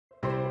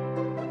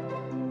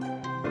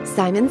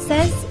Simon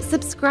says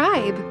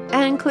subscribe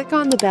and click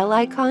on the bell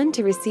icon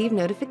to receive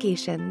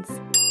notifications.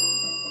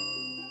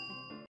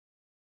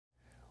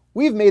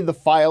 We've made the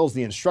files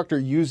the instructor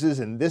uses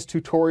in this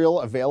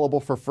tutorial available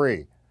for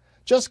free.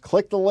 Just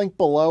click the link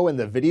below in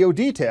the video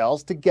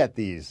details to get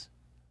these.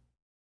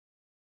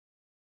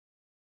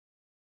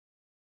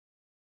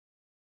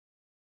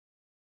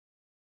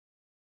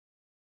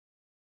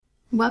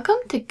 Welcome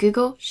to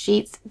Google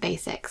Sheets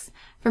Basics.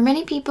 For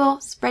many people,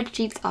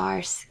 spreadsheets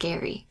are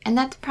scary, and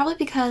that's probably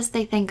because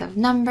they think of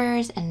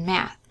numbers and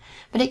math,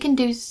 but it can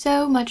do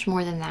so much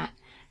more than that.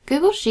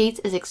 Google Sheets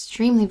is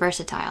extremely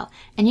versatile,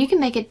 and you can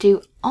make it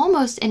do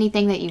almost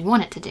anything that you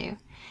want it to do.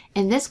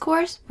 In this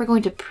course, we're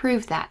going to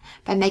prove that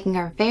by making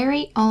our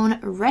very own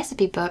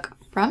recipe book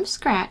from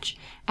scratch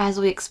as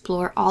we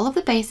explore all of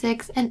the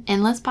basics and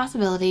endless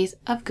possibilities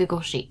of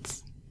Google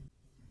Sheets.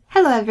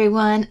 Hello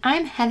everyone,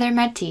 I'm Heather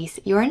Matisse,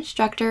 your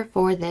instructor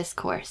for this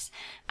course.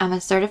 I'm a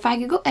certified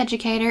Google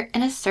educator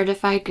and a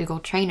certified Google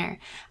trainer.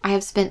 I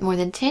have spent more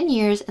than 10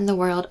 years in the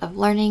world of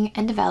learning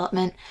and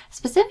development,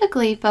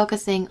 specifically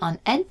focusing on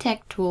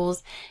EdTech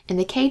tools in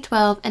the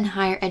K-12 and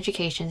higher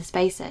education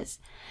spaces.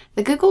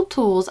 The Google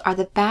tools are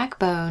the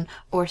backbone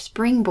or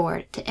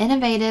springboard to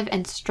innovative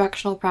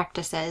instructional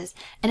practices,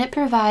 and it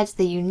provides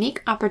the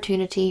unique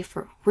opportunity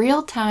for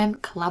real-time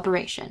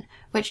collaboration,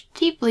 which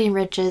deeply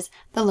enriches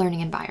the learning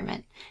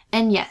environment.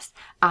 And yes,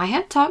 I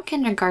have taught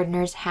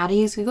kindergartners how to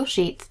use Google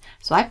Sheets,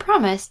 so I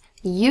promise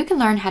you can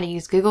learn how to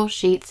use Google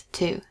Sheets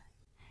too.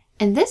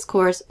 In this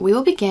course, we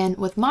will begin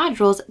with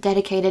modules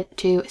dedicated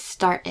to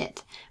Start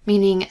It,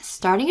 meaning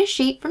starting a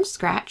sheet from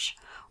scratch,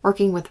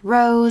 working with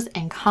rows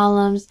and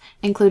columns,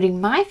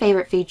 including my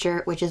favorite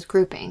feature, which is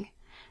grouping.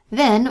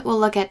 Then we'll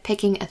look at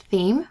picking a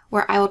theme,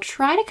 where I will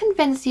try to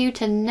convince you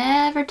to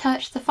never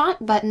touch the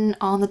font button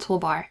on the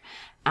toolbar.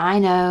 I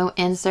know,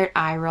 insert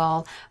eye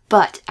roll,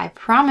 but I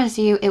promise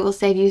you it will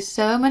save you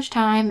so much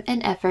time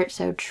and effort,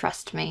 so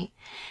trust me.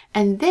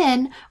 And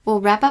then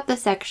we'll wrap up the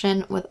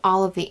section with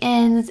all of the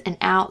ins and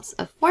outs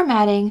of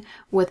formatting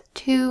with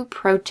 2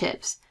 pro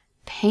tips: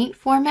 paint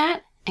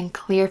format and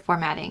clear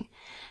formatting.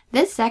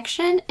 This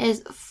section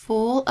is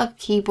full of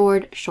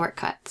keyboard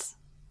shortcuts.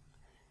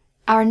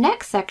 Our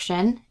next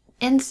section,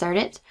 Insert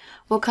It,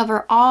 will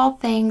cover all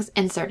things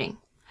inserting.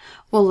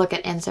 We'll look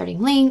at inserting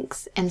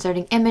links,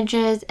 inserting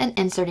images, and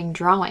inserting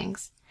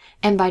drawings.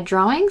 And by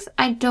drawings,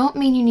 I don't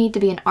mean you need to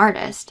be an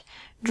artist.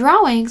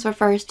 Drawings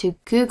refers to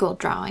Google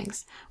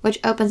Drawings, which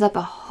opens up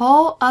a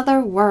whole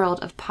other world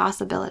of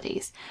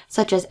possibilities,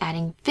 such as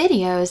adding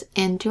videos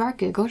into our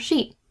Google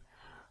Sheet.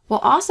 We'll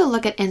also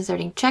look at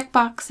inserting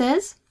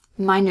checkboxes,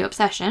 my new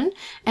obsession,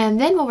 and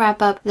then we'll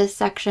wrap up this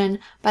section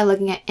by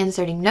looking at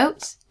inserting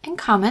notes and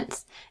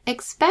comments,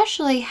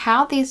 especially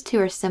how these two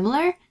are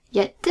similar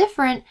yet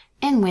different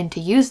and when to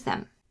use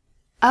them.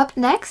 Up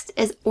next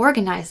is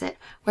Organize It,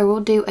 where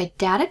we'll do a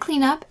data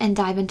cleanup and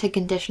dive into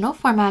conditional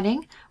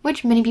formatting,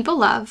 which many people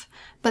love,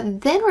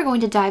 but then we're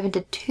going to dive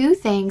into 2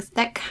 things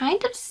that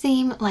kind of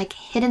seem like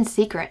hidden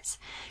secrets: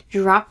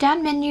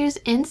 drop-down menus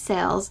in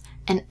cells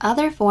and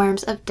other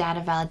forms of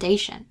data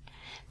validation.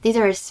 These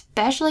are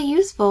especially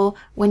useful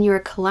when you are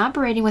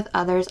collaborating with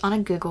others on a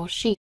Google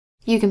Sheet.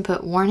 You can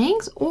put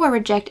warnings or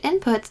reject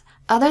inputs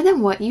other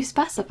than what you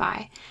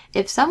specify.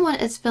 If someone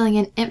is filling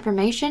in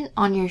information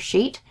on your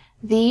sheet,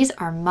 these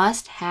are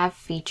must-have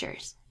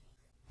features.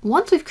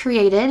 Once we've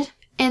created,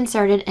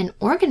 inserted, and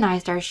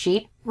organized our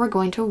sheet, we're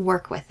going to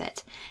work with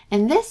it.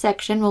 In this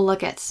section, we'll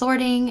look at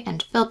sorting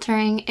and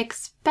filtering,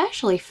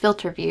 especially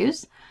filter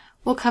views.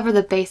 We'll cover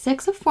the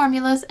basics of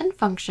formulas and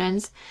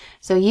functions,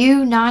 so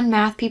you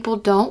non-math people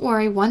don't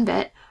worry one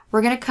bit.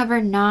 We're going to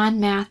cover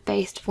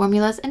non-math-based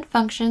formulas and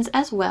functions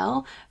as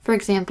well, for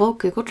example,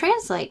 Google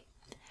Translate.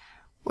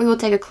 We will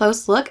take a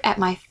close look at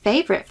my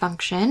favorite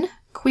function,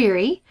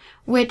 query,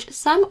 which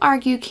some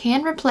argue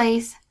can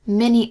replace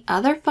many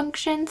other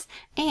functions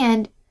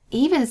and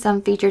even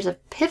some features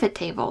of pivot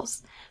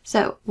tables.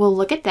 So we'll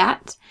look at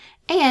that,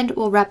 and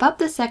we'll wrap up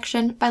this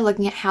section by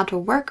looking at how to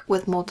work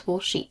with multiple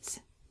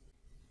sheets.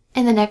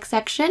 In the next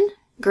section,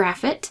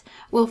 Graph It,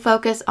 we'll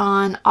focus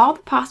on all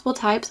the possible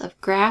types of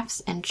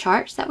graphs and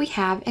charts that we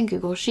have in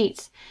Google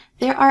Sheets.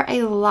 There are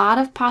a lot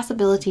of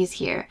possibilities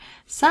here.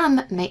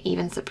 Some may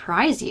even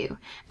surprise you,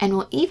 and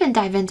we'll even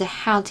dive into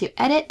how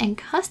to edit and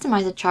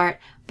customize a chart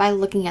by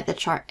looking at the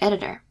chart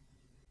editor.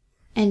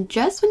 And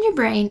just when your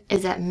brain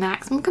is at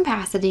maximum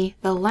capacity,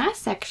 the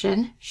last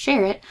section,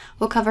 Share It,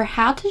 will cover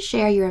how to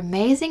share your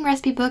amazing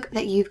recipe book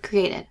that you've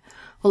created.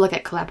 We'll look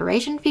at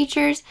collaboration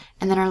features,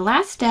 and then our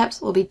last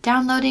steps will be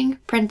downloading,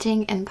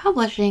 printing, and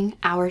publishing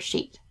our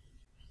sheet.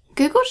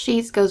 Google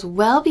Sheets goes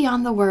well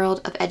beyond the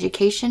world of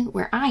education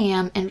where I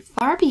am and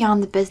far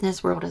beyond the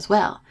business world as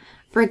well.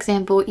 For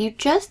example, you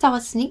just saw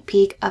a sneak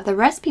peek of the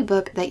recipe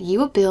book that you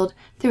will build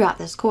throughout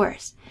this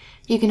course.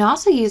 You can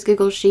also use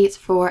Google Sheets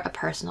for a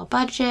personal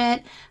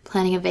budget,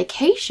 planning a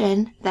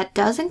vacation that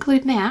does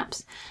include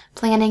maps,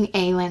 planning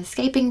a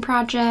landscaping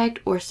project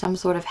or some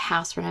sort of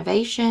house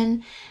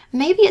renovation.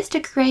 Maybe it's to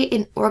create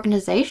an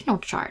organizational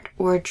chart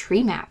or a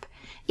tree map.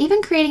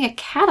 even creating a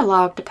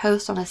catalog to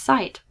post on a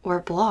site or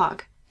a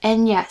blog.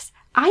 And yes,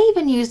 I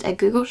even used a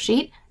Google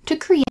Sheet to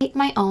create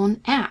my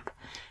own app.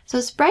 So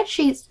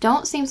spreadsheets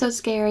don't seem so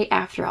scary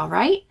after all,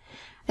 right?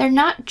 They're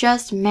not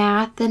just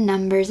math and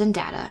numbers and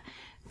data.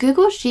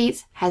 Google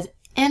Sheets has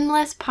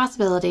endless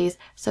possibilities,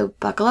 so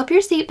buckle up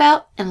your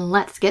seatbelt and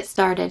let's get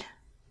started.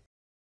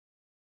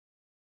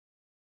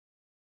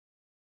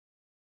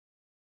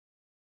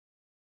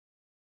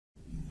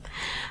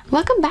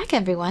 Welcome back,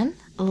 everyone.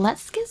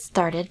 Let's get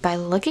started by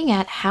looking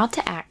at how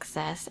to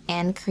access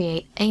and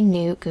create a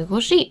new Google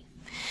Sheet.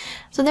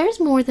 So there's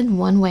more than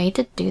one way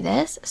to do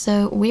this,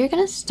 so we're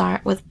going to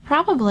start with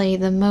probably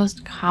the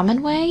most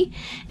common way,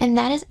 and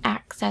that is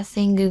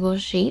accessing Google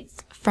Sheets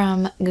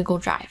from Google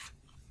Drive.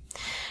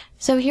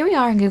 So here we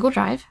are in Google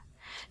Drive.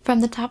 From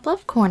the top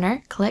left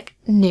corner, click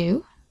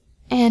New,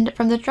 and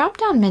from the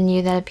drop-down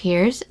menu that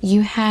appears,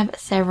 you have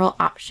several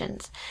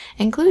options,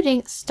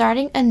 including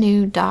starting a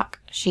new doc,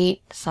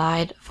 sheet,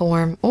 slide,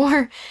 form,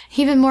 or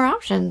even more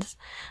options.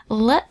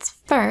 Let's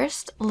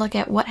first look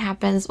at what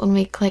happens when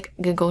we click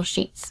Google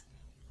Sheets.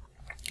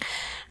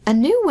 A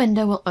new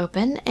window will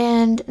open,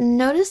 and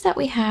notice that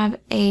we have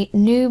a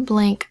new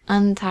blank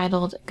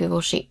untitled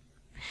Google Sheet.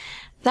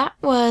 That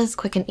was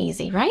quick and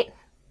easy, right?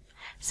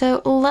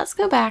 So let's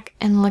go back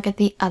and look at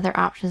the other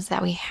options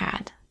that we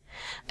had.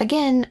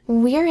 Again,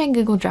 we're in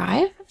Google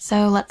Drive,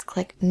 so let's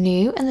click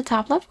New in the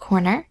top left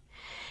corner.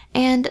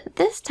 And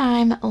this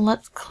time,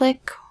 let's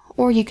click,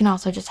 or you can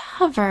also just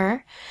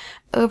hover,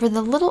 over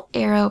the little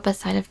arrow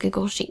beside of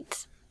Google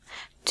Sheets.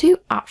 Two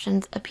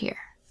options appear,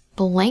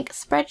 blank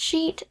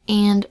spreadsheet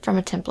and from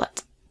a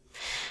template.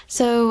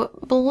 So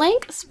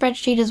blank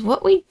spreadsheet is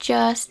what we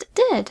just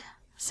did.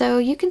 So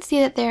you can see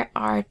that there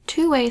are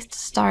two ways to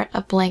start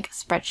a blank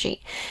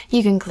spreadsheet.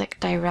 You can click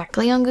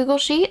directly on Google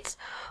Sheets,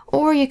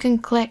 or you can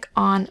click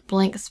on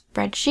blank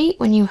spreadsheet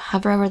when you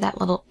hover over that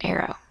little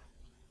arrow.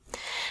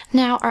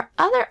 Now our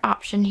other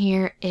option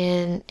here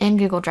in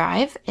Google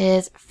Drive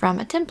is from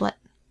a template.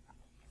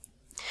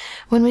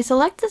 When we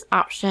select this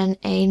option,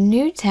 a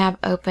new tab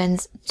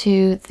opens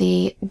to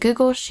the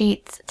Google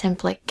Sheets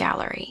template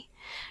gallery.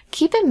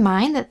 Keep in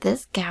mind that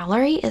this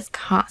gallery is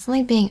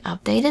constantly being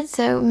updated,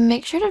 so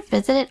make sure to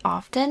visit it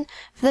often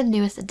for the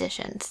newest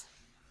additions.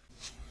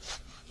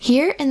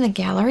 Here in the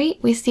gallery,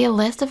 we see a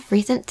list of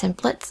recent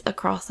templates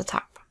across the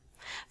top,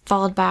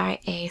 followed by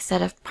a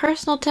set of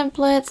personal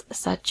templates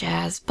such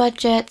as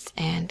budgets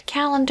and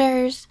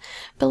calendars.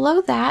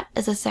 Below that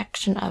is a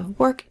section of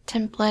work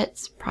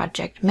templates,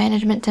 project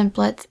management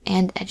templates,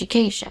 and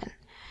education.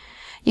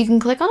 You can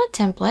click on a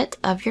template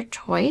of your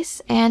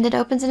choice and it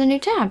opens in a new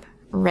tab,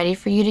 ready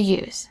for you to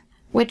use,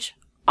 which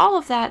all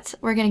of that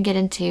we're going to get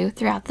into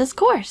throughout this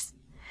course.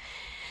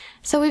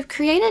 So we've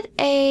created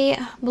a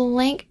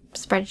blank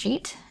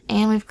spreadsheet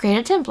and we've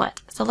created a template.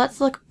 So let's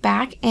look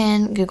back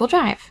in Google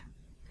Drive.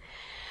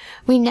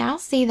 We now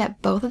see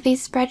that both of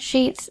these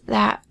spreadsheets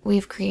that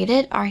we've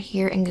created are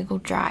here in Google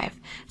Drive.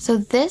 So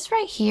this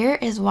right here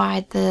is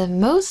why the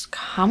most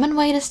common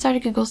way to start a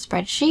Google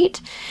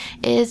spreadsheet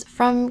is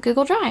from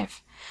Google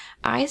Drive.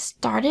 I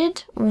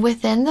started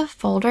within the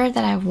folder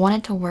that I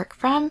wanted to work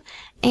from,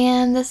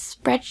 and the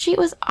spreadsheet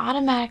was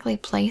automatically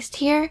placed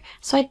here,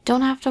 so I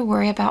don't have to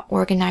worry about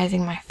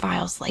organizing my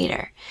files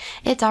later.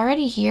 It's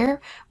already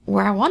here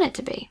where I want it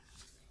to be.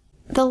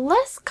 The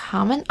less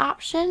common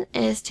option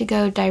is to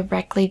go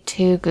directly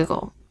to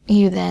Google.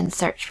 You then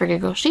search for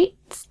Google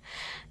Sheets,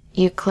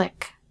 you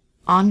click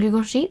on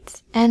Google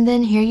Sheets, and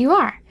then here you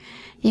are.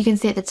 You can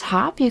see at the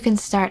top, you can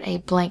start a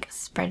blank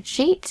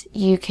spreadsheet.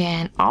 You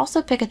can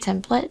also pick a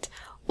template,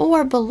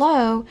 or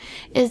below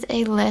is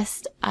a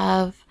list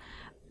of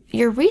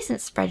your recent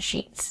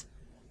spreadsheets.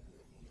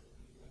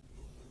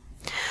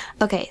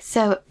 Okay,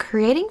 so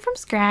creating from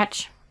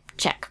scratch,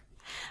 check.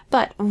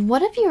 But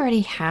what if you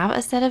already have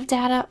a set of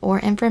data or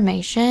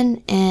information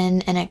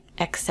in an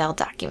Excel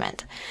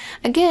document?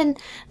 Again,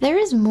 there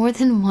is more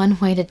than one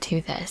way to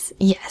do this.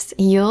 Yes,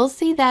 you'll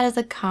see that as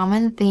a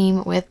common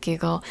theme with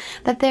Google,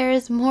 that there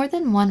is more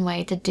than one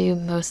way to do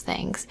most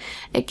things.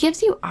 It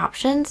gives you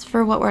options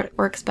for what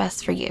works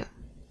best for you.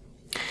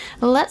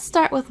 Let's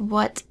start with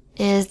what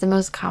is the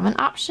most common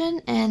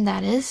option, and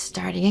that is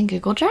starting in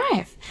Google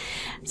Drive.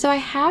 So I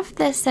have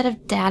this set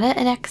of data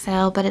in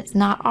Excel, but it's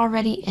not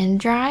already in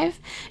Drive.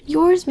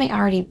 Yours may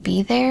already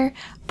be there,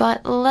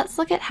 but let's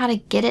look at how to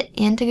get it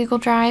into Google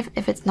Drive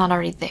if it's not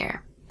already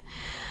there.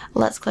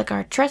 Let's click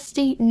our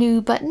trusty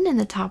New button in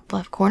the top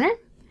left corner.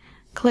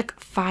 Click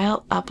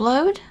File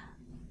Upload,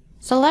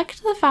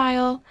 select the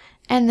file,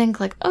 and then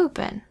click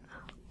Open.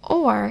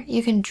 Or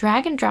you can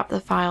drag and drop the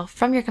file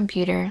from your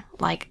computer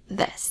like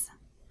this.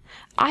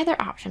 Either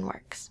option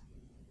works.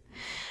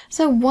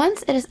 So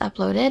once it is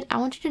uploaded, I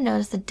want you to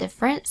notice the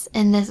difference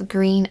in this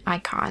green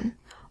icon.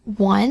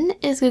 One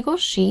is Google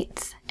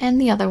Sheets and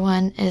the other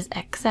one is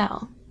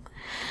Excel.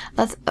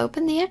 Let's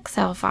open the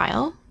Excel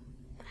file.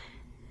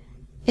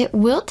 It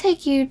will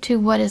take you to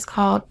what is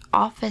called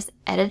Office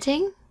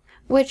Editing,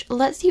 which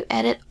lets you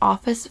edit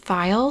Office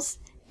files,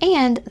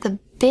 and the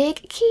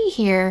big key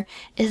here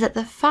is that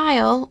the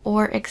file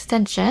or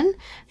extension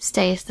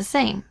stays the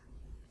same.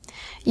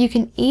 You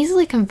can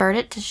easily convert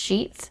it to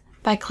Sheets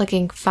by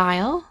clicking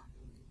File,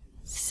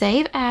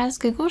 Save as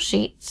Google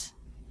Sheets.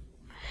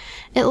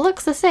 It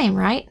looks the same,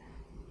 right?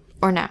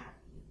 Or no?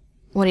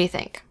 What do you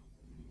think?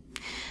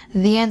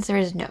 The answer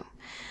is no.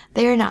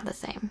 They are not the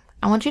same.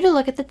 I want you to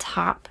look at the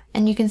top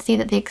and you can see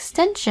that the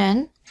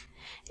extension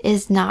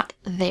is not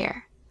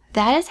there.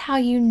 That is how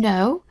you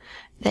know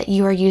that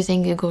you are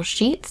using Google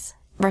Sheets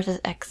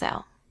versus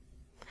Excel.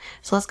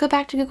 So let's go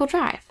back to Google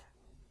Drive.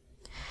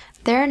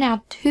 There are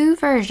now two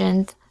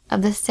versions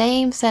of the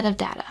same set of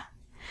data.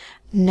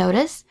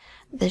 Notice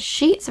the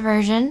Sheets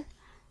version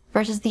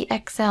versus the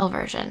Excel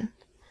version.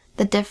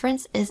 The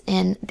difference is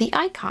in the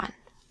icon.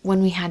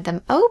 When we had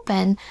them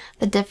open,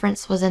 the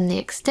difference was in the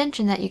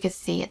extension that you could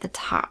see at the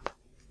top.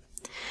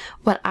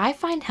 What I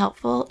find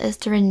helpful is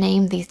to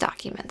rename these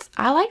documents.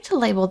 I like to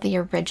label the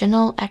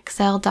original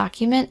Excel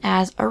document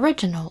as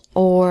original,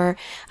 or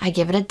I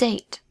give it a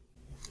date.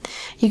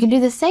 You can do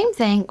the same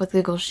thing with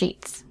Google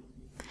Sheets.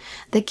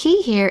 The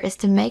key here is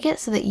to make it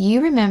so that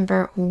you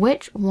remember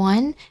which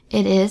one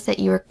it is that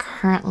you are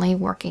currently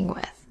working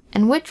with,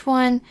 and which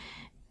one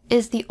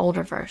is the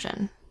older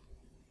version.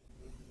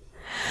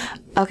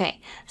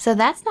 Okay, so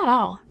that's not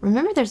all.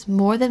 Remember, there's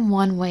more than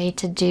one way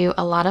to do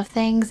a lot of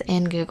things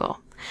in Google.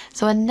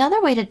 So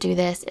another way to do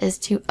this is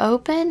to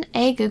open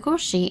a Google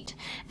Sheet,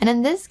 and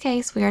in this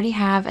case we already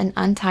have an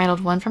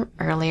untitled one from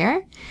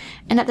earlier,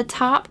 and at the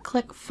top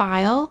click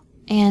File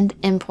and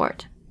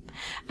Import.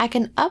 I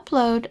can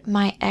upload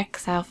my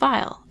Excel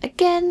file.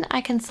 Again,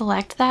 I can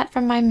select that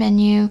from my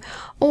menu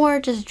or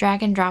just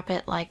drag and drop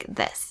it like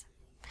this.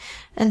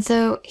 And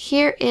so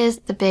here is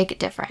the big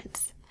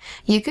difference.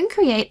 You can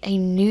create a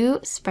new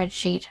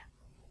spreadsheet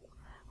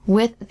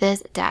with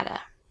this data.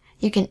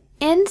 You can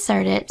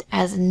insert it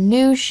as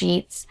new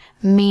sheets,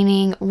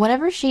 meaning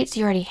whatever sheets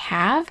you already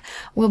have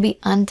will be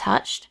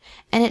untouched,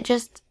 and it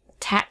just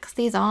tacks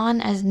these on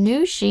as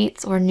new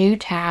sheets or new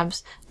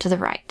tabs to the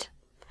right.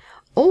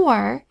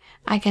 Or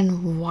I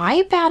can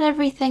wipe out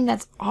everything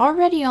that's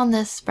already on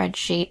this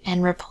spreadsheet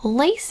and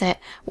replace it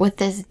with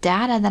this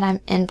data that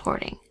I'm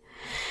importing.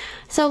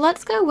 So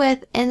let's go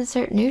with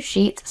Insert New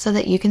Sheets so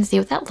that you can see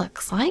what that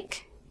looks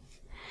like.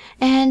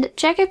 And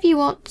check if you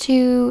want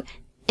to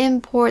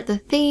import the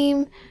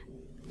theme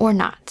or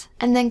not,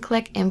 and then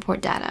click Import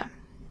Data.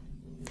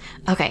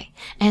 Okay,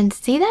 and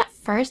see that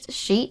first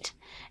sheet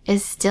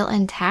is still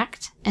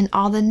intact and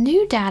all the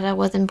new data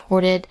was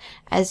imported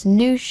as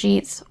new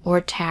sheets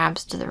or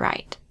tabs to the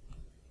right.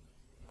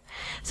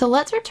 So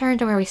let's return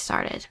to where we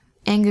started.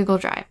 In Google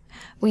Drive,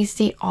 we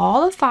see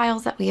all the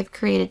files that we have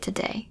created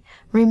today.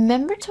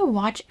 Remember to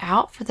watch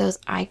out for those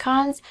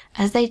icons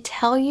as they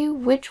tell you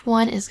which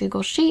one is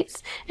Google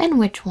Sheets and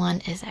which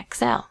one is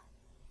Excel.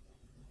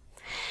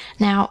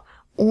 Now,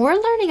 we're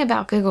learning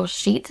about Google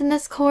Sheets in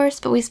this course,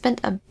 but we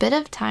spent a bit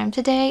of time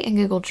today in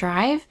Google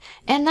Drive,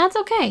 and that's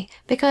okay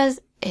because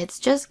it's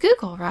just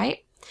Google, right?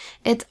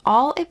 It's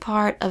all a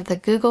part of the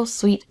Google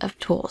suite of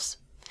tools.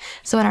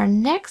 So in our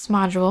next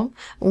module,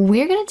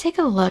 we're going to take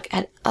a look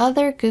at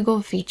other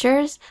Google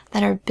features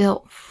that are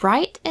built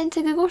right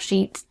into Google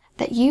Sheets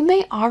that you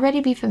may already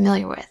be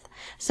familiar with.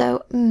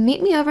 So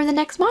meet me over in the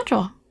next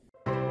module.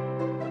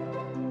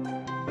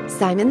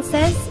 Simon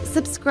Says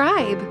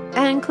subscribe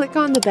and click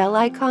on the bell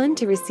icon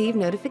to receive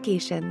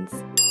notifications.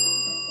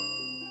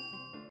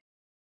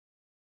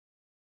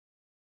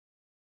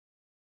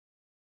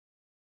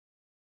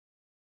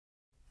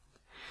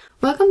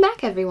 Welcome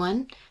back,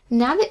 everyone.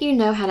 Now that you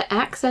know how to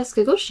access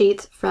Google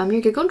Sheets from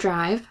your Google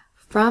Drive,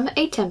 from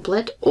a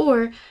template,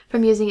 or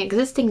from using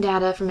existing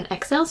data from an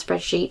Excel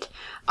spreadsheet,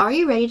 are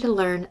you ready to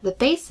learn the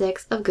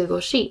basics of Google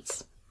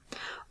Sheets?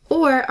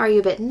 Or are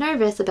you a bit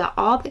nervous about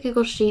all that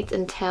Google Sheets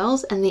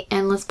entails and the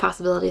endless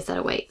possibilities that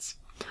awaits?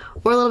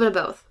 Or a little bit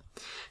of both.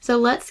 So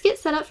let's get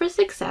set up for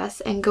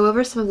success and go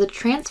over some of the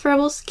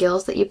transferable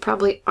skills that you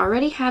probably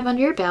already have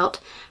under your belt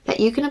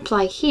that you can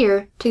apply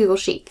here to Google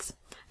Sheets.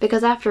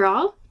 Because after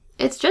all,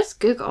 it's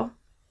just Google.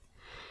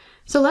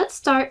 So let's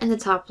start in the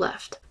top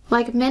left.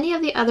 Like many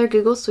of the other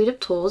Google suite of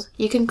tools,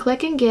 you can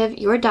click and give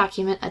your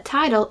document a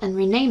title and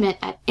rename it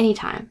at any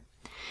time.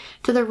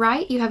 To the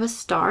right, you have a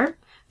star,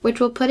 which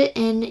will put it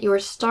in your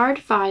starred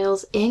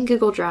files in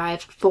Google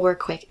Drive for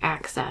quick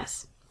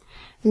access.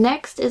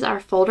 Next is our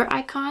folder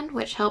icon,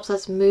 which helps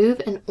us move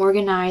and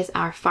organize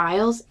our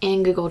files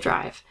in Google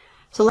Drive.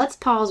 So let's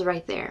pause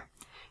right there.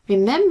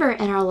 Remember,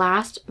 in our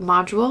last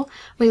module,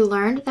 we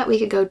learned that we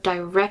could go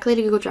directly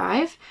to Google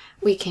Drive.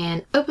 We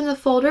can open the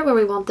folder where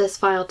we want this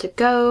file to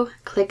go,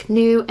 click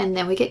New, and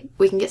then we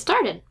can get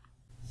started.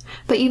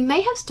 But you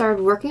may have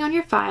started working on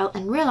your file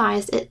and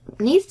realized it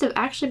needs to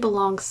actually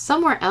belong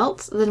somewhere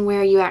else than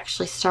where you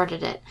actually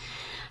started it.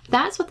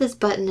 That's what this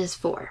button is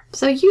for,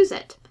 so use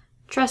it.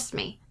 Trust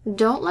me,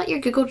 don't let your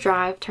Google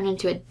Drive turn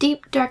into a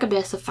deep, dark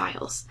abyss of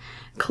files.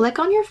 Click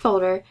on your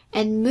folder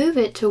and move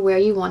it to where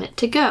you want it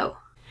to go.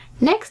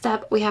 Next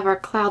up, we have our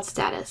cloud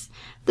status.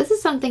 This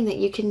is something that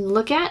you can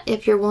look at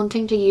if you're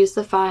wanting to use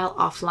the file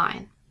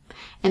offline.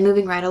 And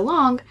moving right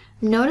along,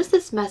 notice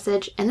this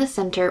message in the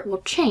center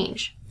will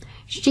change.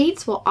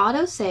 Sheets will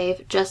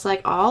auto-save just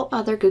like all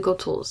other Google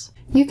tools.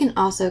 You can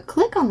also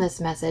click on this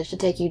message to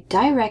take you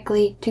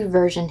directly to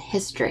version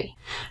history.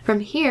 From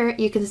here,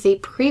 you can see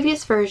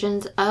previous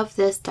versions of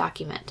this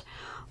document.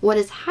 What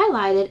is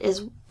highlighted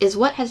is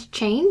what has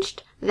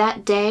changed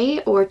that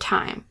day or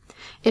time.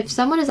 If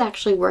someone is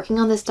actually working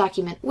on this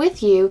document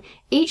with you,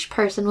 each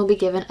person will be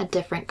given a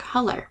different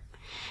color.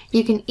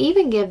 You can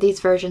even give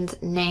these versions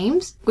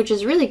names, which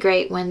is really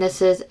great when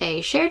this is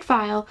a shared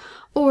file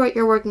or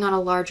you're working on a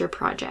larger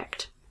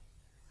project.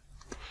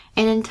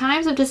 And in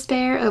times of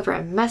despair over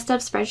a messed up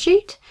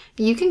spreadsheet,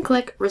 you can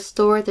click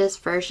Restore this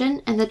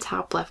version in the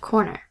top left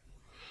corner.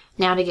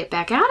 Now to get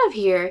back out of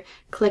here,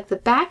 click the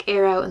back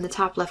arrow in the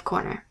top left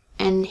corner.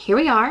 And here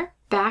we are,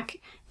 back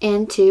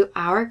into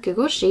our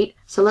Google Sheet.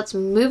 So let's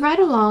move right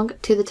along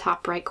to the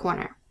top right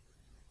corner.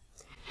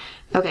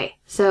 Okay,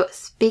 so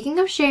speaking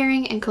of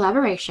sharing and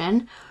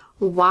collaboration,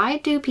 why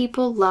do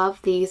people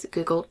love these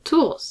Google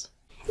tools?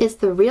 It's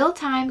the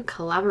real-time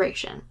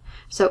collaboration.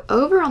 So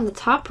over on the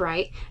top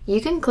right, you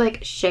can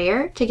click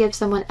Share to give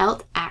someone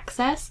else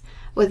access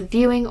with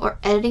viewing or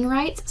editing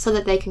rights so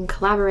that they can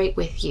collaborate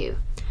with you.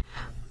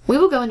 We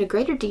will go into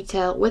greater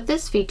detail with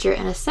this feature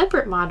in a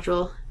separate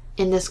module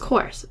in this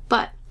course,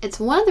 but it's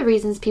one of the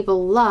reasons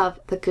people love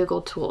the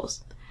Google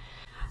tools.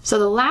 So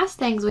the last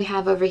things we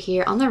have over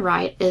here on the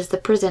right is the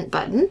Present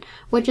button,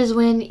 which is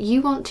when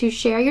you want to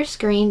share your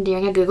screen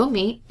during a Google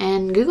Meet,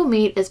 and Google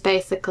Meet is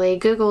basically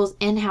Google's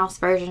in-house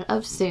version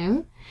of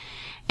Zoom.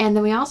 And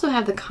then we also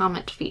have the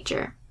comment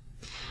feature.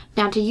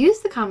 Now to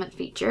use the comment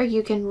feature,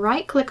 you can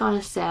right-click on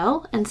a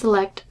cell and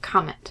select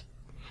Comment.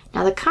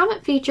 Now the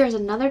comment feature is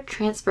another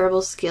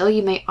transferable skill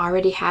you may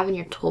already have in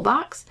your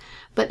toolbox,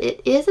 but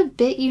it is a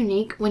bit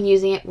unique when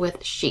using it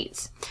with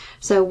sheets.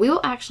 So we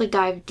will actually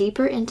dive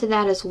deeper into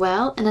that as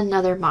well in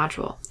another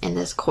module in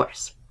this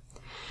course.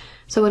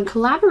 So when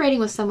collaborating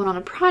with someone on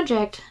a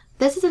project,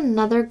 this is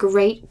another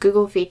great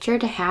Google feature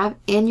to have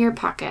in your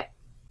pocket.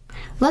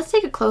 Let's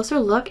take a closer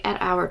look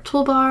at our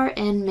toolbar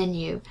and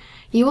menu.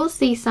 You will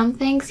see some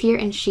things here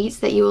in Sheets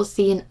that you will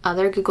see in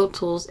other Google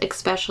tools,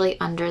 especially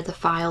under the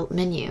File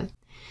menu.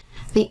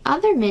 The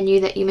other menu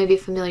that you may be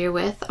familiar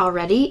with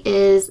already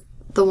is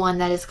the one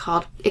that is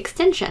called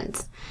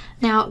Extensions.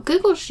 Now,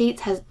 Google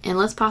Sheets has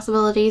endless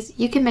possibilities.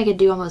 You can make it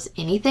do almost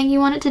anything you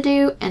want it to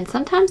do, and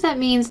sometimes that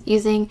means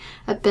using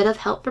a bit of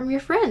help from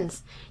your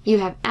friends. You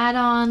have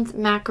add-ons,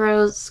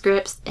 macros,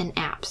 scripts, and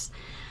apps.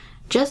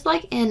 Just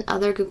like in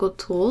other Google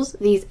tools,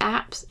 these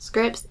apps,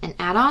 scripts, and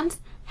add-ons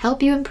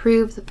help you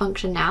improve the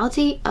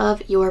functionality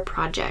of your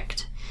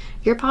project.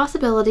 Your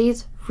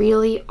possibilities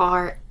really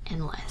are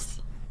endless.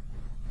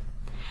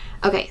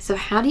 Okay, so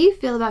how do you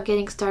feel about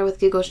getting started with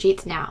Google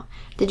Sheets now?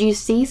 Did you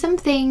see some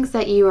things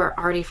that you are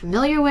already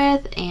familiar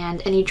with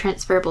and any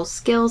transferable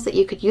skills that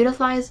you could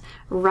utilize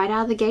right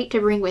out of the gate to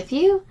bring with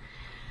you?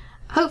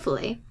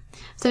 Hopefully.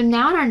 So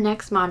now in our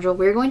next module,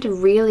 we're going to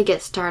really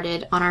get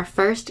started on our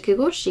first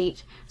Google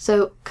Sheet.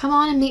 So come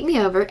on and meet me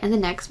over in the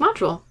next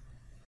module.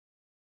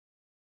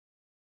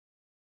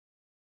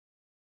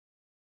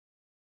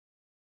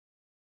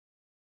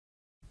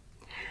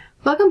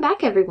 Welcome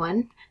back,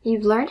 everyone.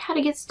 You've learned how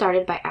to get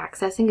started by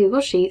accessing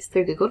Google Sheets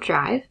through Google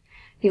Drive.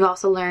 You've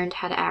also learned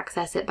how to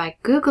access it by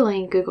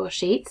Googling Google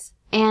Sheets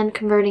and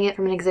converting it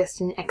from an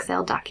existing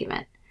Excel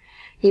document.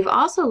 You've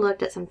also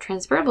looked at some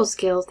transferable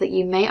skills that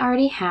you may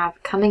already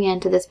have coming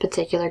into this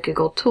particular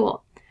Google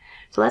tool.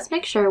 So let's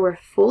make sure we're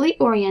fully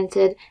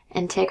oriented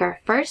and take our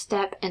first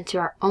step into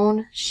our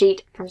own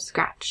sheet from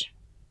scratch.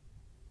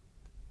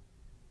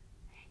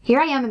 Here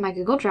I am in my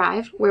Google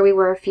Drive, where we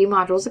were a few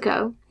modules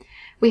ago.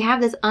 We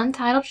have this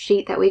untitled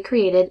sheet that we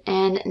created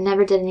and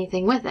never did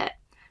anything with it.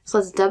 So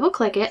let's double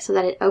click it so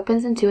that it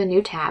opens into a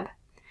new tab.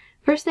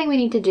 First thing we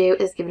need to do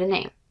is give it a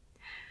name.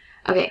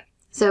 Okay,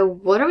 so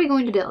what are we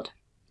going to build?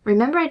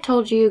 Remember I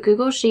told you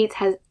Google Sheets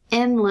has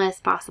endless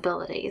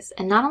possibilities.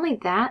 And not only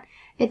that,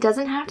 it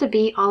doesn't have to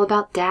be all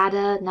about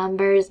data,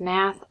 numbers,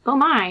 math, oh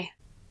my.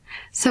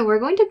 So we're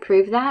going to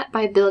prove that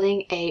by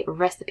building a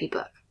recipe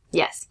book.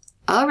 Yes,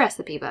 a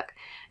recipe book.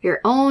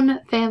 Your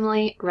own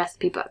family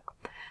recipe book.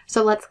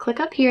 So let's click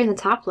up here in the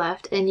top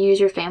left and use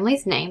your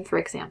family's name, for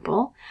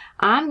example.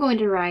 I'm going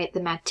to write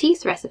the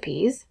Matisse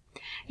recipes.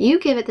 You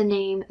give it the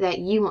name that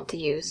you want to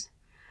use.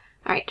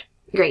 All right,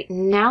 great.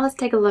 Now let's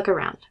take a look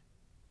around.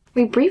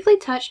 We briefly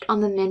touched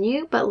on the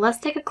menu, but let's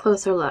take a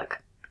closer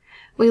look.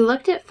 We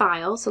looked at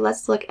File, so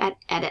let's look at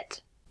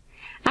Edit.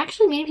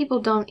 Actually, many people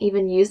don't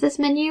even use this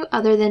menu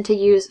other than to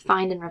use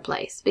Find and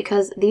Replace,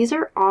 because these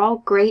are all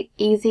great,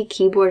 easy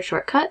keyboard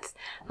shortcuts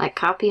like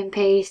copy and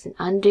paste and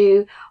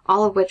undo,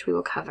 all of which we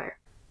will cover.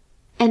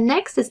 And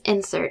next is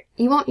Insert.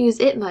 You won't use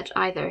it much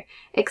either,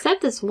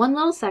 except this one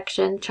little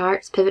section,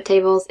 charts, pivot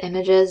tables,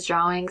 images,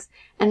 drawings,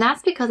 and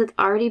that's because it's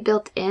already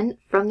built in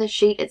from the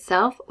sheet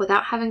itself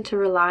without having to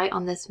rely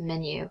on this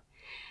menu.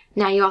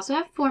 Now you also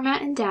have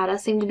format and data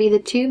seem to be the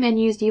two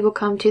menus you will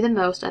come to the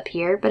most up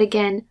here, but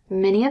again,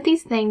 many of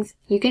these things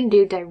you can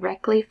do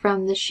directly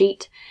from the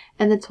sheet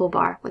and the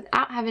toolbar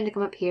without having to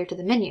come up here to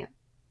the menu.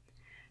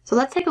 So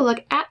let's take a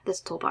look at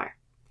this toolbar.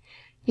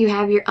 You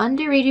have your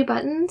undo redo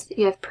buttons,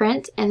 you have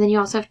print, and then you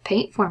also have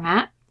paint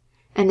format,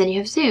 and then you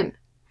have zoom.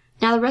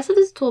 Now the rest of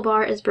this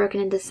toolbar is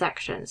broken into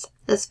sections.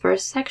 This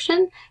first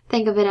section,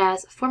 think of it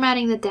as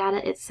formatting the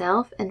data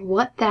itself and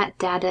what that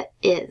data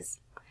is.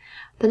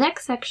 The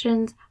next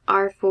sections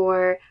are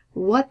for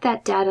what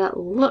that data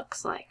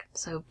looks like.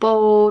 So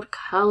bold,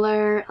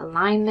 color,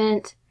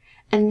 alignment.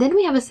 And then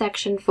we have a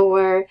section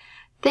for,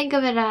 think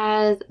of it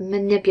as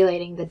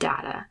manipulating the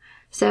data.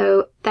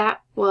 So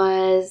that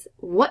was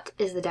what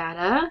is the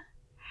data,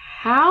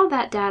 how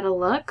that data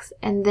looks,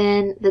 and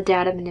then the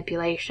data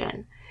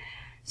manipulation.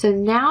 So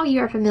now you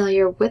are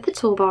familiar with the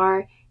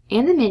toolbar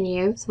and the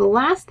menu. So the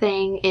last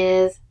thing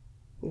is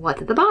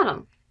what's at the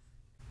bottom.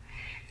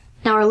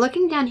 Now we're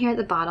looking down here at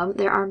the bottom,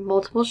 there are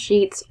multiple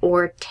sheets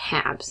or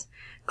tabs.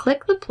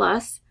 Click the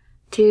plus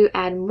to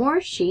add more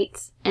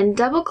sheets and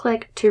double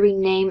click to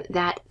rename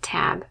that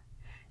tab.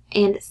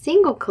 And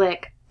single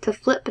click to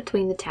flip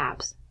between the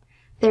tabs.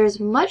 There's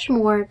much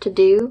more to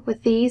do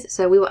with these,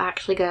 so we will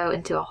actually go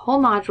into a whole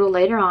module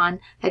later on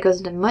that goes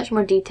into much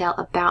more detail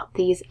about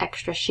these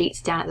extra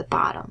sheets down at the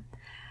bottom.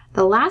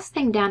 The last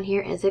thing down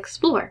here is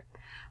explore.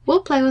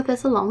 We'll play with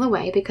this along the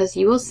way because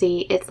you will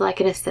see it's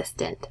like an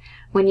assistant.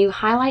 When you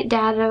highlight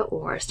data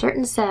or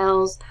certain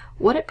cells,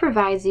 what it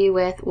provides you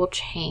with will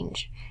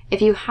change.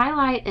 If you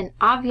highlight an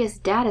obvious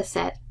data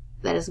set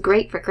that is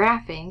great for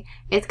graphing,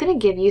 it's going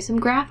to give you some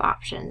graph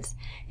options.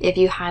 If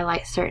you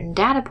highlight certain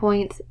data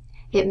points,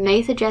 it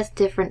may suggest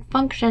different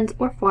functions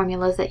or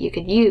formulas that you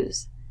could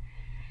use.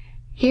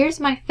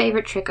 Here's my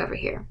favorite trick over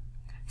here.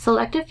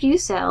 Select a few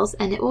cells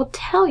and it will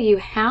tell you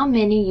how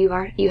many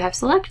you have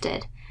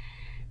selected.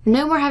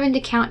 No more having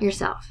to count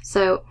yourself.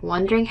 So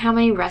wondering how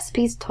many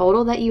recipes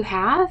total that you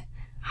have?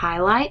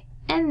 Highlight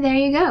and there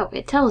you go.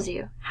 It tells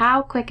you.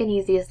 How quick and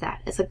easy is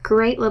that? It's a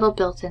great little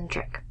built-in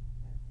trick.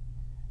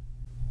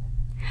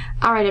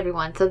 Alright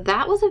everyone, so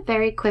that was a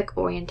very quick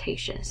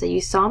orientation. So you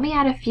saw me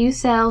add a few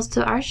cells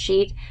to our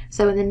sheet,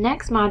 so in the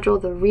next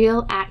module the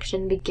real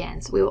action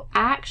begins. We will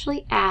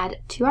actually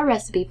add to our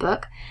recipe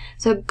book,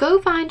 so go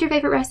find your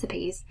favorite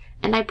recipes,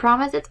 and I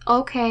promise it's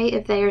okay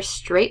if they are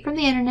straight from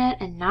the internet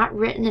and not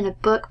written in a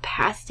book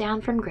passed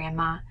down from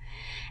grandma.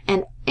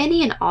 And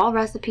any and all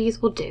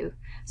recipes will do.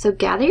 So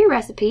gather your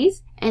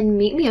recipes and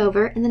meet me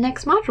over in the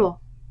next module.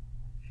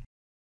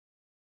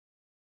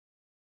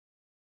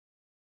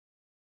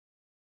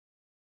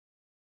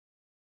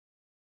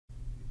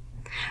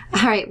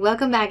 Alright,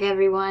 welcome back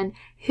everyone.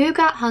 Who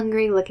got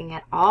hungry looking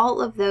at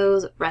all of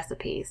those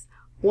recipes?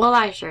 Well,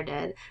 I sure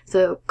did.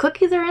 So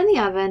cookies are in the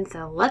oven,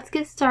 so let's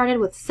get started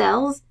with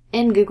cells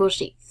in Google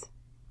Sheets.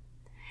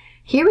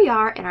 Here we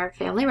are in our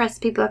family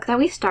recipe book that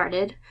we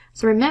started.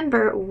 So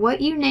remember,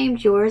 what you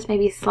named yours may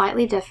be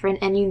slightly different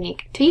and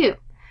unique to you.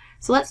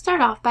 So let's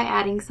start off by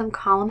adding some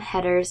column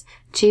headers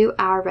to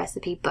our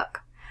recipe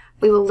book.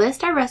 We will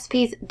list our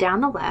recipes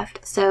down the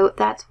left, so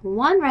that's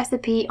one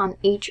recipe on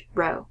each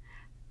row.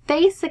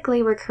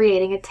 Basically, we're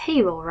creating a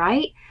table,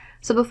 right?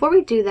 So before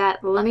we do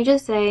that, let me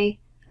just say,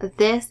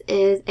 this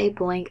is a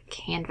blank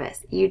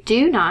canvas. You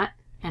do not,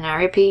 and I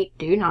repeat,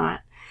 do not,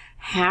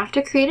 have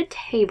to create a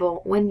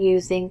table when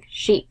using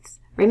Sheets.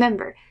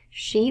 Remember,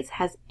 Sheets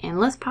has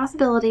endless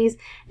possibilities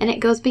and it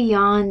goes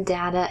beyond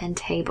data and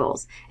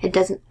tables. It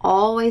doesn't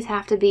always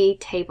have to be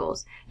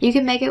tables. You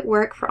can make it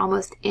work for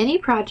almost any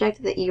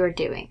project that you are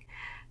doing.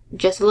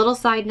 Just a little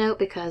side note,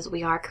 because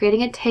we are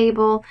creating a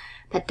table,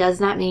 that does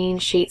not mean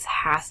Sheets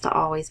has to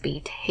always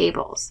be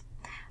tables.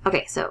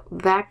 Okay, so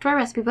back to our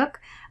recipe book.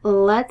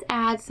 Let's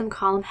add some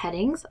column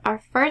headings.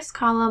 Our first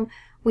column,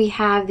 we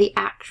have the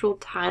actual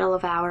title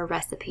of our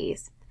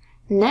recipes.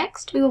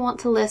 Next, we will want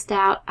to list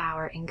out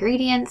our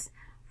ingredients,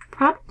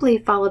 probably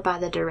followed by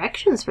the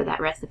directions for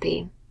that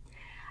recipe.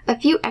 A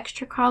few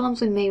extra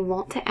columns we may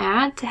want to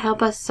add to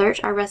help us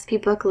search our recipe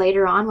book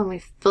later on when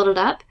we've filled it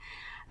up.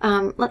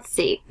 Let's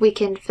see, we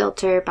can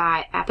filter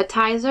by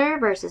appetizer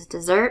versus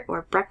dessert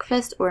or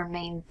breakfast or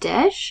main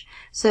dish.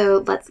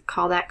 So let's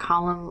call that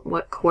column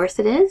what course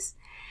it is.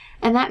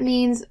 And that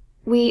means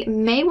we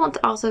may want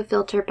to also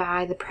filter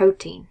by the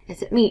protein.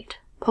 Is it meat,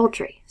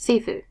 poultry,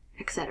 seafood,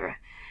 etc.?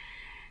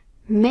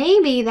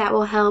 Maybe that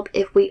will help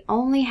if we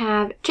only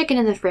have chicken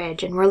in the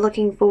fridge and we're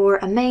looking for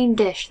a main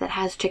dish that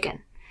has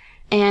chicken.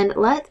 And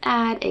let's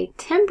add a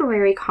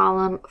temporary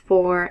column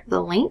for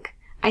the link.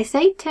 I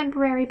say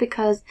temporary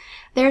because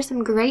there are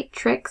some great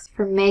tricks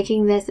for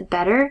making this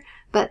better,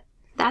 but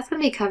that's going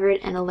to be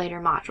covered in a later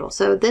module.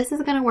 So this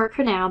is going to work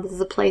for now. This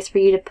is a place for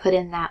you to put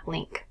in that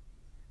link.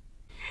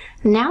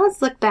 Now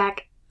let's look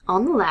back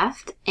on the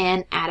left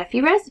and add a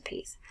few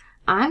recipes.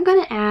 I'm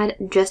going to add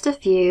just a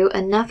few,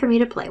 enough for me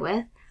to play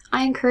with.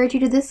 I encourage you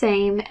to do the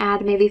same.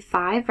 Add maybe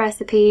 5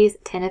 recipes,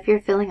 10 if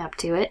you're filling up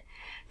to it.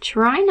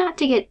 Try not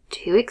to get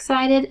too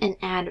excited and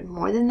add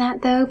more than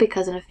that though,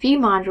 because in a few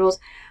modules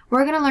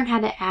we're going to learn how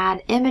to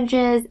add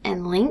images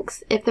and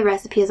links if the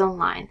recipe is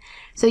online.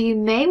 So you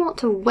may want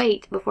to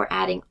wait before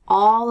adding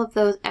all of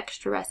those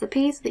extra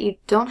recipes so that you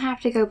don't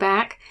have to go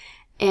back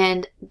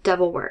and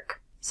double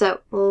work. So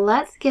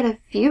let's get a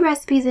few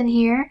recipes in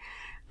here.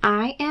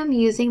 I am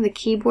using the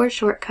keyboard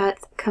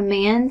shortcuts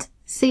Command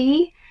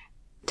C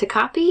to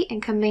copy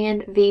and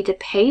Command V to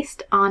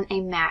paste on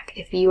a Mac.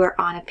 If you are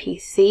on a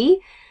PC,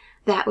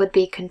 that would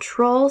be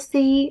Control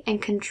C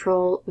and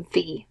Control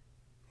V.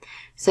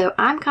 So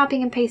I'm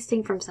copying and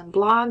pasting from some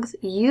blogs.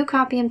 You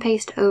copy and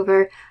paste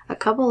over a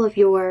couple of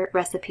your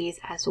recipes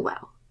as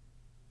well.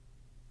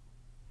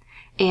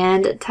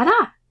 And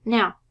ta-da!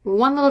 Now,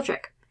 one little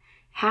trick.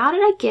 How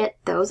did I get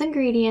those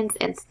ingredients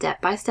and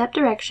step-by-step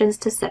directions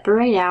to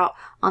separate out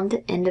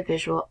onto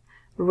individual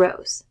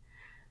rows?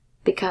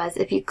 Because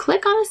if you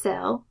click on a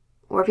cell,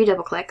 or if you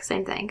double click,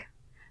 same thing,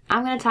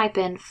 I'm going to type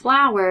in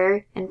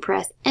flour and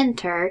press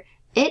enter.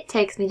 It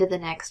takes me to the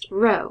next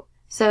row.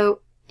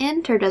 So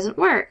enter doesn't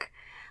work.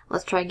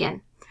 Let's try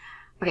again.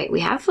 Okay, we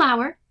have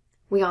flour.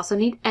 We also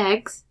need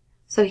eggs.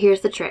 So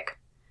here's the trick.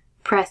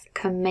 Press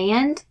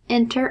Command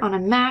Enter on a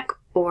Mac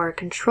or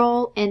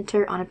Control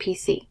Enter on a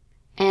PC.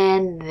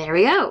 And there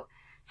we go.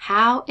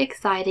 How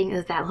exciting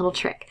is that little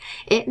trick?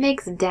 It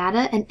makes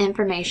data and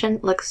information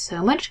look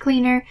so much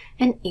cleaner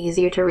and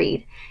easier to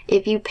read.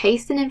 If you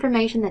paste in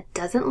information that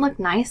doesn't look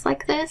nice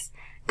like this,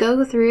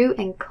 go through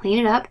and clean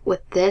it up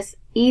with this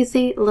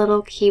easy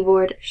little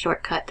keyboard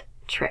shortcut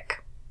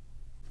trick.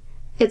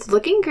 It's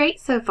looking great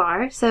so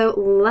far, so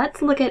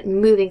let's look at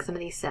moving some of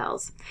these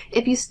cells.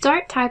 If you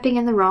start typing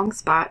in the wrong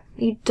spot,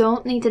 you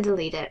don't need to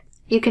delete it.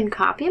 You can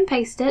copy and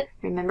paste it.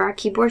 Remember our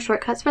keyboard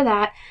shortcuts for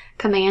that,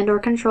 Command or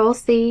Control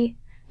C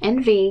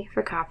and V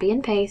for copy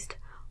and paste.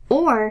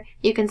 Or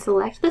you can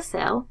select the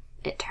cell,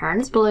 it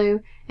turns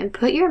blue, and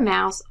put your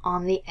mouse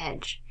on the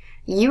edge.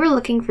 You are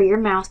looking for your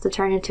mouse to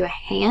turn into a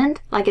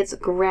hand like it's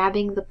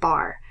grabbing the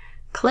bar.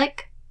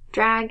 Click,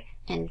 drag,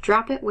 and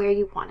drop it where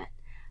you want it.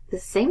 The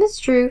same is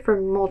true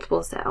for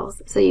multiple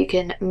cells, so you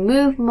can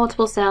move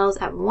multiple cells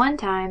at one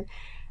time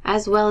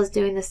as well as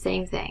doing the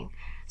same thing.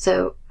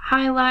 So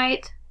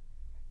highlight,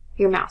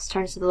 your mouse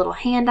turns to the little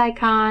hand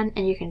icon,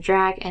 and you can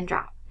drag and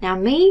drop. Now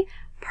me,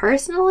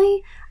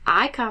 personally,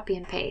 I copy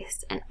and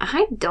paste, and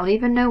I don't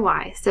even know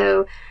why.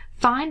 So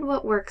find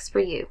what works for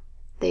you.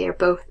 They are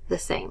both the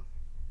same.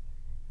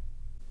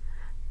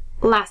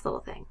 Last little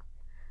thing.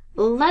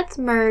 Let's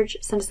merge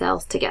some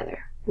cells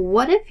together.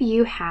 What if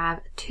you have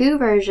two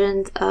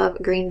versions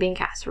of green bean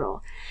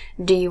casserole?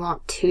 Do you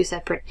want two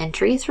separate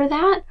entries for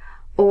that?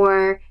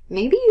 Or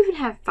maybe you even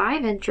have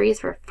 5 entries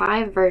for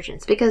 5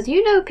 versions, because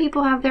you know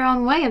people have their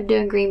own way of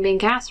doing green bean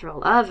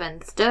casserole.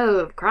 Oven,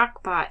 stove,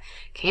 crock pot,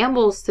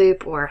 Campbell's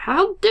soup, or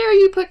how dare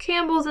you put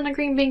Campbell's in a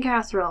green bean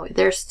casserole?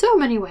 There's so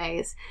many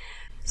ways.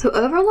 So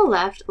over on the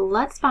left,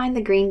 let's find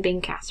the green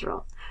bean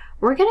casserole.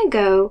 We're going to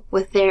go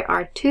with there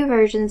are 2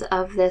 versions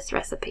of this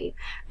recipe.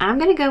 I'm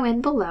going to go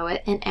in below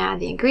it and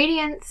add the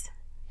ingredients,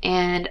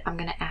 and I'm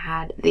going to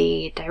add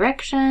the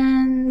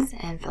directions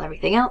and fill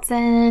everything else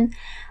in.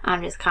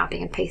 I'm just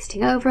copying and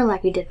pasting over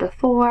like we did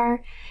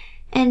before.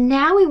 And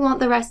now we want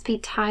the recipe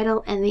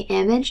title and the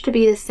image to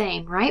be the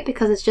same, right?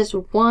 Because it's just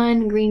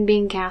one green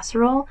bean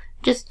casserole,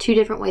 just 2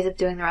 different ways of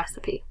doing the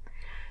recipe.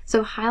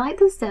 So highlight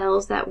the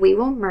cells that we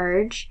will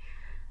merge,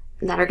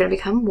 that are going to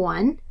become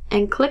one,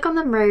 and click on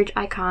the merge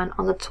icon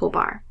on the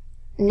toolbar.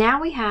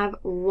 Now we have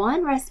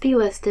one recipe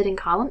listed in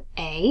column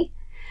A,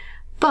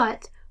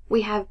 but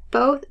we have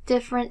both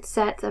different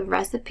sets of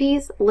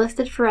recipes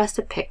listed for us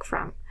to pick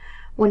from.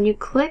 When you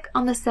click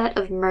on the set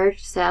of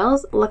merged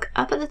cells, look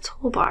up at the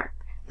toolbar.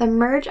 The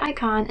merge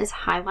icon is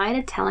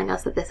highlighted telling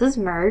us that this is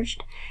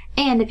merged,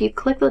 and if you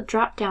click the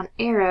drop down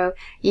arrow,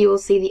 you will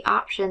see the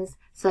options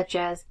such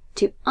as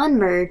to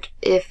unmerge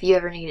if you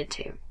ever needed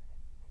to.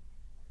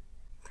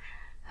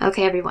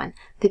 Okay everyone,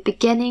 the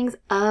beginnings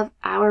of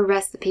our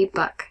recipe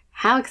book.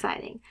 How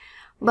exciting!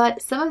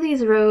 But some of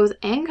these rows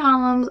and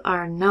columns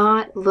are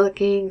not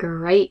looking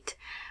great.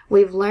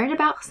 We've learned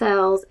about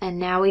cells, and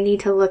now we need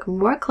to look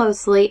more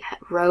closely at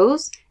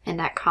rows and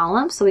at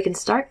columns so we can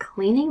start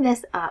cleaning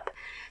this up.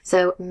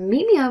 So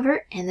meet me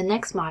over in the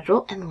next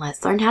module and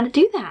let's learn how to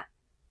do that.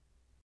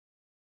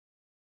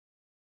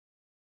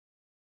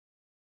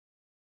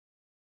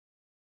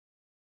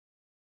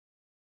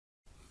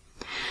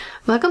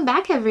 Welcome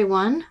back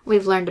everyone.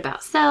 We've learned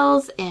about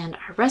cells, and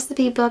our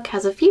recipe book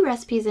has a few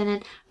recipes in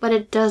it, but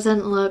it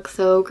doesn't look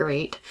so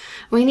great.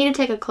 We need to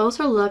take a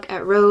closer look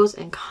at rows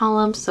and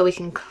columns so we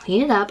can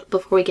clean it up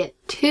before we get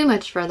too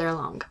much further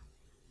along.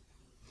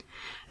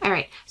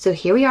 Alright, so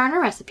here we are in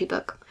our recipe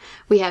book.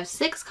 We have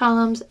 6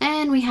 columns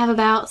and we have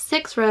about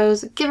 6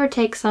 rows, give or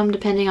take some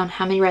depending on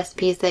how many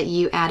recipes that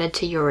you added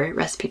to your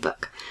recipe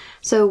book.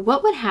 So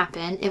what would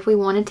happen if we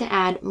wanted to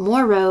add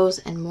more rows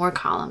and more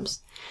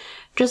columns?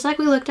 Just like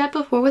we looked at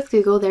before with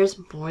Google, there's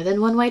more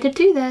than one way to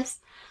do this.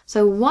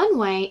 So one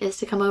way is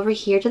to come over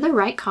here to the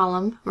right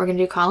column. We're going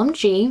to do column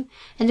G,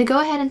 and to go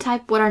ahead and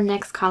type what our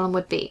next column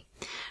would be.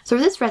 So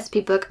for this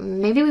recipe book,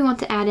 maybe we want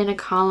to add in a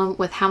column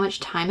with how much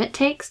time it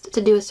takes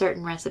to do a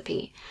certain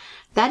recipe.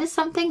 That is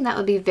something that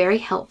would be very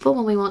helpful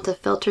when we want to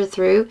filter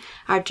through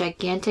our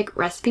gigantic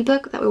recipe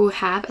book that we will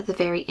have at the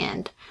very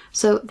end.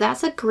 So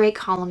that's a great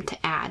column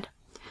to add.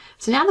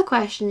 So now the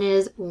question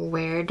is,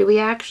 where do we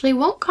actually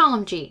want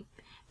column G?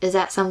 Is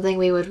that something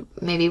we would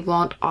maybe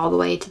want all the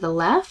way to the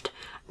left,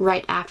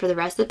 right after the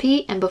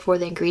recipe and before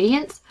the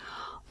ingredients?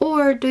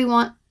 Or do we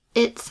want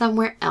it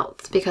somewhere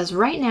else? Because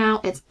right now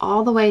it's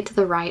all the way to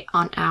the right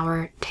on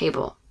our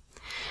table.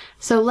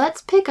 So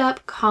let's pick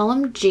up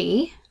column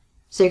G.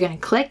 So you're going to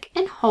click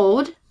and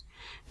hold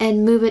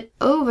and move it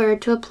over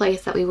to a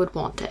place that we would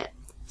want it.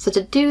 So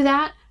to do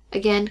that,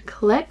 again,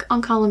 click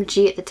on column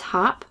G at the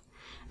top,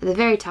 at the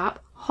very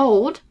top,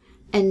 hold,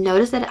 and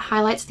notice that it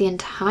highlights the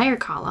entire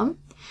column.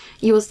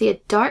 You will see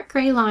a dark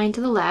gray line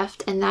to the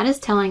left, and that is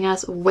telling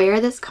us where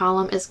this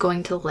column is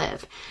going to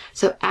live.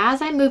 So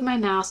as I move my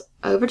mouse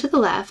over to the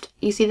left,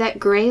 you see that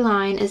gray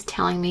line is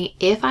telling me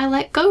if I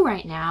let go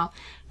right now,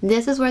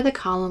 this is where the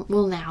column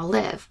will now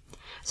live.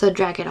 So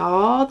drag it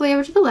all the way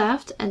over to the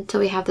left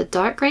until we have the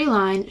dark gray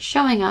line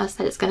showing us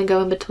that it's going to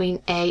go in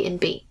between A and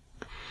B.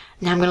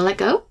 Now I'm going to let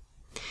go.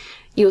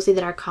 You will see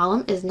that our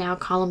column is now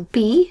column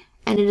B,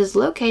 and it is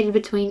located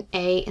between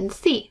A and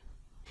C.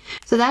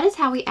 So that is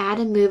how we add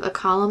and move a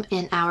column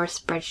in our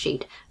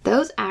spreadsheet.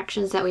 Those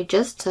actions that we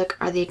just took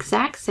are the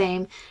exact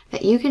same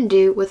that you can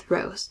do with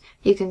rows.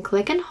 You can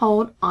click and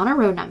hold on a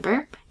row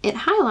number, it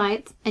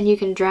highlights, and you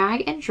can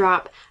drag and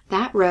drop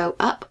that row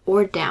up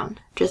or down.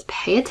 Just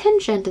pay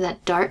attention to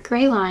that dark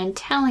gray line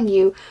telling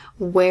you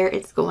where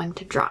it's going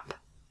to drop.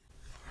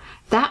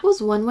 That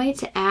was one way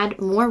to add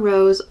more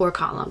rows or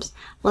columns.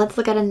 Let's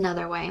look at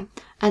another way.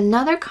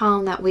 Another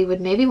column that we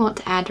would maybe want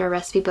to add to our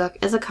recipe book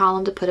is a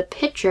column to put a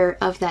picture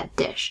of that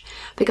dish.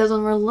 Because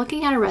when we're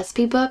looking at a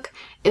recipe book,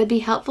 it would be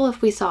helpful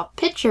if we saw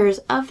pictures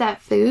of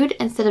that food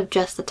instead of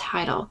just the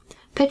title.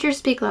 Pictures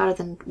speak louder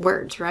than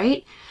words,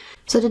 right?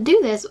 So to do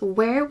this,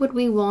 where would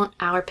we want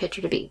our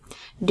picture to be?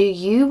 Do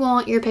you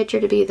want your picture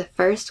to be the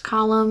first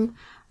column?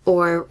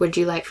 Or would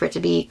you like for it to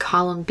be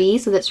column B,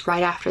 so that's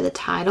right after the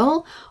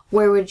title?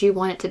 Where would you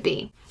want it to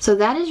be? So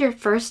that is your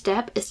first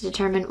step, is to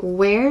determine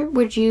where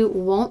would you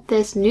want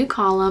this new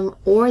column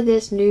or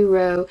this new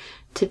row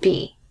to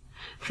be.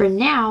 For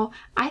now,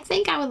 I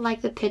think I would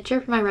like the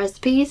picture for my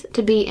recipes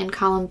to be in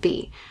column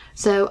B.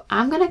 So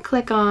I'm going to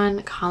click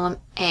on column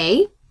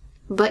A,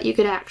 but you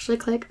could actually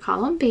click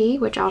column B,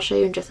 which I'll show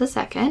you in just a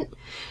second.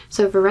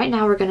 So for right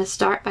now, we're going to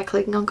start by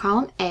clicking on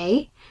column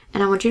A,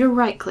 and I want you to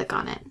right click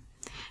on it.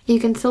 You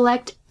can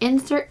select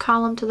Insert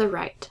Column to the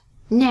right.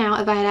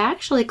 Now, if I had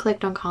actually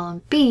clicked on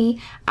column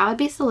B, I would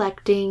be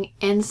selecting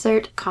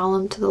Insert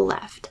Column to the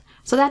left.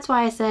 So that's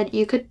why I said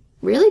you could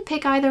really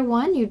pick either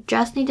one. You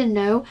just need to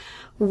know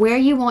where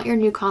you want your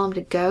new column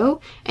to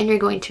go, and you're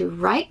going to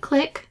right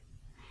click,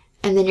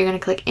 and then you're going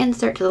to click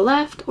Insert to the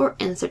left or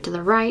Insert to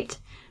the right,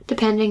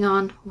 depending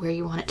on where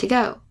you want it to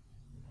go.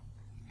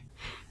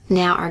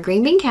 Now our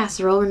green bean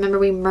casserole, remember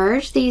we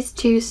merged these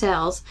two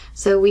cells,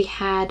 so we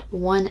had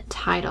one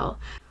title.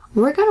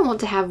 We're going to want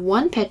to have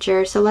one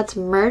picture, so let's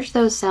merge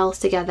those cells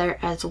together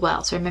as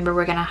well. So remember,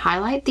 we're going to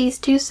highlight these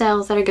two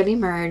cells that are going to be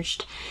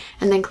merged,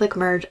 and then click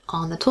Merge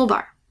on the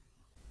toolbar.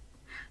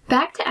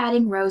 Back to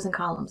adding rows and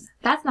columns.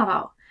 That's not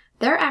all.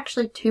 There are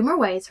actually two more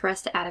ways for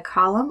us to add a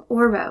column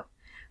or row.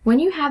 When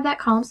you have that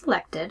column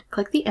selected,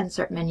 click the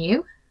Insert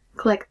menu,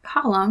 click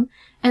Column,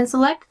 and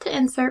select to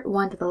insert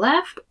one to the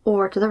left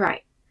or to the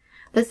right.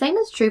 The same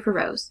is true for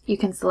rows. You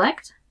can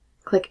select,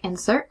 click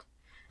Insert,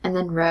 and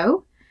then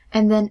Row,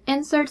 and then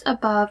inserts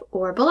above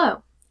or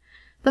below.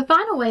 The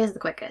final way is the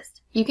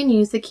quickest. You can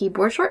use the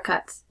keyboard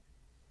shortcuts.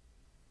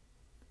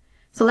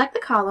 Select the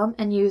column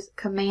and use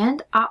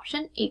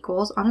Command-Option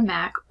equals on a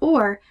Mac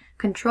or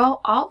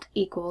Control-Alt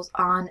equals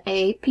on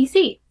a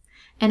PC,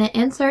 and it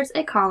inserts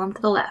a column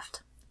to the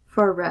left.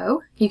 For a row,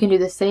 you can do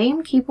the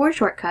same keyboard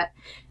shortcut,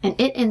 and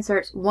it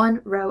inserts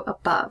one row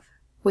above.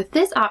 With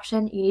this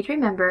option, you need to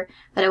remember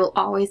that it will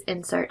always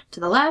insert to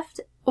the left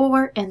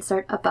or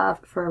insert above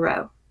for a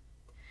row.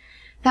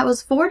 That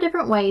was 4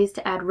 different ways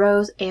to add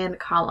rows and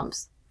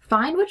columns.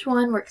 Find which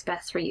one works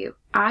best for you.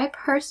 I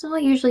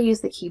personally usually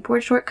use the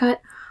keyboard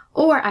shortcut,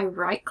 or I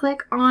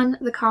right-click on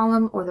the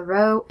column or the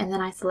row and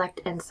then I select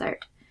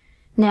Insert.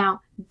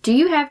 Now, do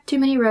you have too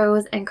many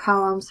rows and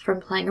columns from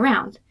playing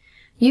around?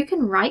 You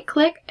can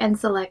right-click and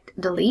select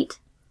Delete,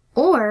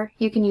 or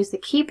you can use the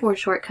keyboard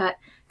shortcut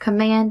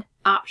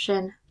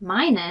Command-Option-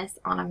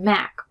 on a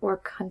Mac or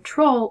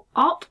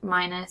Control-Alt-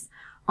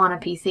 on a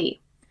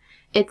PC.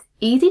 It's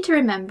easy to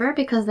remember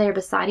because they are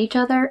beside each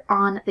other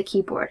on the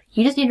keyboard.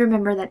 You just need to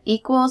remember that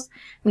equals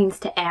means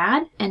to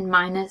add and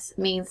minus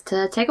means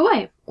to take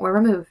away or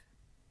remove.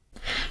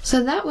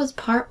 So that was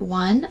part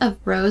 1 of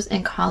rows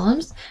and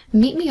columns.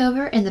 Meet me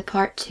over in the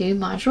part 2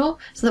 module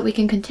so that we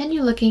can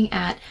continue looking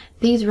at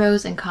these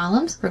rows and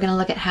columns. We're going to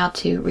look at how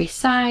to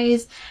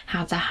resize,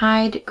 how to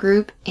hide,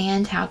 group,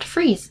 and how to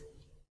freeze.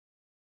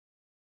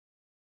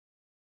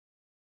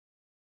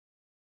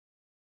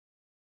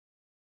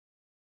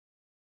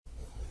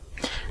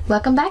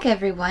 Welcome back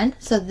everyone.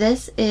 So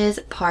this is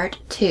part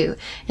 2.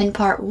 In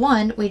part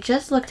 1, we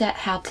just looked at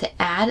how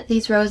to add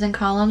these rows and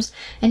columns,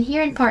 and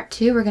here in part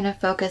 2, we're going to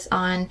focus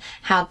on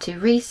how to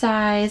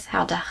resize,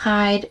 how to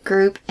hide,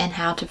 group, and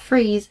how to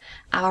freeze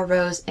our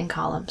rows and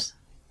columns.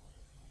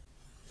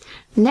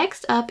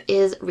 Next up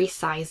is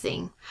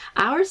resizing.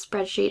 Our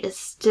spreadsheet is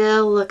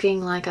still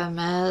looking like a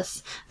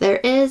mess. There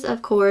is,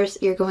 of course,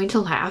 you're going to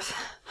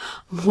laugh,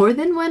 more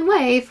than one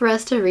way for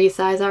us to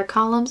resize our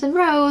columns and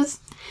rows.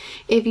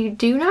 If you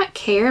do not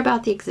care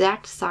about the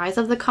exact size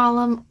of the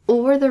column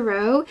or the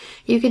row,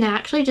 you can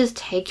actually just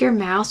take your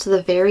mouse to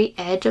the very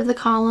edge of the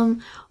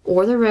column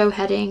or the row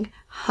heading,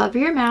 hover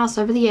your mouse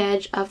over the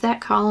edge of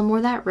that column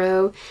or that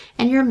row,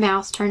 and your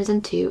mouse turns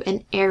into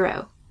an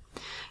arrow.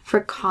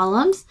 For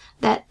columns,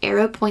 that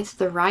arrow points to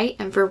the right,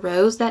 and for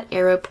rows, that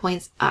arrow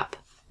points up.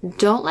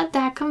 Don't let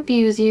that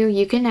confuse you.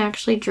 You can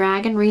actually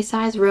drag and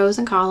resize rows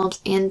and columns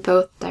in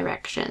both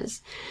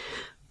directions.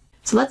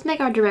 So let's make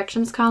our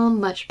directions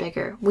column much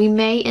bigger. We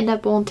may end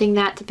up wanting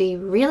that to be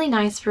really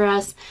nice for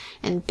us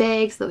and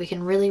big so that we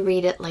can really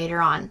read it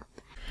later on.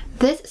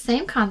 This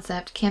same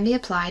concept can be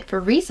applied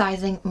for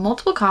resizing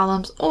multiple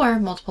columns or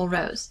multiple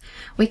rows.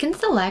 We can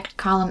select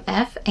column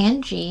F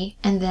and G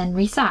and then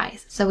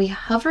resize. So we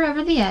hover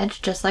over the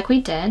edge just like we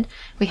did.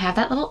 We have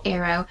that little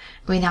arrow.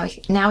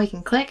 Now we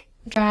can click,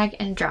 drag,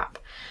 and drop.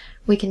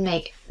 We can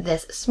make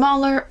this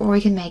smaller or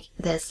we can make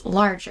this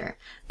larger.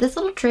 This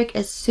little trick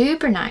is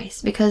super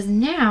nice because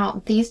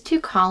now these two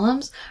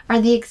columns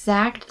are the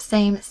exact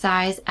same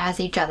size as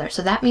each other.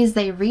 So that means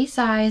they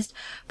resized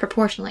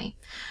proportionally.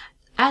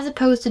 As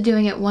opposed to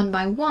doing it one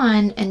by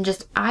one and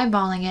just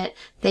eyeballing it,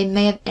 they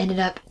may have ended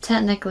up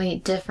technically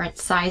different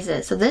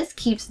sizes. So this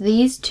keeps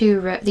these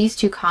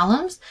two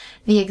columns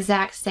the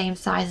exact same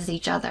size as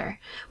each other,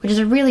 which is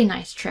a really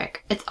nice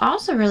trick. It's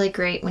also really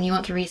great when you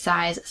want to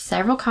resize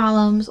several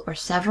columns or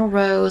several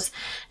rows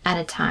at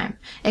a time,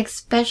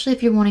 especially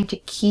if you're wanting to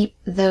keep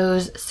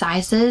those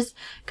sizes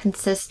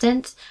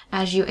consistent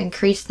as you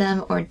increase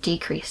them or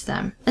decrease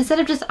them, instead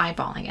of just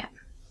eyeballing it.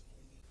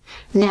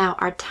 Now,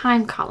 our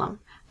time column.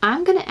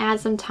 I'm going to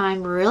add some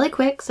time really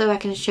quick so I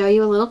can show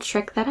you a little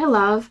trick that I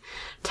love.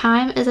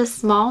 Time is a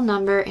small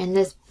number in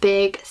this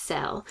big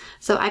cell.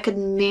 So I could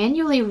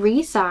manually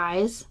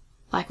resize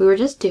like we were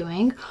just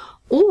doing,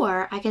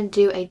 or I can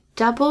do a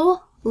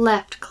double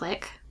left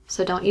click.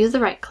 So don't use the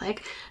right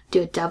click.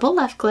 Do a double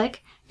left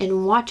click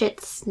and watch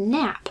it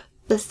snap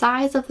the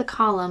size of the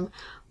column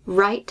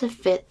right to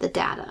fit the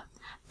data.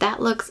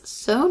 That looks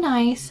so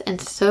nice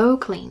and so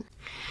clean.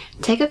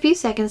 Take a few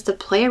seconds to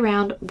play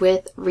around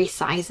with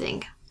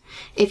resizing.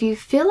 If you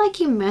feel like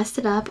you messed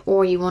it up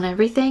or you want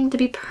everything to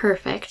be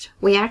perfect,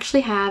 we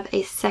actually have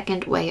a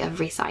second way of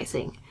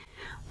resizing.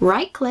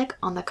 Right-click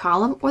on the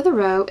column or the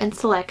row and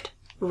select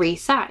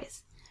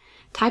Resize.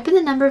 Type in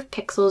the number of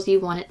pixels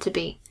you want it to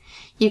be.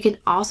 You can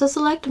also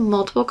select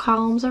multiple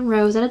columns and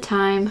rows at a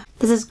time.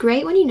 This is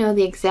great when you know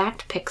the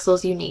exact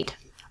pixels you need.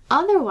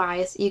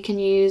 Otherwise, you can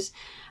use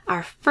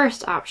our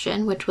first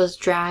option, which was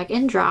drag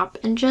and drop,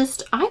 and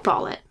just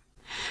eyeball it.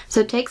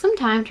 So take some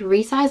time to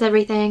resize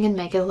everything and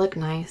make it look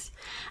nice.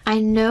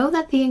 I know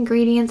that the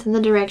ingredients in the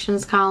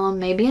directions column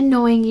may be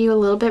annoying you a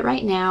little bit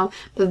right now,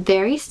 but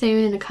very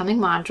soon in a coming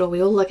module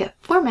we will look at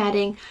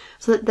formatting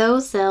so that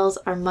those cells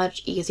are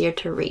much easier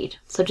to read.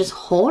 So just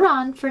hold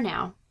on for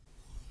now.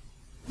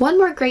 One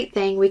more great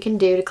thing we can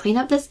do to clean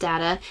up this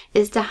data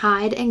is to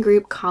hide and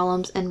group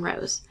columns and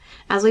rows.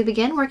 As we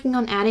begin working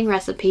on adding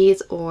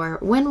recipes or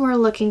when we're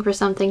looking for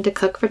something to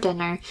cook for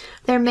dinner,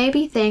 there may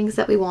be things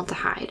that we want to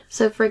hide.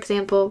 So for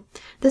example,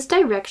 this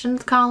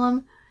directions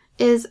column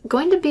is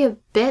going to be a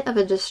bit of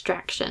a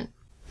distraction.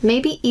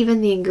 Maybe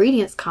even the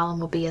ingredients column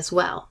will be as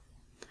well.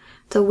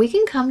 So we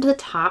can come to the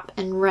top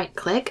and right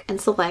click and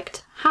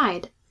select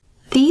hide.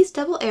 These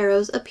double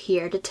arrows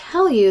appear to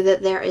tell you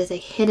that there is a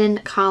hidden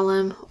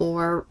column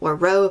or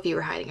row if you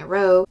were hiding a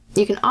row.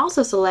 You can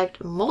also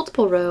select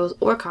multiple rows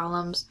or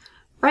columns,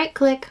 right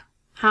click,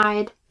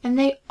 hide, and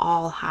they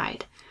all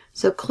hide.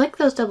 So click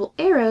those double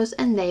arrows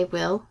and they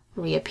will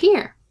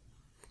reappear.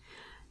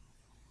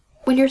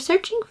 When you're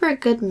searching for a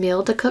good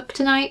meal to cook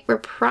tonight, we're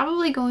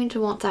probably going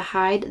to want to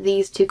hide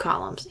these two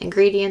columns,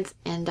 ingredients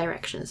and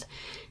directions,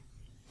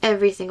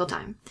 every single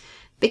time.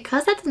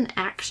 Because that's an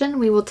action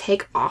we will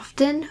take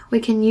often, we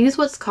can use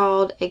what's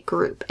called a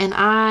group, and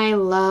I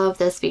love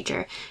this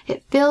feature.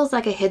 It feels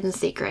like a hidden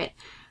secret.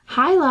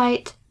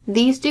 Highlight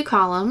these two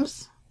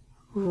columns,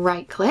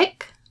 right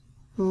click,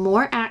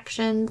 more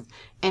actions,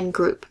 and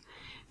group.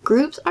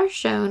 Groups are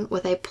shown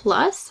with a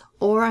plus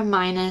or a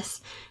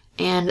minus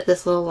and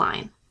this little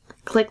line.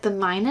 Click the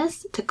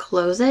minus to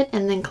close it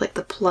and then click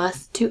the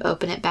plus to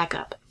open it back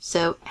up.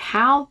 So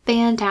how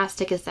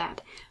fantastic is that?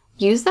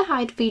 Use the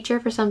hide feature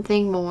for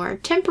something more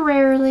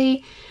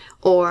temporarily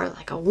or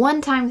like a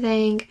one-time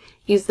thing.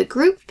 Use the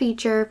group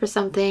feature for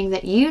something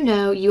that you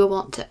know you will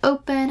want to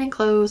open and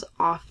close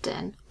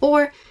often,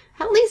 or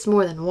at least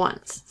more than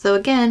once. So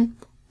again,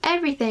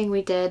 everything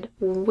we did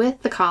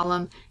with the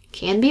column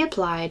can be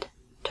applied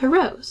to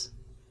rows.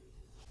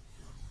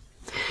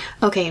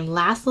 Okay,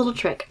 last little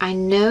trick. I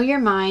know your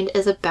mind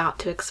is about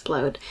to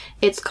explode.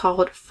 It's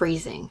called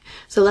freezing.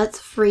 So let's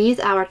freeze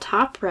our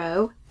top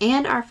row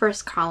and our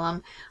first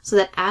column so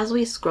that as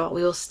we scroll,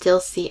 we will still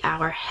see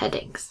our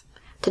headings.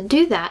 To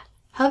do that,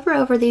 hover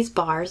over these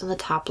bars on the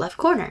top left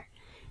corner.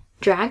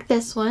 Drag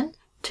this one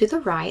to the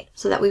right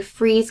so that we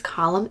freeze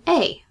column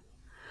A.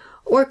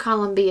 Or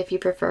column B if you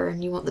prefer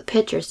and you want the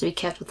pictures to be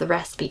kept with the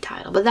recipe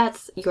title, but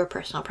that's your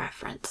personal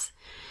preference.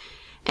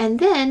 And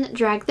then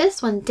drag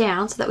this one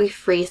down so that we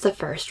freeze the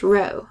first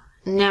row.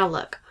 Now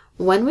look,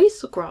 when we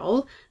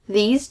scroll,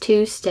 these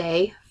two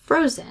stay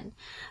frozen.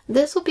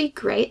 This will be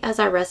great as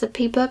our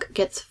recipe book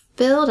gets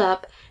filled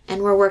up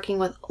and we're working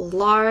with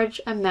large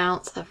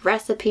amounts of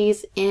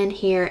recipes in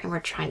here and we're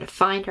trying to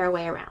find our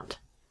way around.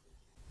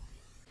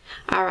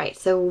 All right,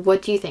 so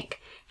what do you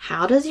think?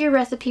 How does your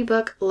recipe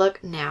book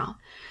look now?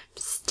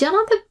 Still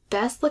not the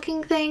best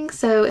looking thing,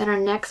 so in our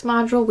next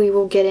module we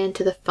will get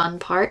into the fun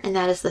part, and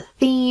that is the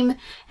theme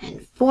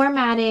and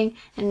formatting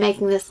and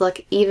making this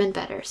look even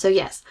better. So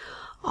yes,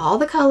 all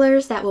the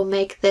colors that will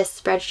make this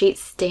spreadsheet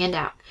stand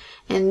out.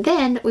 And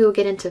then we will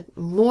get into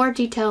more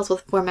details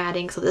with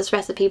formatting, so this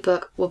recipe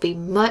book will be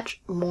much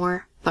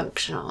more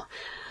functional.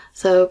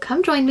 So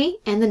come join me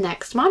in the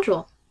next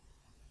module.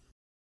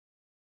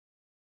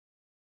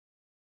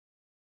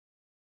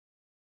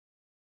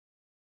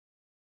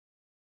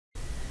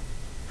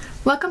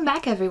 Welcome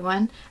back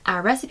everyone.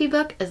 Our recipe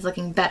book is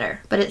looking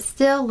better, but it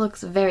still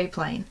looks very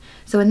plain.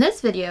 So in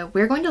this video,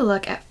 we're going to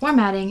look at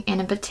formatting,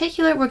 and in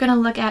particular, we're going to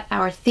look at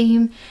our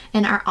theme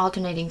and our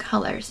alternating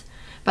colors.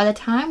 By the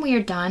time we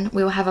are done,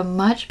 we will have a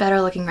much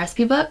better looking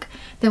recipe book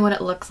than what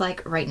it looks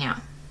like right now.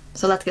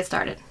 So let's get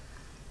started.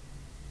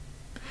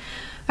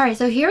 All right,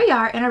 so here we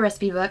are in our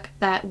recipe book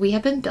that we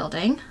have been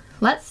building.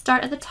 Let's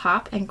start at the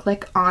top and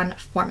click on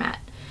Format.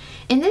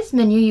 In this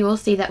menu, you will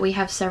see that we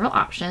have several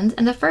options,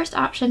 and the first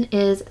option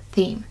is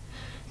Theme.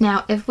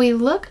 Now, if we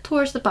look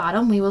towards the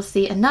bottom, we will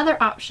see another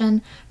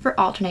option for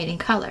alternating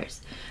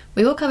colors.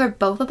 We will cover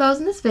both of those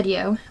in this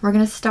video. We're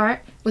going to start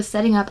with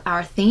setting up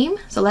our theme,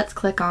 so let's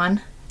click on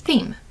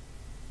Theme.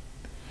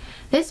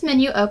 This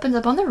menu opens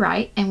up on the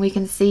right, and we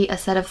can see a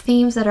set of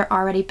themes that are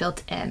already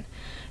built in.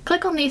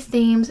 Click on these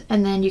themes,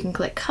 and then you can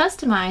click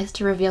Customize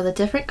to reveal the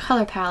different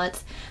color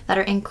palettes that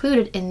are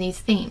included in these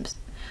themes.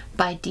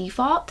 By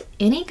default,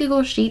 any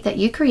Google Sheet that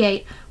you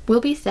create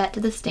will be set to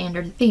the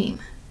standard theme.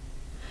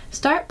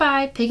 Start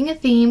by picking a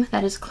theme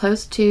that is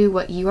close to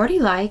what you already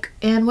like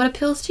and what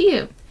appeals to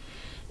you.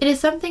 It is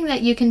something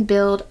that you can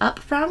build up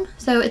from,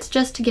 so it's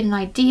just to get an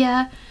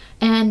idea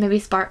and maybe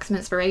spark some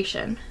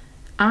inspiration.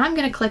 I'm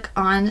going to click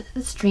on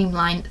the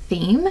Streamline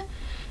theme,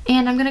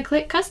 and I'm going to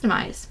click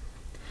Customize.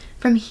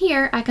 From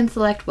here, I can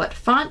select what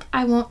font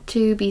I want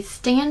to be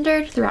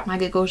standard throughout my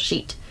Google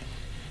Sheet.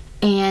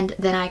 And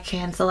then I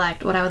can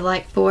select what I would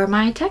like for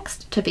my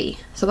text to be,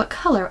 so what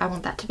color I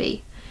want that to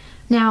be.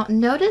 Now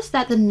notice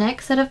that the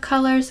next set of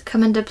colors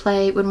come into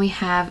play when we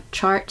have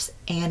charts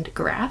and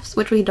graphs,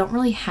 which we don't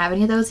really have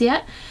any of those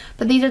yet,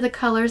 but these are the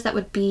colors that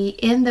would be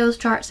in those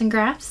charts and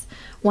graphs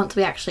once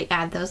we actually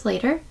add those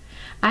later.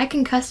 I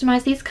can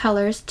customize these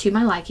colors to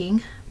my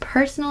liking.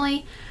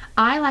 Personally,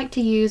 I like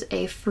to use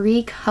a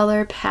free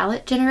color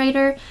palette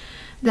generator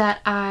that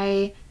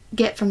I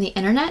get from the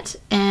internet,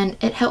 and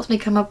it helps me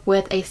come up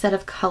with a set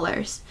of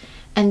colors.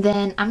 And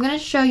then I'm going to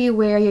show you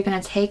where you're going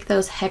to take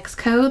those hex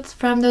codes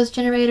from those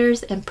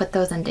generators and put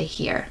those into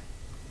here.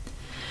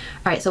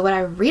 Alright, so what I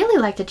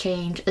really like to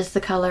change is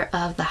the color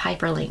of the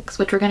hyperlinks,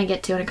 which we're going to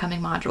get to in a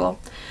coming module.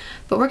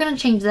 But we're going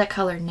to change that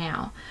color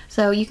now.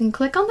 So you can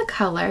click on the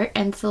color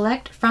and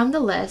select from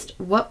the list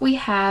what we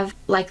have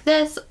like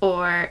this,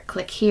 or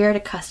click here to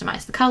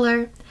customize the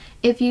color.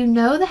 If you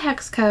know the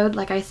hex code,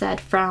 like I said,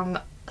 from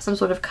some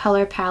sort of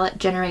color palette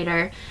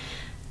generator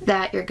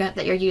that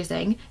you're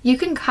using, you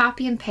can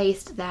copy and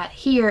paste that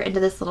here into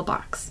this little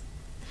box.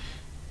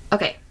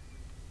 Okay,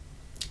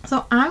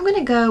 so I'm going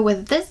to go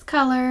with this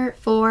color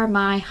for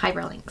my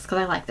hyperlinks because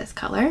I like this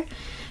color.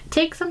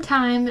 Take some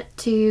time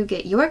to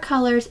get your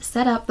colors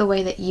set up the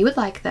way that you would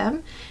like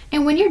them,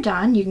 and when you're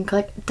done, you can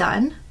click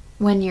Done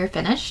when you're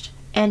finished,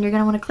 and you're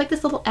going to want to click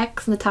this little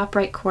X in the top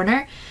right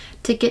corner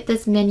to get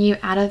this menu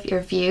out of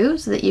your view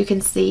so that you can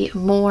see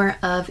more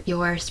of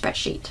your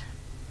spreadsheet.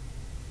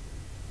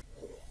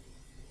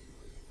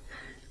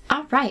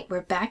 Alright,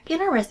 we're back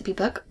in our recipe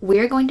book.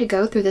 We're going to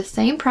go through the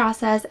same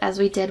process as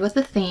we did with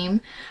the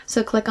theme.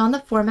 So click on the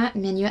Format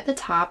menu at the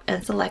top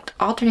and select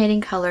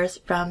Alternating Colors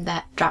from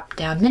that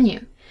drop-down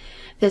menu.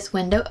 This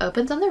window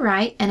opens on the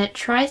right, and it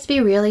tries to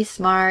be really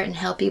smart and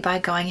help you by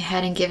going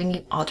ahead and giving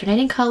you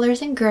alternating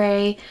colors in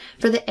gray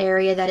for the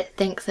area that it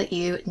thinks that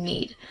you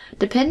need.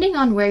 Depending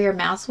on where your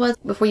mouse was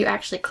before you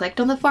actually clicked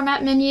on the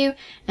Format menu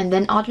and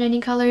then alternating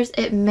colors,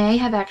 it may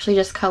have actually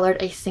just colored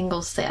a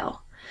single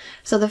cell.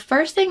 So the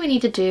first thing we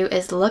need to do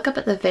is look up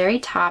at the very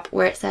top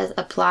where it says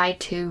Apply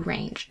to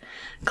Range.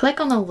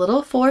 Click on the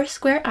little 4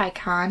 square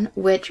icon,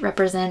 which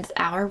represents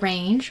our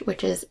range,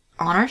 which is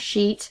on our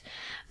sheet,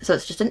 so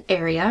it's just an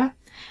area,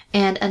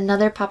 and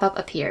another pop-up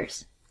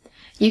appears.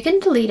 You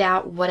can delete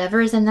out whatever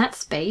is in that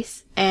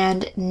space,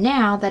 and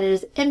now that it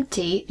is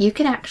empty, you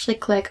can actually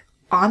click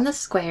on the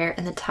square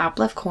in the top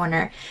left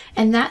corner,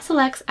 and that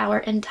selects our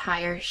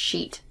entire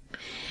sheet.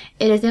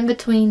 It is in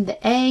between the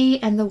A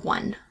and the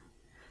 1.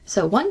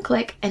 So one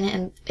click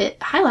and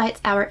it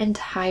highlights our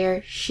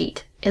entire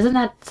sheet. Isn't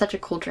that such a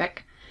cool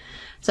trick?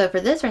 So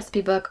for this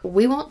recipe book,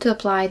 we want to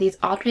apply these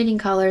alternating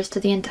colors to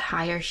the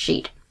entire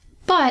sheet.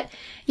 But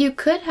you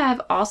could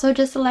have also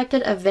just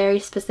selected a very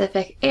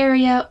specific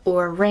area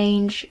or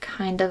range,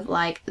 kind of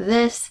like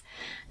this.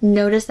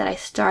 Notice that I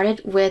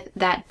started with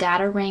that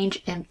data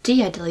range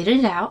empty. I deleted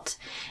it out.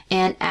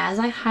 And as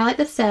I highlight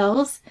the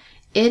cells,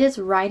 it is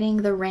writing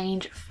the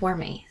range for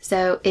me.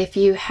 So if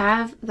you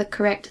have the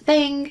correct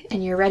thing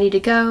and you're ready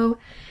to go,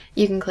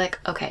 you can click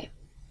OK.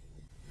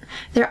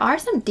 There are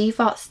some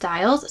default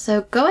styles,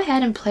 so go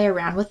ahead and play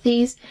around with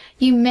these.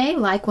 You may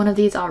like one of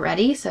these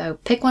already, so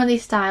pick one of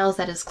these styles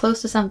that is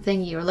close to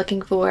something you're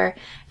looking for,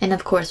 and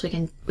of course we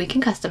can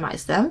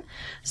customize them.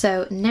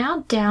 So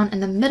now down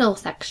in the middle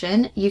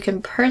section, you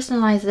can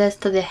personalize this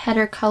to the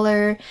header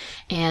color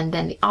and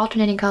then the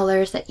alternating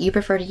colors that you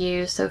prefer to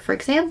use. So for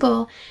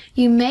example,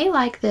 you may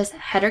like this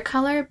header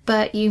color,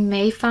 but you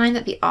may find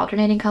that the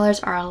alternating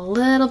colors are a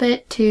little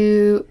bit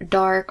too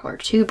dark or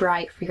too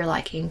bright for your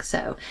liking.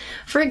 So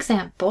for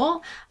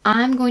example,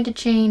 I'm going to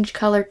change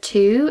color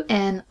 2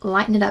 and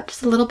lighten it up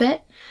just a little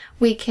bit.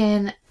 We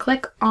can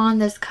click on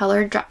this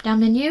color drop down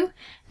menu.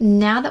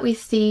 Now that we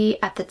see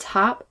at the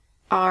top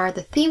are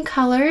the theme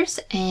colors,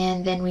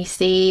 and then we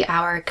see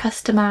our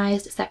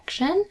customized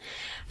section,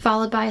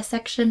 followed by a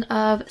section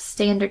of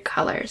standard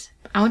colors.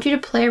 I want you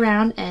to play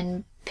around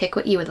and pick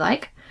what you would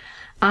like.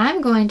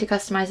 I'm going to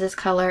customize this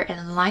color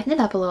and lighten it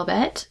up a little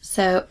bit.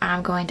 So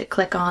I'm going to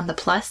click on the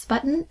plus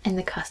button in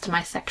the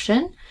customize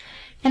section,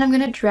 and I'm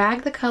going to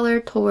drag the color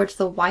towards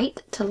the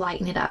white to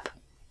lighten it up.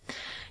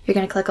 You're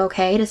going to click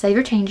OK to save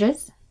your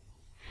changes.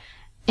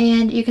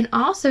 And you can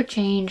also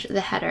change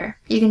the header.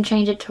 You can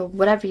change it to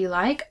whatever you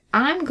like.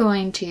 I'm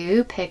going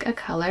to pick a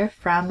color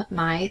from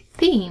my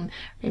theme.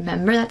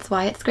 Remember, that's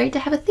why it's great to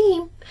have a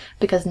theme,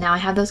 because now I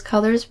have those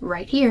colors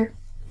right here.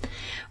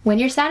 When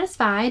you're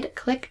satisfied,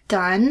 click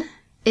Done.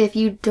 If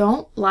you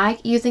don't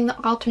like using the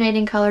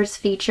alternating colors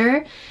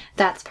feature,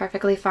 that's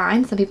perfectly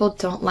fine. Some people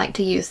don't like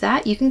to use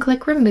that. You can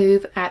click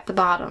Remove at the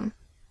bottom.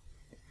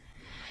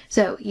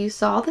 So you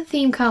saw the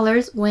theme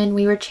colors when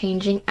we were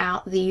changing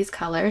out these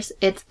colors.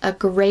 It's a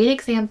great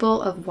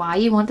example of why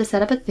you want to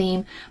set up a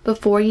theme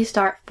before you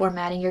start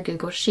formatting your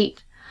Google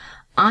Sheet.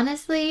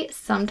 Honestly,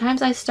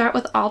 sometimes I start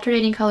with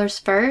alternating colors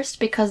first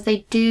because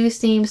they do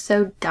seem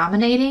so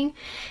dominating,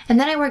 and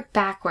then I work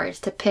backwards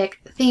to pick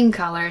theme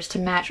colors to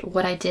match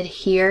what I did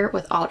here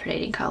with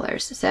alternating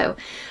colors. So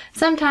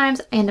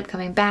sometimes I end up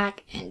coming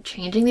back and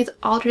changing these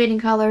alternating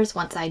colors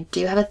once I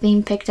do have a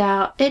theme picked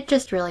out. It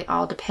just really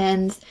all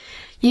depends.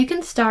 You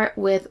can start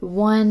with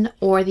one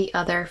or the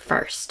other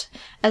first,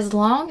 as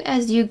long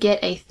as you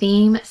get a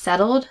theme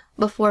settled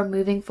before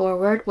moving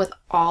forward with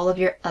all of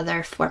your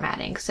other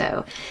formatting.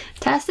 So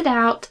test it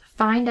out,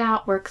 find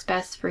out what works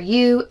best for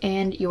you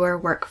and your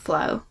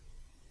workflow.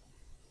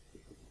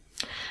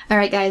 All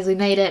right, guys, we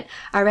made it.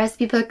 Our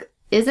recipe book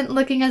isn't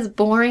looking as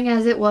boring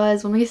as it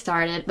was when we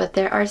started, but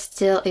there are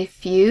still a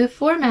few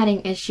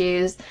formatting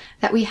issues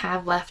that we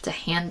have left to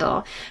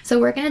handle. So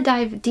we're going to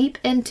dive deep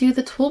into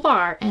the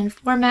toolbar and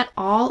format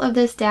all of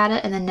this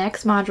data in the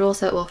next module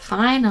so it will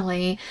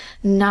finally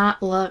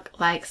not look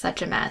like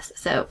such a mess.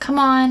 So come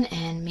on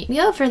and meet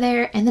me over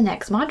there in the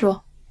next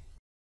module.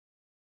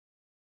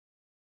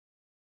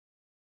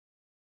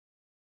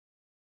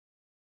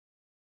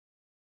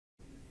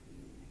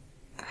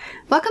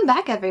 Welcome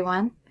back,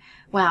 everyone.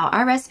 Wow,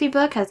 our recipe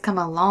book has come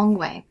a long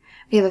way.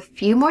 We have a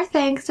few more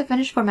things to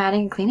finish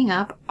formatting and cleaning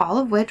up, all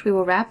of which we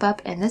will wrap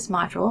up in this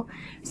module.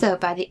 So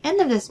by the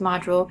end of this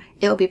module,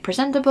 it will be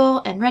presentable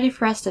and ready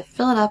for us to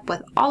fill it up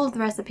with all of the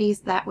recipes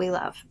that we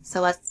love.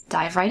 So let's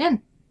dive right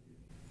in.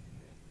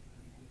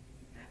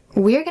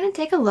 We're going to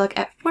take a look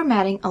at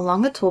formatting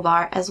along the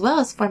toolbar as well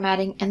as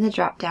formatting in the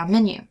drop-down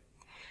menu.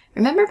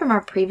 Remember from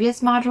our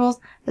previous modules,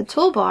 the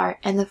toolbar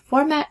and the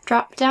format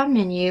drop-down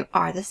menu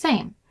are the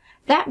same.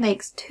 That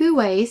makes two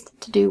ways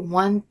to do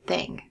one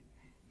thing.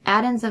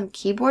 Add in some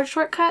keyboard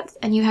shortcuts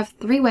and you have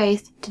 3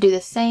 ways to do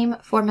the same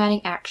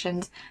formatting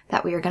actions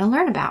that we are going to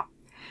learn about.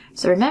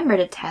 So remember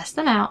to test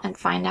them out and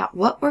find out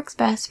what works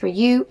best for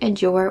you and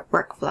your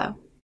workflow.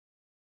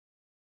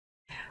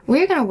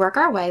 We're going to work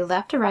our way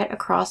left to right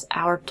across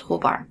our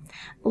toolbar.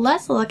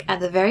 Let's look at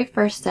the very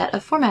first set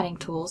of formatting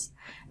tools.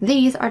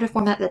 These are to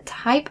format the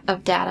type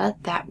of data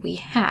that we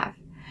have.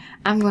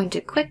 I'm going to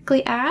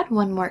quickly add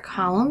one more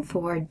column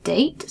for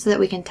date so that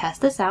we can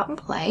test this out and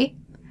play.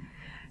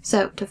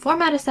 So to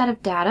format a set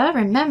of data,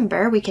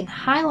 remember we can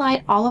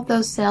highlight all of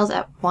those cells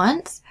at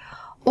once,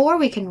 or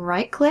we can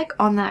right click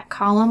on that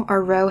column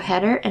or row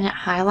header and it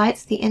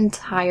highlights the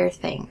entire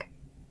thing.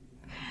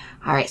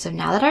 Alright, so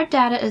now that our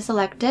data is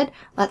selected,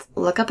 let's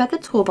look up at the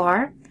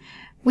toolbar.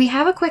 We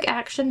have a quick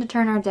action to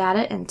turn our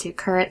data into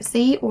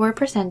currency or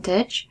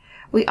percentage.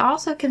 We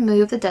also can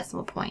move the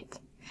decimal point.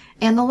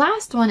 And the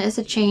last one is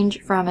to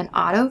change from an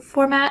auto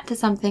format to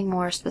something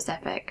more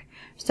specific.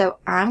 So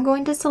I'm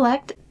going to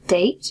select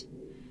date.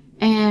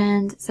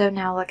 And so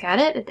now look at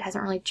it. It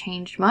hasn't really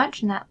changed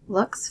much and that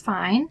looks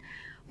fine.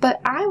 But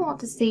I want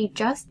to see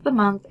just the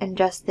month and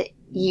just the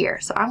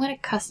year. So I'm going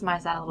to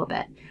customize that a little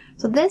bit.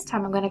 So this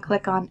time I'm going to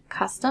click on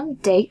Custom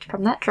Date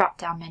from that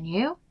drop-down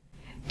menu.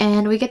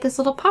 And we get this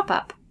little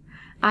pop-up.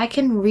 I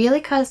can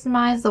really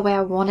customize the way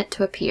I want it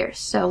to appear.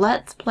 So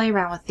let's play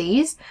around with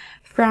these.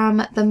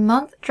 From the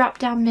month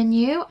drop-down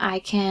menu, I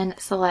can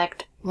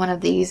select one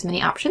of these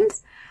many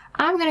options.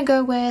 I'm going to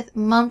go with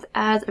month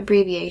as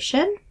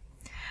abbreviation.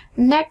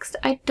 Next,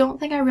 I don't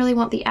think I really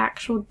want the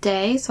actual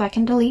day, so I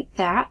can delete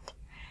that.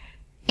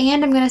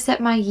 And I'm going to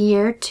set my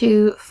year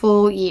to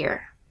full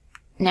year.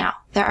 Now,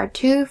 there are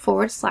 2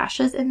 forward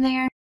slashes in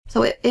there.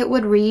 So it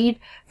would read,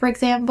 for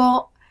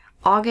example,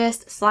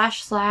 August /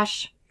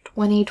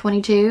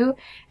 2022,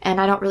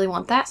 and I don't really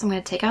want that, so I'm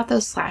going to take out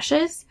those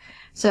slashes.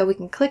 So we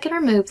can click and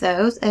remove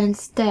those, and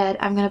instead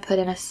I'm going to put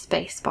in a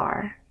space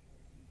bar.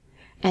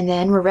 And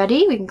then we're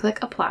ready, we can click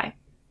apply.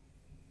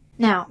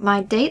 Now,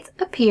 my dates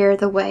appear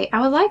the way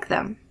I would like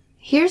them.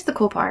 Here's the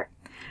cool part.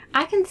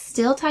 I can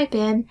still type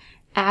in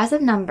as a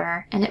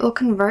number and it will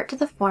convert to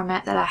the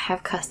format that I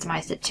have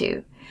customized it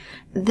to.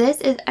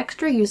 This is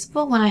extra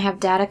useful when I have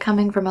data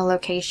coming from a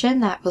location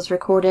that was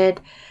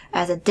recorded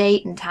as a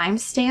date and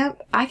timestamp.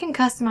 I can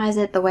customize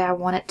it the way I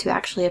want it to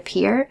actually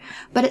appear,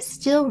 but it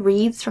still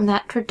reads from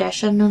that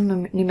traditional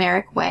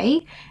numeric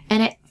way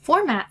and it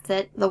formats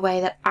it the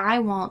way that I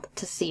want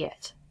to see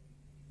it.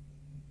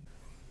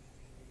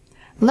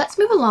 Let's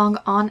move along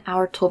on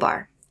our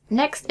toolbar.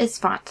 Next is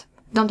font.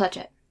 Don't touch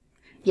it.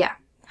 Yeah,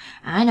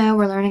 I know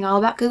we're learning all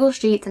about Google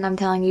Sheets and I'm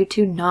telling you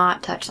to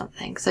not touch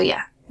something. So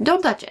yeah,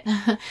 don't touch it.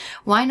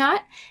 Why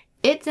not?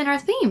 It's in our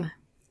theme.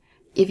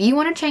 If you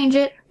want to change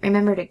it,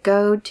 remember to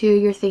go to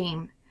your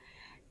theme.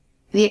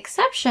 The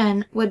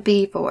exception would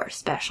be for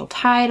special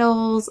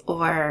titles,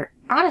 or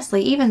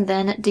honestly, even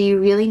then, do you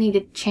really need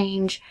to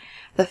change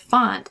the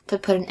font to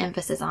put an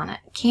emphasis on it?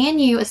 Can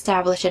you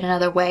establish it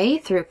another way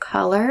through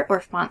color or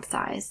font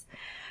size?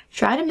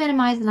 Try to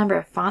minimize the number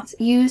of fonts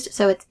used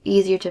so it's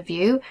easier to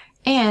view,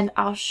 and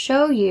I'll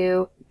show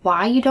you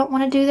why you don't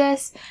want to do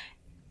this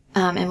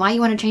and why you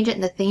want to change it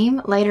in the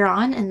theme later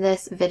on in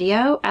this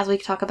video as we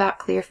talk about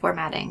clear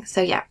formatting.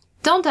 So yeah,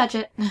 don't touch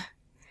it.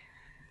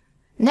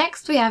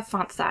 Next, we have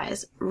font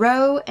size.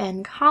 Row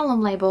and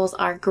column labels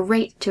are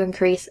great to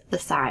increase the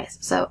size.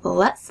 So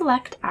let's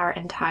select our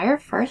entire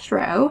first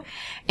row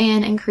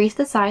and increase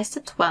the size to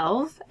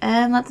 12,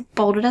 and let's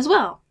bold it as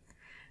well.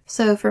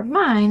 So for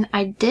mine,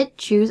 I did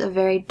choose a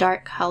very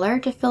dark color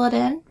to fill it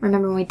in.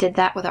 Remember when we did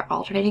that with our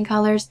alternating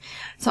colors?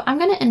 So I'm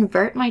going to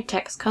invert my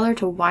text color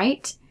to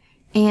white,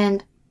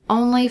 and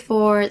only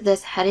for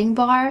this heading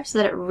bar so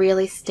that it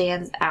really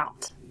stands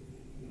out.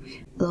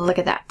 Look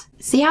at that.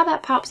 See how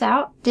that pops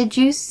out? Did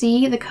you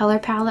see the color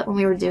palette when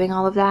we were doing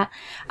all of that?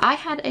 I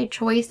had a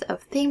choice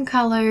of theme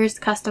colors,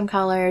 custom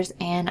colors,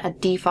 and a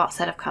default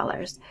set of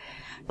colors.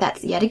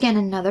 That's yet again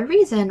another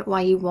reason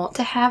why you want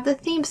to have the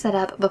theme set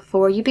up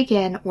before you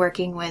begin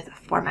working with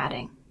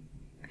formatting.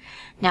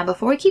 Now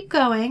before we keep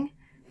going,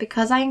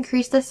 because I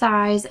increased the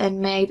size and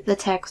made the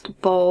text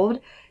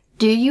bold,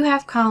 do you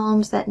have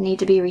columns that need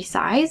to be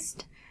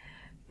resized?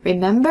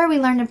 Remember we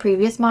learned in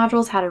previous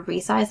modules how to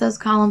resize those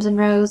columns and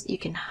rows. You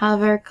can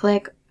hover,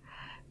 click,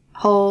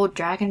 hold,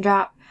 drag and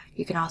drop.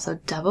 You can also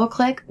double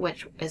click,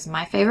 which is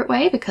my favorite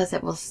way because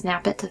it will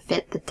snap it to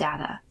fit the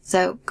data.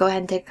 So go ahead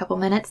and take a couple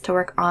minutes to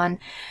work on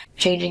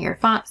changing your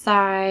font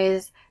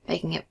size,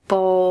 making it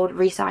bold,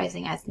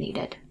 resizing as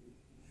needed.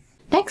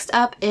 Next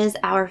up is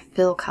our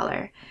fill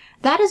color.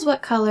 That is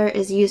what color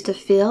is used to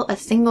fill a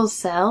single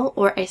cell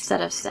or a set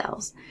of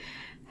cells.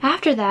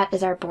 After that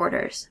is our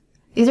borders.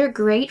 These are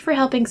great for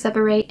helping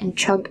separate and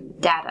chunk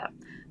data.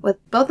 With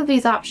both of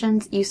these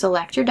options, you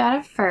select your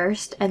data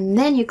first and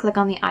then you click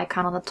on the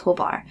icon on the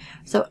toolbar.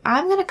 So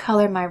I'm going to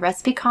color my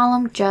recipe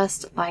column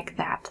just like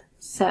that.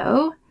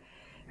 So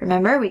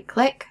remember, we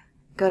click,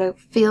 go to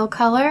fill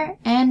color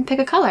and pick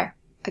a color.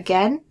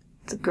 Again,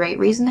 it's a great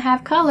reason to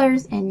have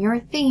colors in your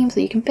theme so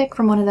you can pick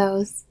from one of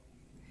those.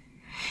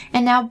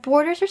 And now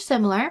borders are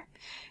similar.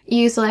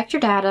 You select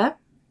your data,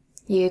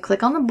 you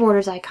click on the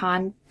borders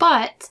icon,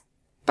 but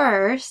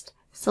first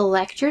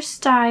select your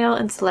style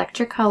and select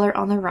your color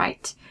on the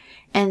right.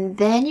 And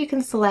then you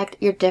can select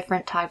your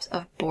different types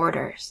of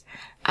borders.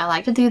 I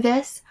like to do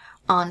this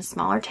on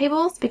smaller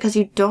tables because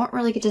you don't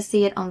really get to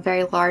see it on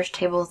very large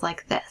tables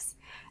like this.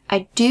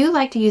 I do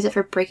like to use it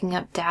for breaking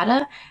up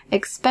data,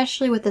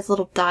 especially with this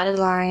little dotted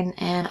line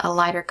and a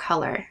lighter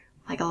color,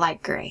 like a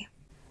light gray.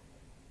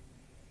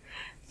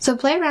 So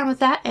play around with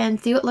that and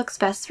see what looks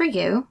best for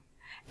you.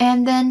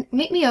 And then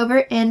meet me over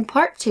in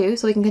part 2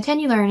 so we can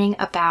continue learning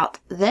about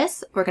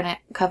this. We're going to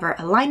cover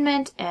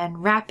alignment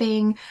and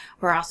wrapping.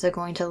 We're also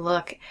going to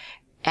look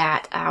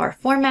at our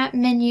format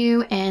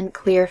menu and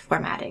clear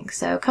formatting.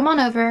 So come on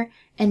over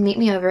and meet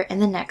me over in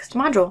the next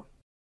module.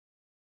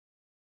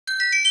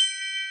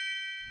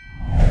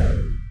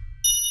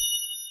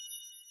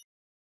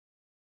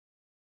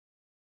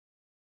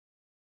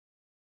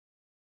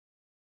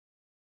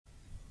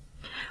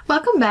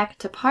 Welcome back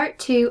to part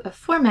 2 of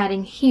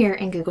formatting here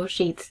in Google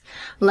Sheets.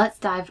 Let's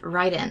dive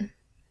right in.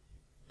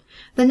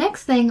 The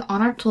next thing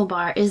on our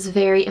toolbar is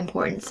very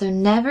important, so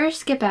never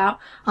skip out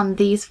on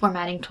these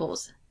formatting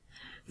tools.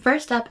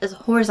 First up is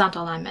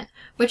horizontal alignment,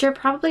 which you're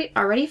probably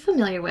already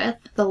familiar with,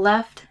 the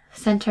left,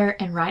 center,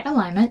 and right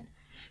alignment.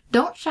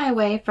 Don't shy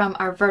away from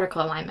our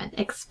vertical alignment,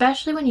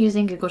 especially when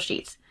using Google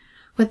Sheets.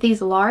 With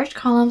these large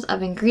columns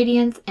of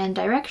ingredients and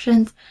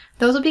directions,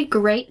 those will be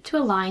great to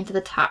align to the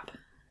top.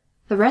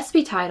 The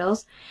recipe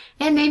titles,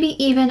 and maybe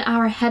even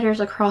our headers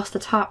across the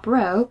top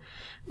row,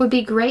 would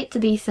be great to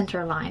be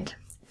center aligned.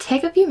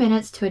 Take a few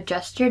minutes to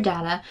adjust your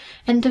data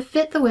and to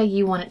fit the way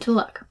you want it to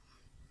look.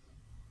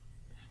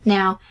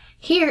 Now,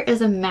 here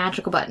is a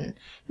magical button.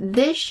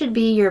 This should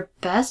be your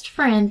best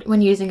friend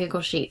when using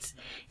Google Sheets.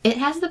 It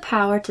has the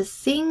power to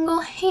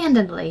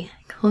single-handedly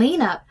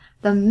clean up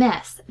the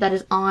mess that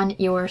is on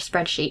your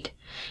spreadsheet.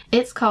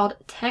 It's called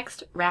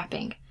text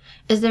wrapping.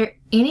 Is there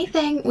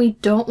anything we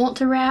don't want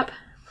to wrap?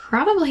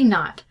 Probably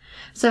not.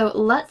 So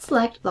let's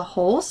select the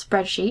whole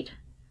spreadsheet,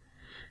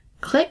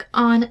 click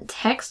on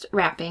text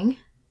wrapping,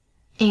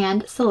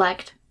 and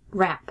select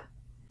wrap.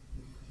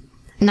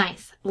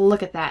 Nice,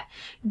 look at that.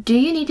 Do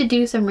you need to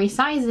do some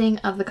resizing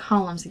of the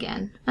columns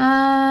again?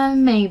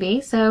 Maybe,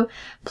 so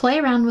play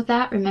around with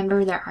that.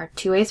 Remember, there are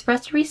 2 ways for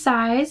us to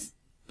resize,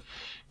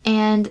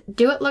 and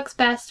do what looks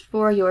best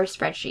for your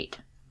spreadsheet.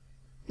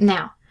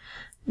 Now,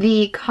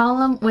 the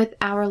column with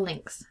our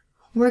links.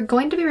 We're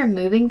going to be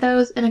removing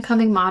those in a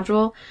coming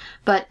module,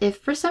 but if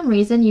for some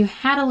reason you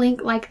had a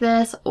link like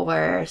this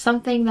or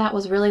something that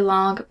was really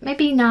long,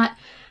 maybe not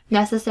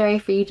necessary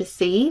for you to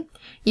see,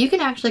 you can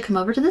actually come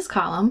over to this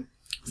column,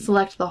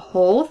 select the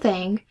whole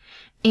thing,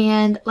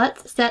 and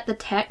let's set the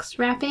text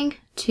wrapping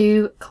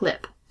to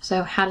clip.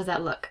 So how does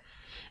that look?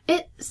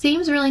 It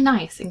seems really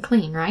nice and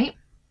clean, right?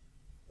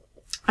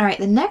 All right,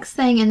 the next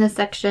thing in this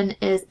section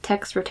is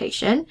text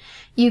rotation.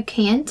 You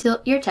can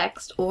tilt your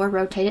text or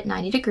rotate it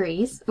 90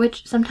 degrees,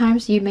 which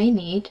sometimes you may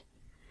need.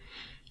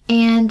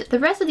 And the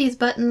rest of these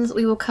buttons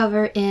we will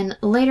cover in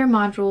later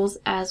modules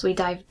as we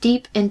dive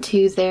deep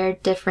into their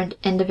different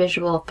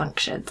individual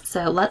functions.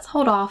 So let's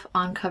hold off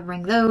on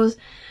covering those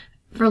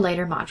for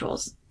later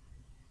modules.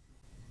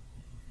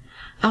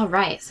 All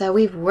right, so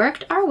we've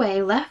worked our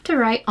way left to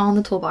right on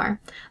the toolbar.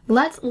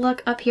 Let's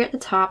look up here at the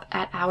top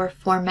at our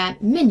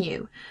format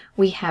menu.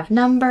 We have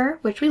number,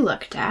 which we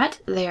looked at.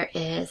 There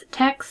is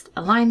text,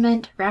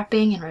 alignment,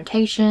 wrapping, and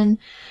rotation.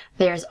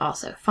 There's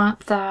also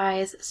font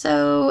size.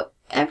 So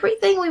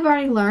everything we've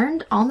already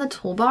learned on the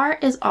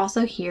toolbar is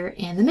also here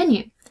in the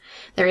menu.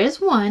 There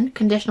is one,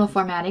 conditional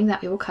formatting,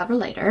 that we will cover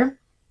later.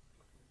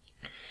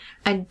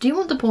 I do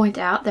want to point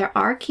out there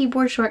are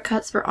keyboard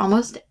shortcuts for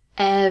almost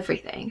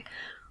everything.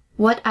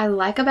 What I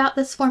like about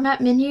this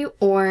format menu,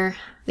 or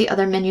the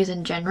other menus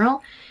in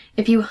general,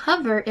 if you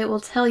hover, it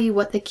will tell you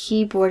what the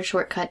keyboard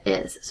shortcut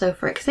is. So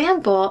for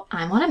example,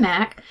 I'm on a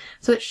Mac,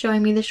 so it's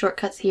showing me the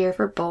shortcuts here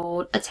for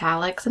bold,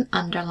 italics, and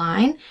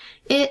underline.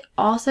 It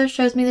also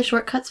shows me the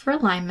shortcuts for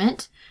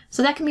alignment,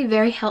 so that can be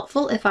very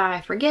helpful if I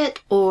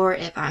forget or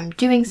if I'm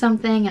doing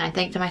something and I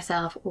think to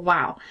myself,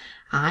 wow,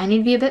 I need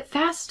to be a bit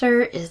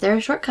faster. Is there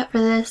a shortcut for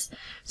this?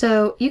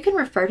 So you can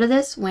refer to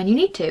this when you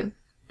need to.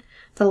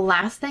 The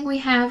last thing we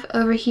have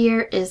over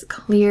here is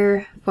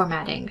clear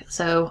formatting.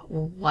 So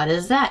what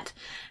is that?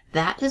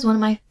 That is one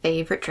of my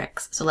favorite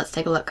tricks. So let's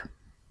take a look.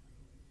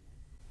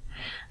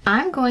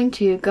 I'm going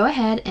to go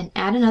ahead and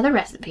add another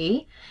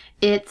recipe.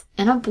 It's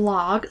in a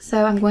blog,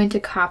 so I'm going to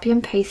copy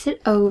and paste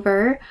it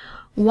over.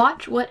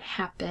 Watch what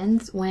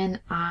happens when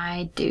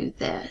I do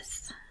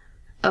this.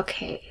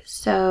 Okay,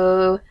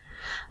 so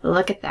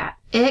look at that.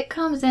 It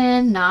comes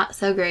in not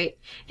so great.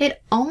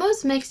 It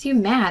almost makes you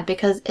mad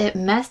because it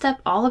messed up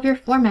all of your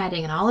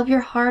formatting and all of your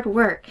hard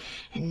work.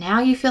 And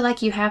now you feel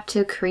like you have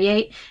to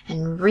create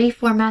and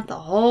reformat the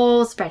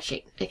whole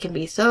spreadsheet. It can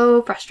be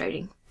so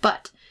frustrating.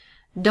 But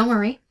don't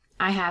worry,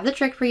 I have the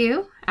trick for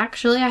you.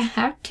 Actually, I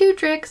have 2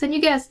 tricks, and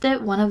you guessed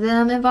it, one of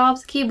them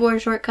involves a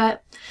keyboard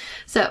shortcut.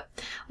 So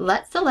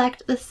let's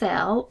select the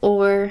cell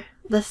or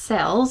the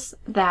cells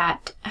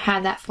that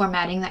had that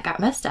formatting that got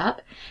messed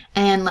up,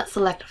 and let's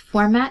select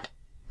Format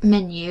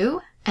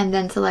Menu and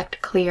then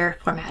select Clear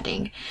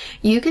Formatting.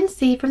 You can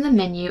see from the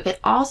menu it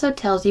also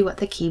tells you what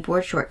the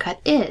keyboard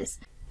shortcut is.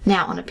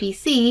 Now on a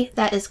PC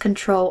that is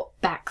Control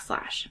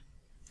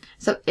 \.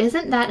 So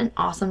isn't that an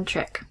awesome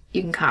trick?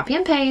 You can copy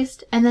and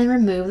paste and then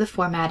remove the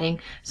formatting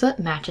so it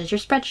matches your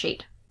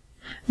spreadsheet.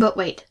 But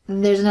wait,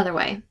 there's another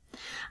way.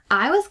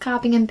 I was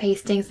copying and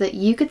pasting so that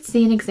you could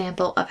see an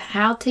example of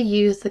how to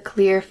use the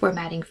clear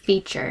formatting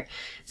feature.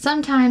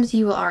 Sometimes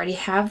you will already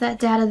have that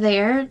data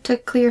there to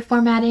clear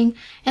formatting,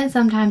 and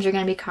sometimes you're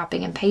going to be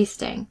copying and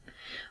pasting.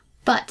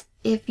 But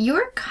if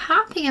you're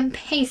copying and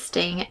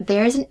pasting,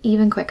 there's an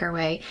even quicker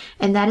way,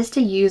 and that is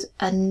to use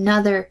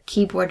another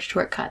keyboard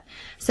shortcut.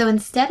 So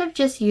instead of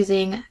just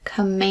using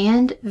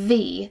Command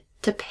V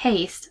to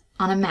paste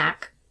on a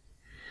Mac,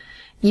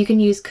 you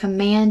can use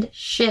Command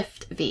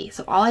Shift V.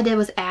 So all I did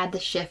was add the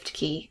Shift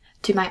key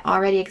to my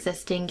already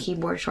existing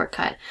keyboard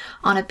shortcut.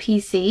 On a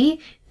PC,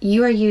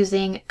 you are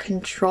using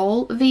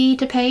Control V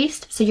to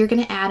paste, so you're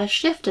going to add a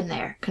shift in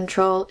there.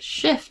 Control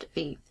Shift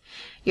V.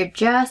 You're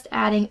just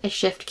adding a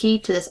shift key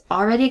to this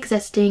already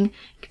existing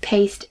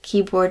paste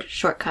keyboard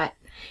shortcut.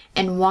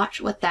 And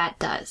watch what that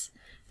does.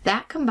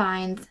 That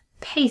combines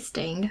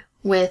pasting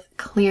with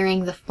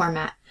clearing the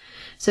format.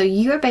 So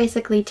you're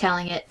basically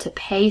telling it to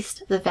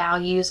paste the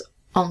values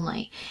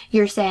only.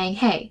 You're saying,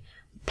 hey,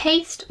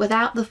 paste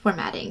without the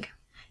formatting.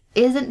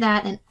 Isn't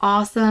that an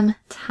awesome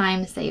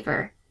time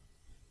saver?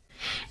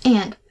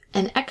 And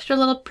an extra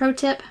little pro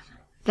tip,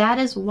 that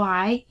is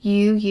why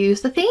you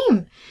use the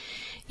theme.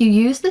 You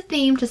use the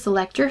theme to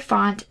select your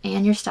font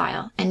and your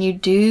style, and you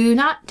do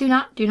not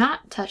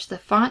touch the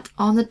font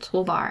on the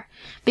toolbar,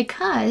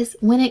 because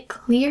when it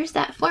clears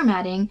that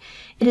formatting,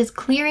 it is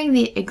clearing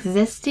the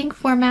existing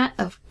format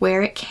of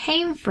where it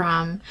came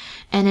from,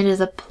 and it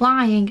is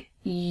applying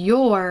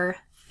your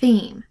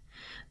theme.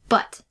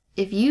 But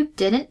if you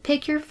didn't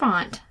pick your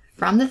font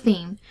from the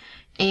theme,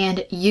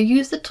 and you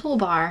use the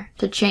toolbar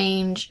to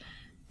change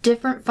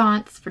different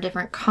fonts for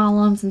different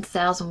columns and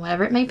cells and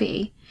whatever it may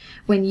be,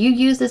 when you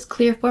use this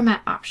clear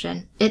format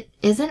option, it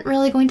isn't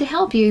really going to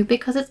help you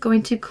because it's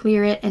going to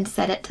clear it and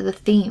set it to the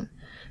theme.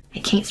 I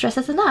can't stress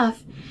this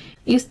enough.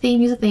 Use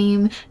a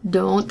theme,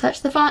 don't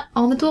touch the font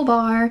on the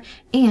toolbar,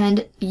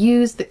 and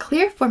use the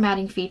clear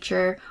formatting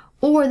feature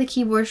or the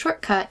keyboard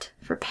shortcut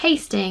for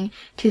pasting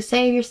to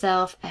save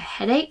yourself a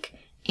headache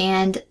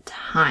and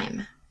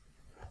time.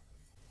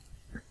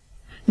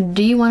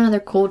 Do you want another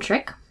cool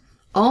trick?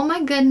 Oh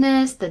my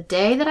goodness, the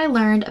day that I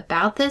learned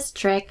about this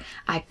trick,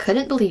 I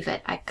couldn't believe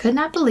it. I could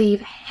not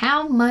believe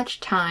how much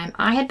time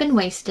I had been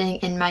wasting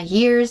in my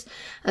years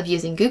of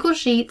using Google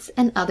Sheets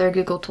and other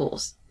Google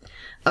tools.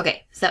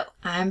 Okay, so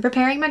I'm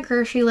preparing my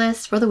grocery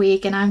list for the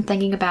week and I'm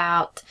thinking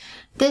about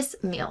this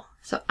meal.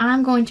 So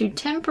I'm going to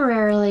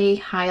temporarily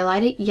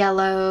highlight it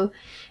yellow,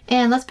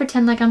 and let's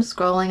pretend like I'm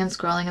scrolling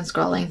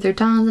through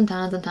tons and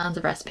tons and tons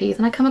of recipes,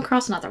 and I come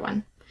across another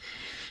one.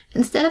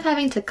 Instead of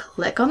having to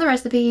click on the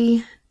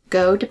recipe,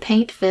 go to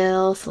Paint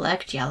Fill,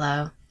 select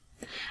yellow,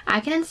 I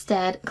can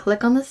instead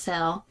click on the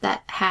cell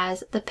that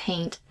has the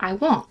paint I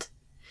want.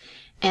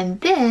 And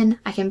then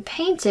I can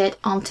paint it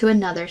onto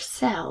another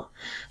cell.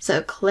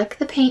 So click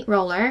the paint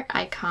roller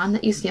icon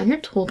that you see on your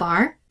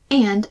toolbar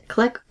and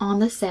click on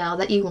the cell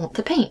that you want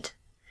to paint.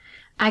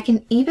 I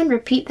can even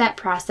repeat that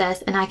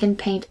process, and I can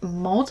paint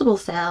multiple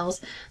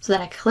cells so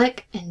that I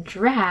click and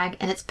drag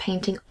and it's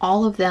painting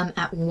all of them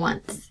at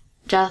once,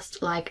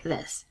 just like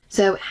this.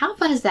 So how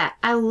fun is that?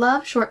 I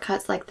love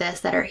shortcuts like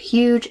this that are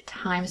huge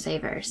time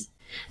savers.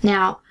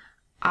 Now,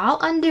 I'll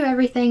undo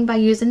everything by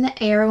using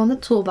the arrow on the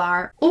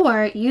toolbar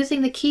or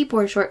using the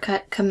keyboard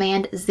shortcut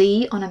Command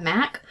Z on a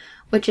Mac,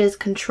 which is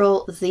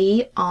Control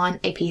Z on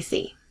a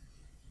PC.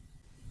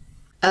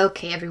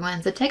 Okay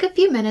everyone, so take a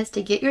few minutes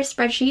to get your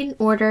spreadsheet in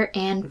order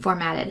and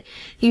formatted.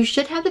 You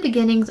should have the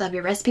beginnings of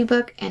your recipe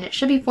book, and it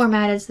should be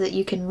formatted so that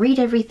you can read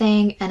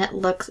everything and it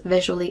looks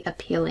visually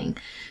appealing.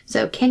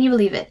 So can you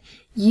believe it?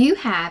 You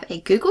have a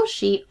Google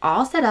Sheet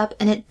all set up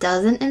and it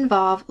doesn't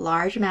involve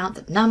large amounts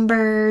of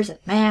numbers and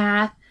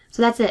math.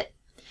 So that's it.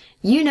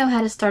 You know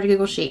how to start a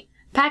Google Sheet.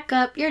 Pack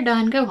up, you're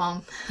done, go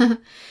home.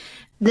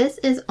 This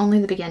is only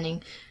the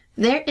beginning.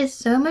 There is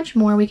so much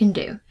more we can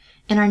do.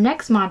 In our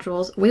next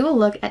modules, we will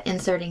look at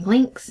inserting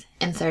links,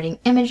 inserting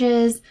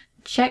images,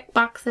 check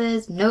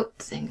boxes,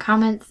 notes, and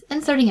comments,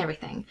 inserting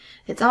everything.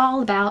 It's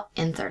all about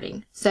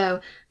inserting.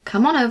 So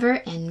come on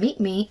over and meet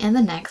me in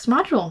the next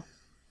module.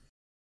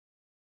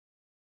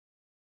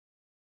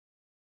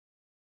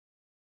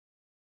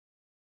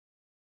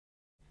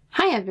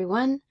 Hi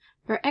everyone!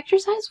 For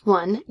exercise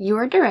 1,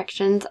 your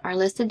directions are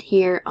listed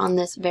here on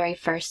this very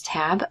first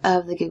tab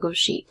of the Google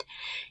Sheet.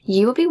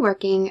 You will be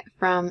working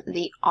from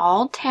the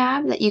All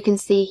tab that you can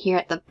see here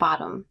at the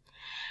bottom.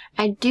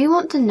 I do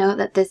want to note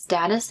that this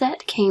data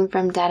set came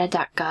from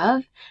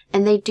data.gov,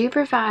 and they do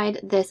provide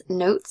this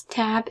Notes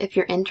tab if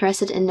you're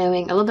interested in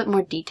knowing a little bit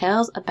more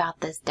details about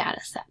this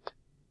data set.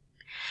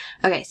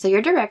 Okay, so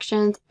your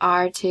directions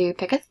are to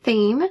pick a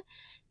theme.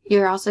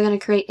 You're also going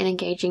to create an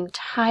engaging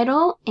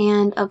title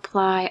and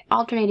apply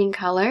alternating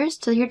colors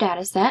to your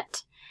data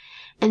set.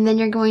 And then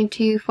you're going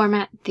to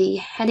format the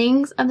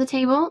headings of the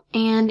table,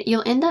 and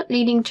you'll end up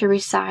needing to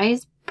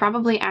resize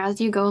probably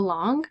as you go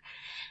along.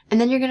 And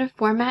then you're going to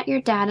format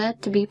your data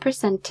to be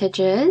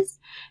percentages.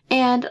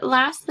 And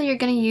lastly, you're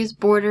going to use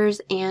borders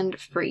and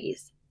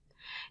freeze.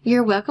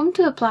 You're welcome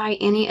to apply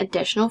any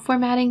additional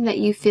formatting that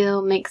you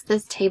feel makes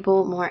this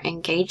table more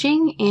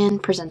engaging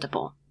and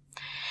presentable.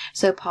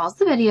 So pause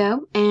the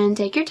video and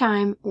take your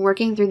time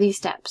working through these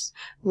steps.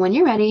 When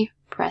you're ready,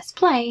 press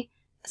play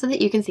so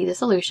that you can see the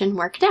solution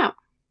worked out.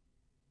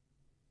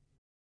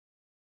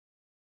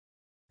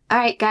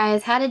 Alright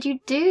guys, how did you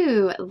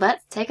do?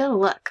 Let's take a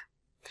look.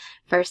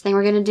 First thing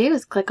we're going to do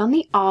is click on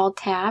the All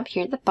tab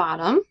here at the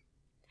bottom.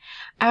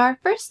 Our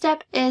first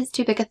step is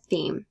to pick a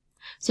theme.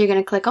 So you're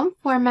going to click on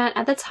Format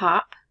at the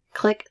top,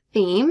 click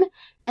Theme,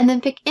 and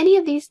then pick any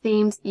of these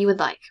themes you would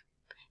like,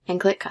 and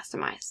click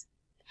Customize.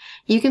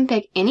 You can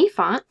pick any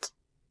font,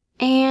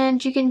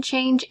 and you can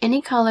change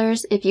any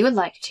colors if you would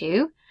like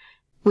to.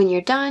 When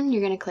you're done,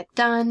 you're going to click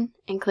Done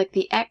and click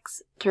the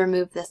X to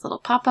remove this little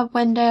pop-up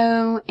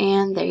window,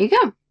 and there you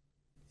go.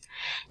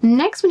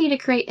 Next, we need to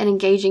create an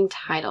engaging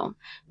title.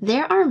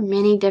 There are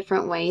many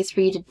different ways for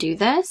you to do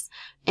this,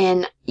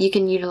 and you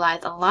can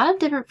utilize a lot of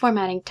different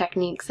formatting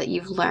techniques that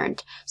you've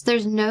learned. So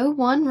there's no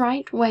one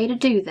right way to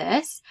do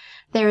this.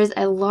 There is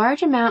a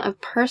large amount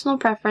of personal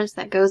preference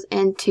that goes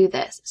into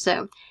this.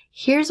 So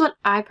here's what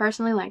I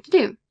personally like to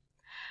do.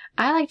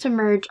 I like to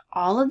merge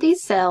all of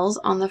these cells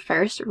on the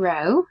first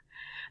row.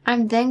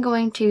 I'm then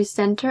going to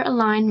center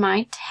align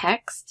my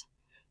text,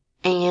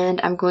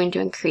 and I'm going to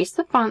increase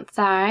the font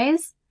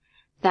size.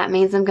 That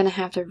means I'm going to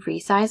have to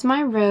resize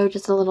my row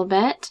just a little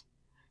bit.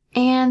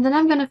 And then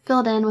I'm going to fill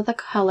it in with a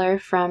color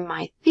from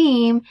my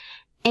theme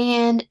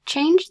and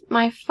change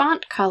my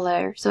font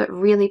color so it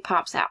really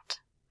pops out.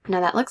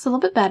 Now that looks a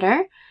little bit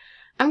better.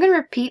 I'm going to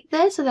repeat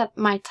this so that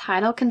my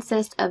title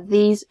consists of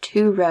these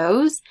 2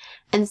 rows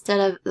instead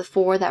of the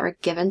 4 that were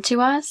given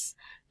to us.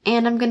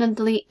 And I'm going to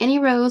delete any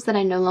rows that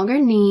I no longer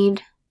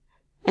need.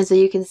 And so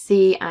you can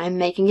see I'm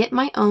making it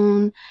my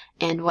own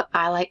and what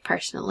I like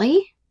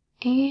personally.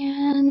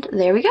 And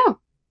there we go.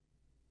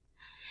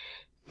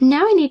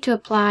 Now I need to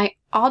apply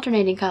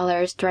alternating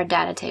colors to our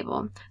data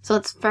table. So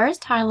let's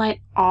first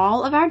highlight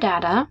all of our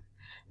data.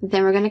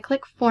 Then we're going to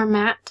click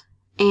Format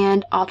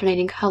and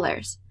Alternating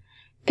Colors.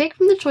 Pick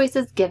from the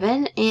choices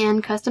given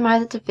and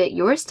customize it to fit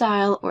your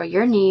style or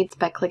your needs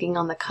by clicking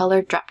on the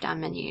color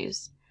drop-down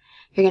menus.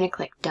 You're going to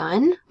click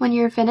Done when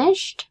you're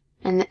finished,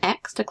 and the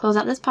X to close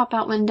out this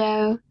pop-out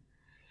window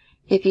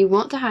if you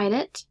want to hide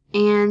it,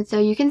 and so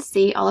you can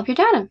see all of your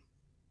data.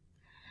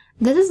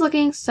 This is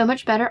looking so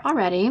much better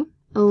already.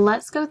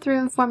 Let's go through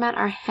and format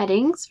our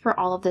headings for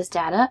all of this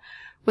data,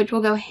 which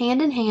will go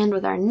hand in hand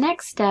with our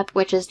next step,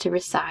 which is to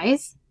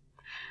resize.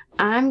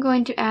 I'm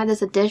going to add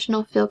this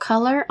additional fill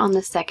color on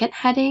the second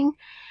heading.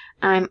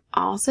 I'm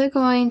also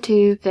going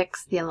to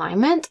fix the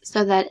alignment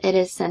so that it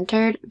is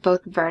centered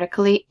both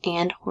vertically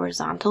and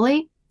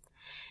horizontally.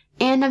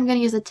 And I'm going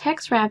to use the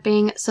text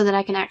wrapping so that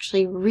I can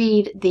actually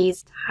read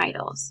these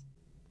titles.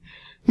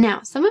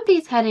 Now, some of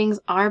these headings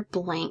are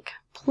blank,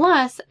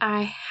 plus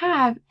I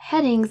have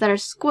headings that are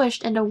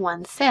squished into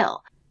one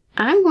cell.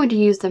 I'm going to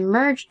use the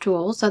merge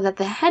tool so that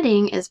the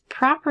heading is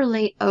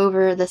properly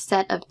over the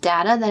set of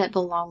data that it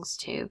belongs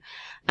to.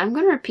 I'm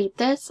going to repeat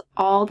this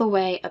all the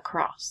way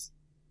across.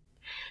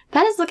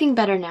 That is looking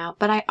better now,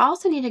 but I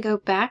also need to go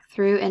back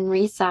through and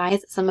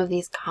resize some of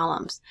these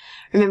columns.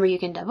 Remember, you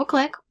can double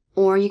click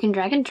or you can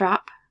drag and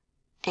drop,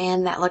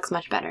 and that looks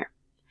much better.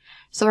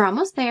 So we're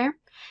almost there.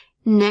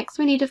 Next,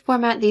 we need to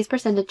format these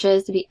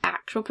percentages to be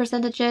actual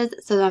percentages,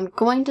 so I'm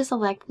going to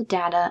select the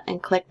data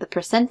and click the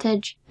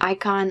percentage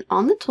icon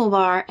on the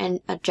toolbar and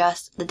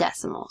adjust the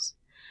decimals.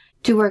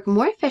 To work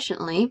more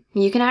efficiently,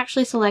 you can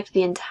actually select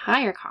the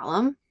entire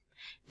column,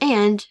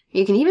 and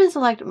you can even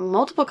select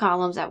multiple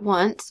columns at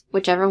once,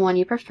 whichever one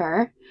you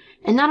prefer.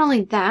 And not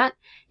only that,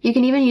 you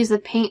can even use the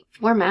paint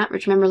format,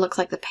 which remember looks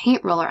like the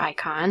paint roller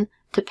icon,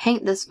 to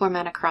paint this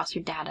format across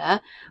your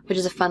data, which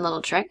is a fun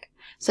little trick.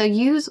 So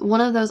use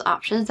one of those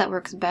options that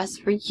works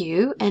best for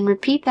you and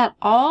repeat that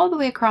all the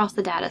way across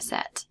the data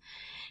set.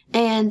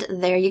 And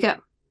there you go.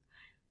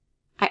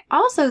 I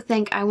also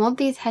think I want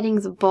these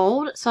headings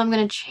bold, so I'm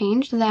going to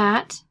change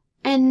that.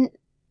 And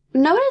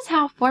notice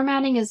how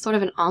formatting is sort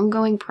of an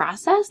ongoing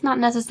process, not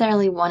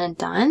necessarily one and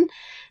done.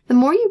 The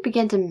more you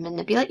begin to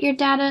manipulate your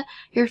data,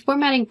 your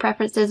formatting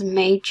preferences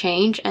may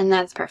change, and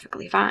that's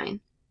perfectly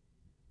fine.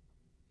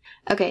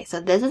 Okay, so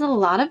this is a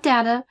lot of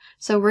data,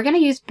 so we're going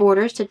to use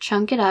borders to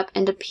chunk it up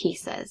into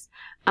pieces.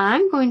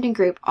 I'm going to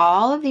group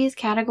all of these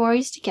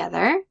categories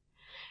together.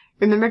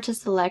 Remember to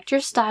select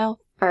your style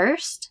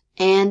first,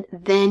 and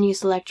then you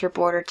select your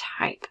border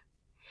type.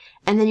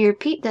 And then you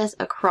repeat this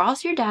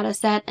across your data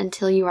set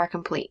until you are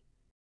complete.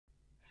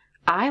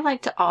 I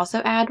like to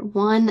also add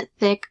one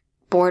thick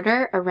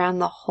border around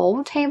the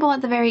whole table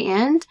at the very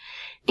end,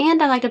 and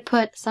I like to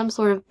put some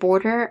sort of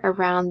border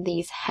around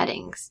these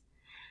headings.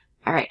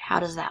 Alright, how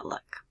does that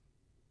look?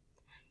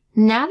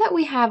 Now that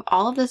we have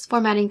all of this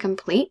formatting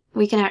complete,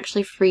 we can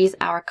actually freeze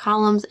our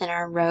columns and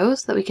our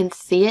rows so that we can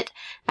see it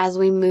as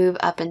we move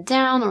up and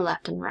down or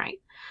left and right.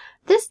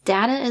 This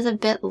data is a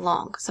bit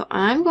long, so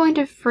I'm going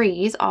to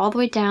freeze all the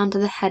way down to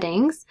the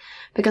headings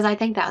because I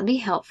think that would be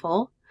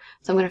helpful.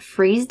 So I'm going to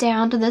freeze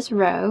down to this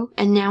row,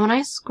 and now when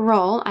I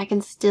scroll, I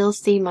can still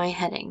see my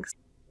headings.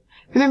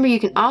 Remember, you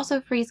can also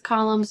freeze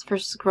columns for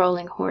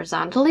scrolling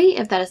horizontally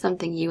if that is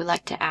something you would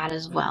like to add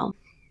as well.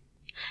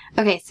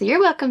 Okay, so you're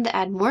welcome to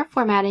add more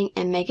formatting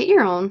and make it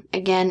your own.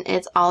 Again,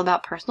 it's all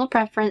about personal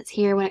preference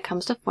here when it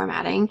comes to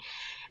formatting.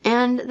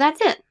 And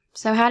that's it.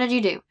 So how did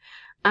you do?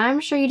 I'm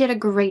sure you did a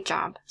great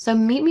job. So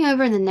meet me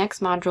over in the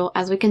next module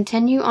as we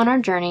continue on our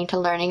journey to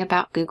learning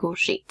about Google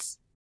Sheets.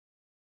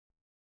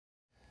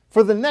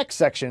 For the next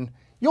section,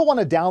 you'll want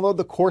to download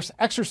the course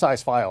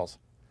exercise files.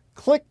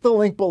 Click the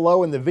link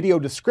below in the video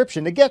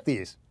description to get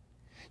these.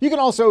 You can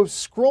also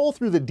scroll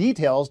through the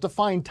details to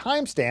find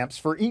timestamps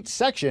for each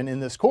section in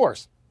this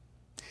course.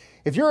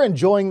 If you're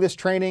enjoying this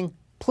training,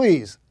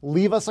 please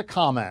leave us a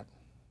comment.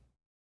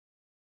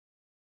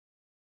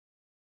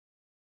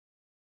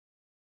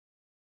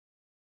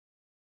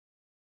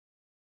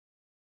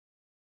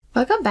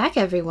 Welcome back,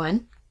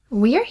 everyone.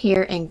 We are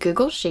here in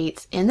Google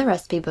Sheets in the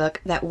recipe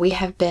book that we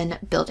have been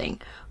building.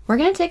 We're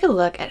going to take a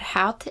look at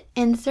how to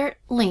insert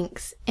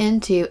links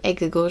into a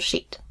Google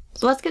Sheet.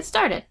 So let's get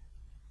started.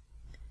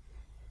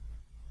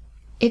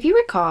 If you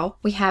recall,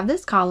 we have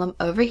this column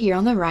over here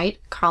on the right,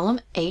 column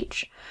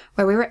H,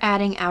 where we were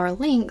adding our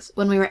links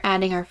when we were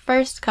adding our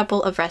first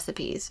couple of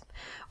recipes.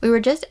 We were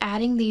just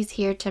adding these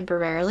here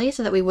temporarily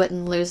so that we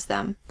wouldn't lose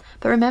them.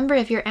 But remember,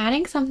 if you're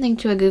adding something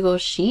to a Google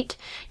Sheet,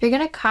 you're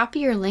going to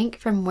copy your link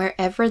from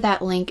wherever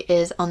that link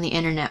is on the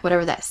internet,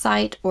 whatever that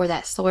site or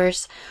that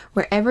source,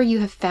 wherever you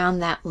have found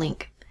that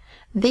link.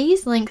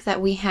 These links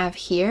that we have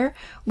here,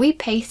 we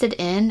pasted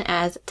in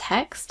as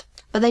text,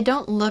 but they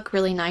don't look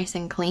really nice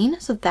and clean,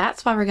 so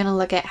that's why we're going to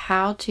look at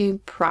how to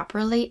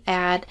properly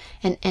add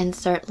and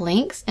insert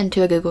links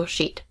into a Google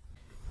Sheet.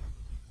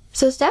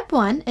 So step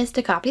one is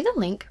to copy the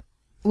link.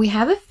 We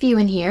have a few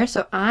in here,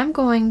 so I'm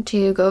going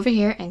to go over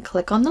here and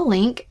click on the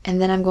link, and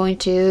then I'm going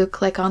to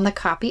click on the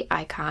copy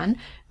icon.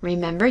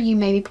 Remember, you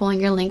may be pulling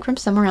your link from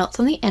somewhere else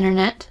on the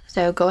internet,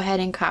 so go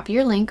ahead and copy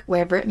your link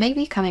wherever it may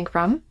be coming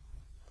from.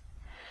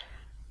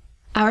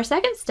 Our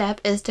second step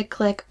is to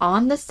click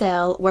on the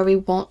cell where we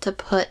want to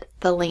put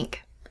the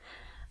link.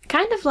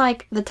 Kind of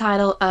like the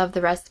title of the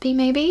recipe,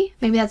 maybe.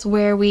 Maybe that's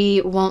where we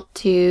want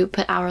to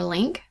put our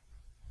link.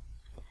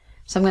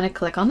 So I'm going to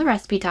click on the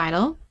recipe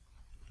title.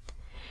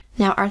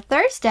 Now our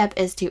third step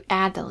is to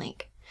add the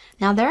link.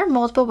 Now there are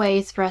multiple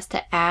ways for us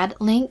to add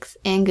links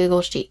in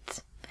Google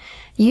Sheets.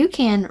 You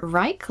can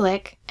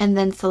right-click and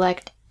then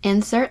select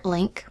Insert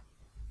Link,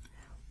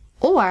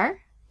 or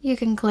you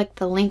can click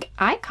the link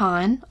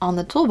icon on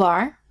the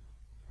toolbar,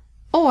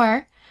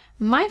 or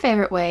my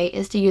favorite way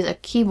is to use a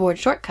keyboard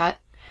shortcut,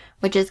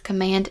 which is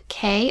Command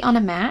K on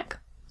a Mac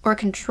or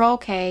Control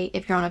K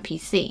if you're on a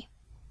PC.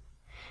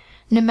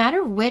 No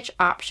matter which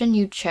option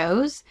you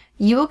chose,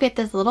 you will get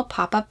this little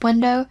pop-up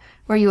window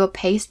where you will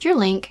paste your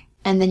link,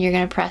 and then you're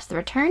going to press the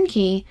return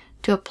key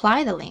to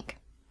apply the link.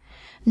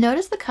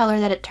 Notice the color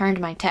that it turned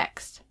my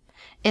text.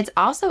 It's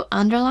also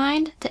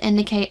underlined to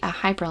indicate a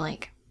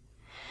hyperlink.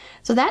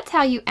 So that's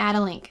how you add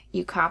a link.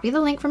 You copy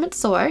the link from its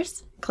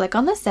source, click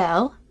on the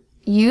cell,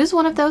 use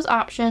one of those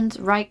options,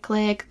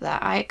 right-click,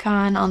 the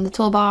icon on the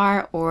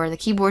toolbar, or the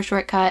keyboard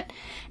shortcut,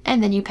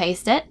 and then you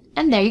paste it,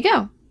 and there you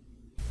go.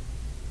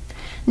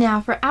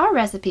 Now for our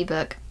recipe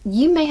book,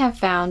 you may have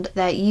found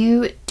that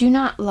you do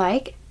not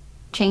like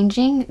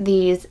changing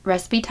these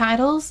recipe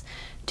titles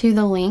to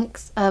the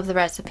links of the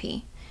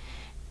recipe.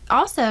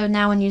 Also,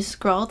 now when you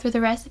scroll through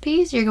the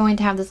recipes, you're going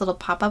to have this little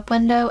pop-up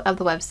window of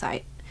the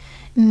website.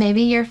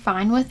 Maybe you're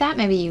fine with that,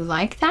 maybe you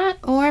like that,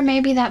 or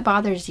maybe that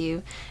bothers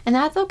you, and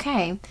that's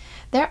okay.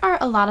 There are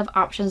a lot of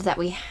options that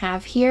we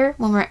have here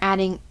when we're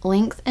adding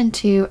links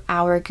into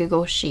our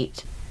Google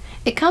Sheet.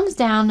 It comes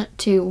down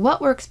to what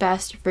works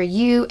best for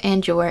you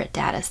and your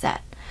data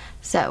set.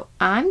 So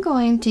I'm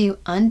going to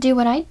undo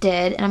what I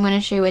did, and I'm going to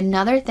show you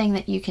another thing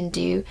that you can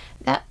do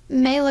that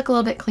may look a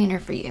little bit cleaner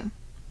for you.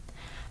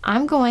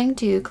 I'm going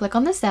to click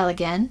on the cell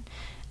again,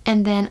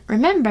 and then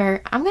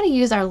remember, I'm going to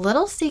use our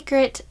little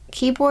secret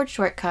keyboard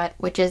shortcut,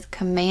 which is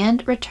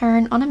Command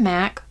Return on a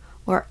Mac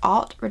or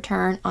Alt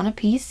Return on a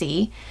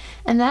PC,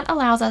 and that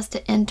allows us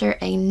to enter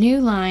a new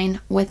line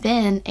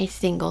within a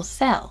single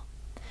cell.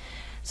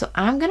 So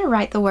I'm going to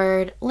write the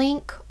word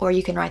link, or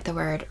you can write the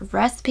word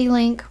recipe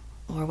link,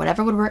 or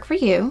whatever would work for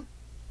you.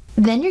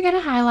 Then you're going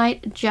to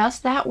highlight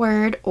just that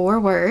word or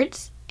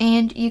words,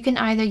 and you can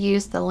either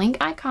use the link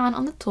icon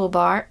on the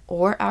toolbar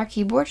or our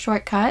keyboard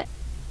shortcut.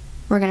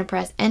 We're going to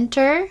press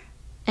enter,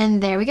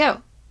 and there we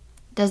go.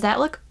 Does that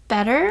look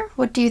better?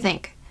 What do you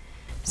think?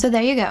 So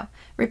there you go.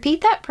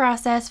 Repeat that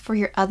process for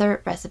your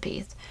other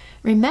recipes.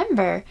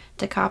 Remember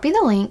to copy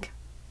the link.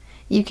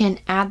 You can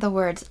add the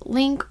words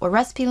link or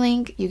recipe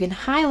link, you can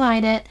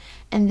highlight it,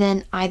 and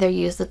then either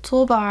use the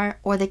toolbar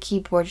or the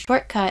keyboard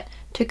shortcut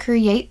to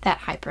create that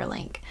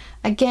hyperlink.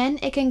 Again,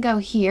 it can go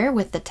here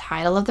with the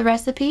title of the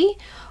recipe,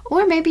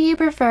 or maybe you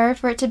prefer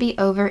for it to be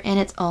over in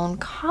its own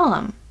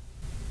column.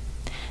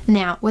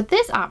 Now, with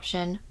this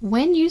option,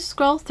 when you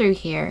scroll through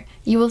here,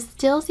 you will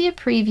still see a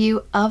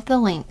preview of the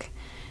link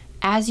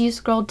as you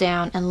scroll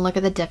down and look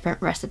at the different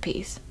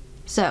recipes.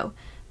 So,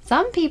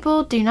 some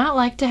people do not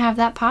like to have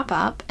that pop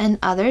up, and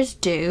others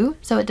do,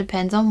 so it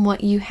depends on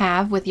what you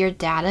have with your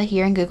data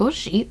here in Google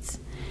Sheets.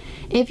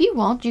 If you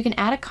want, you can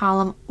add a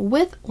column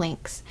with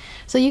links.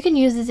 So you can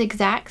use this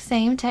exact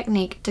same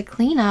technique to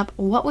clean up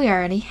what we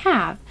already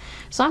have.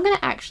 So I'm going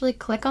to actually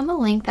click on the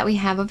link that we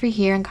have over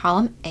here in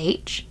column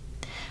H.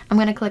 I'm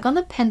going to click on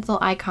the pencil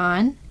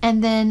icon,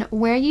 and then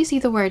where you see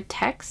the word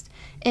text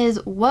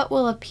is what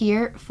will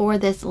appear for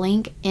this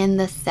link in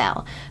the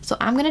cell. So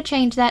I'm going to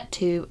change that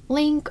to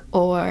link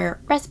or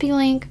recipe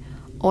link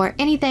or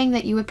anything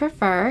that you would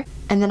prefer,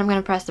 and then I'm going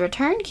to press the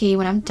return key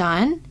when I'm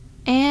done,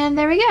 and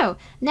there we go.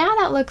 Now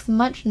that looks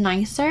much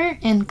nicer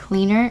and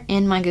cleaner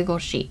in my Google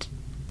Sheet.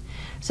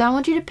 So I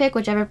want you to pick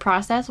whichever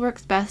process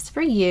works best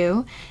for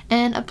you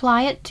and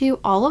apply it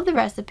to all of the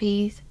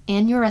recipes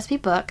in your recipe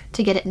book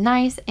to get it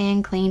nice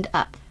and cleaned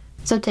up.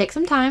 So take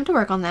some time to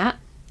work on that.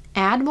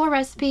 Add more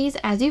recipes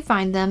as you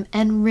find them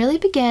and really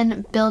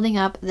begin building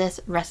up this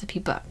recipe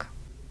book.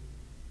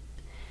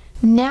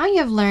 Now you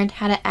have learned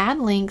how to add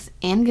links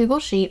in Google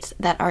Sheets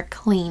that are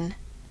clean.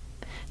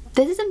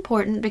 This is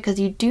important because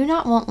you do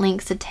not want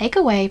links to take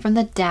away from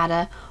the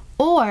data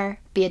or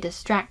be a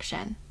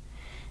distraction.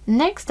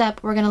 Next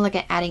up, we're going to look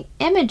at adding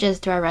images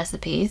to our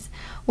recipes,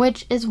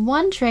 which is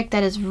one trick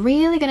that is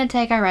really going to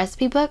take our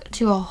recipe book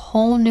to a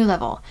whole new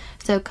level.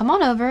 So come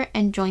on over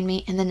and join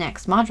me in the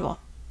next module.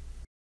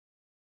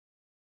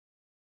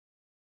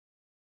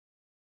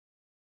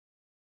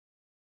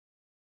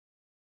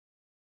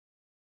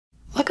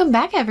 Welcome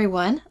back,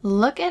 everyone.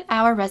 Look at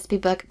our recipe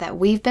book that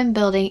we've been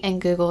building in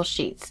Google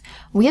Sheets.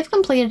 We have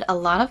completed a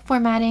lot of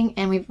formatting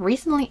and we've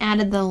recently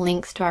added the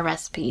links to our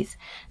recipes.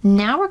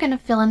 Now we're going to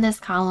fill in this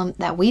column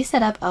that we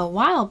set up a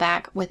while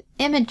back with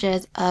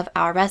images of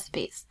our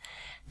recipes.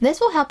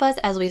 This will help us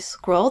as we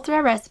scroll through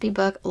our recipe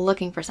book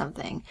looking for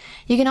something.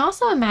 You can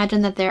also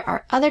imagine that there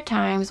are other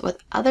times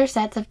with other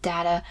sets of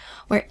data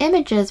where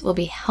images will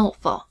be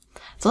helpful.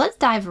 So let's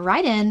dive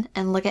right in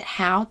and look at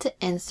how to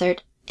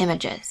insert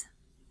images.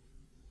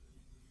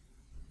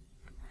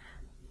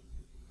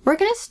 We're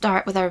going to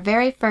start with our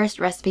very first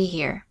recipe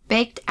here,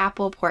 baked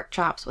apple pork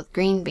chops with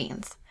green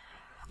beans.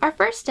 Our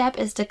first step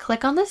is to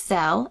click on the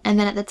cell, and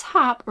then at the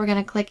top we're going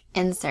to click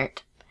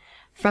Insert.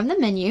 From the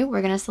menu,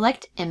 we're going to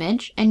select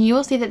Image, and you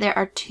will see that there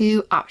are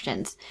two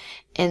options: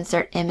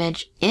 Insert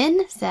Image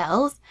in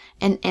Cells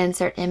and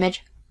Insert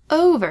Image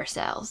over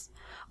Cells.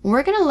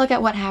 We're going to look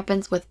at what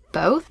happens with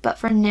both, but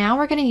for now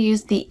we're going to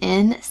use the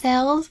In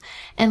Cells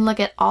and look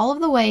at all of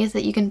the ways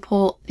that you can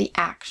pull the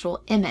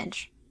actual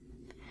image.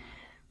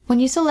 When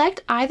you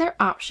select either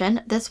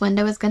option, this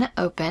window is going to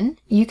open.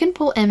 You can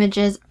pull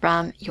images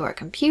from your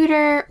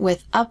computer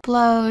with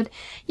Upload.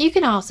 You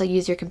can also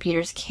use your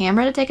computer's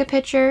camera to take a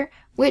picture,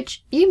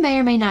 which you may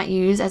or may not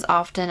use as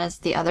often as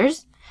the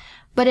others,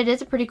 but it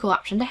is a pretty cool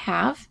option to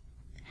have.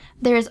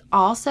 There is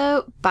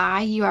also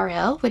by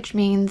URL, which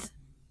means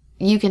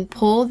you can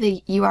pull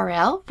the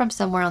URL from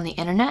somewhere on the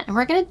internet, and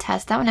we're going to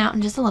test that one out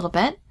in just a little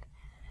bit.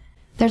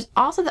 There's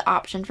also the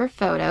option for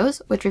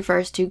Photos, which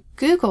refers to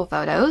Google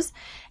Photos,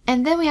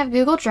 and then we have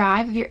Google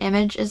Drive if your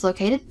image is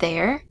located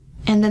there,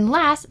 and then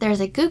last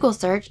there's a Google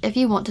search if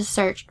you want to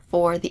search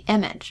for the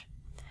image.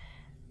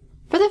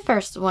 For the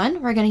first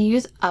one, we're going to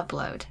use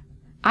Upload.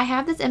 I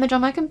have this image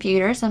on my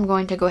computer, so I'm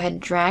going to go ahead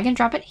and drag and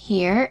drop it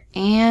here,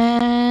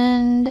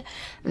 and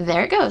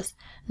there it goes.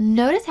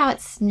 Notice how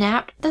it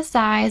snapped the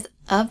size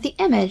of the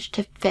image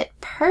to fit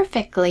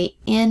perfectly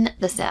in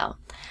the cell.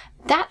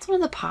 That's one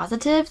of the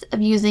positives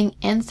of using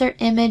Insert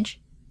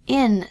Image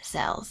in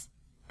Cells.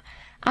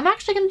 I'm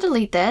actually going to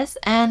delete this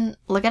and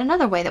look at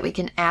another way that we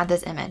can add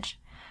this image.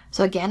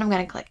 So again, I'm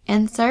going to click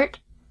Insert.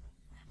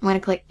 I'm going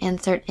to click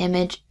Insert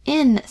Image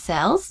in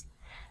Cells.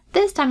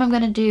 This time I'm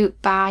going to do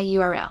by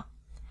URL.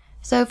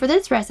 So for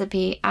this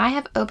recipe, I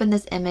have opened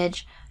this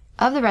image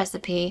of the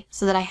recipe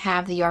so that I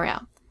have the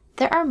URL.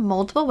 There are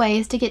multiple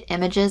ways to get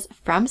images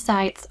from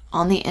sites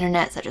on the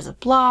internet, such as a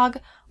blog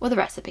or the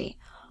recipe.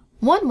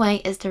 One way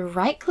is to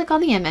right-click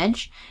on the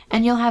image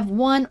and you'll have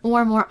one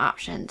or more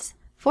options.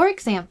 For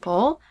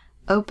example,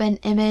 Open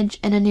Image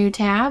in a new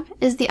tab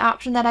is the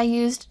option that I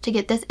used to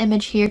get this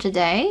image here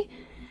today.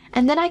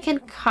 And then I can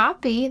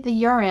copy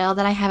the URL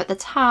that I have at the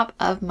top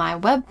of my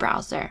web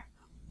browser.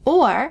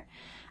 Or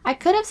I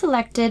could have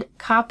selected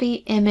Copy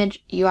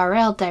Image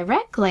URL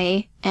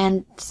directly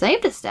and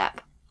saved a step.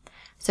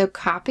 So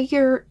copy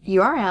your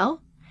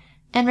URL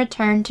and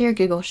return to your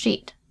Google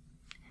Sheet.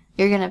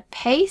 You're going to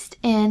paste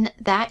in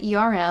that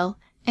URL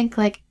and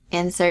click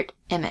Insert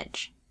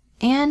Image.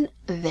 And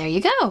there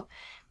you go.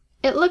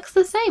 It looks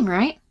the same,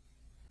 right?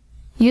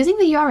 Using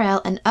the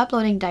URL and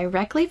uploading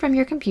directly from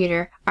your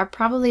computer are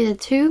probably the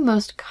two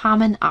most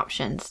common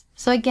options.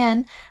 So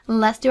again,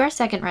 let's do our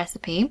second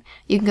recipe.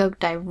 You can go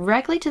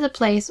directly to the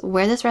place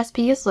where this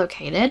recipe is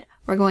located.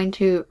 We're going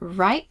to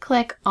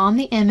right-click on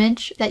the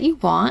image that you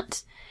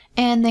want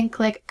and then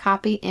click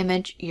Copy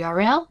Image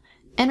URL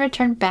and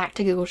return back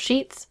to Google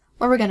Sheets,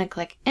 where we're going to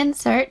click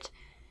Insert,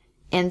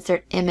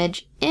 Insert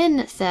Image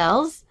in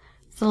Cells,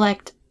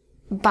 select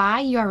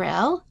By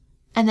URL,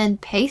 and then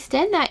paste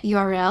in that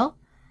URL,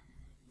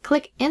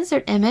 click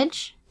Insert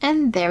Image,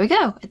 and there we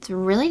go. It's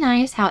really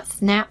nice how it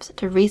snaps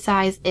to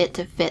resize it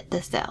to fit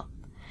the cell.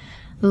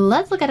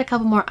 Let's look at a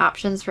couple more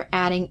options for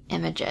adding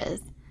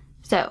images.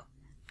 So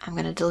I'm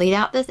going to delete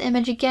out this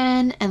image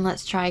again, and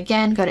let's try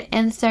again. Go to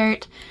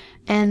Insert,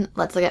 and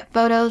let's look at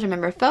Photos.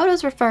 Remember,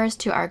 Photos refers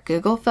to our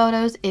Google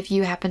Photos if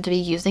you happen to be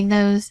using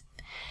those.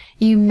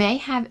 You may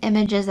have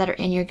images that are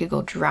in your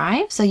Google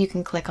Drive, so you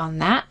can click on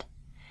that,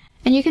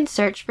 and you can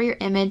search for your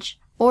image,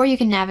 or you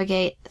can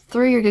navigate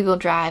through your Google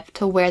Drive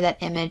to where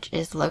that image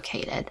is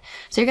located.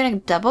 So you're going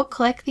to double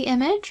click the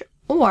image,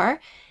 or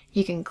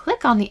you can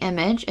click on the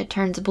image, it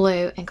turns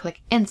blue, and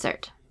click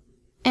Insert.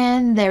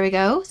 And there we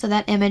go. So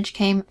that image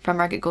came from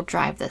our Google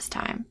Drive this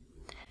time.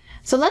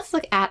 So let's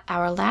look at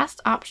our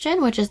last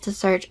option, which is to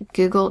search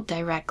Google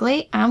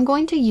directly. I'm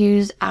going to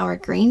use our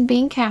green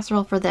bean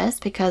casserole for this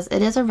because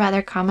it is a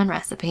rather common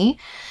recipe.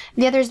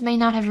 The others may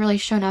not have really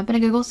shown up in a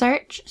Google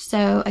search.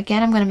 So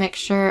again, I'm going to make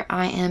sure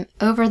I am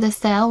over the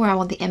cell where I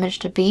want the image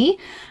to be.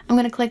 I'm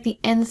going to click the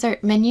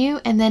Insert menu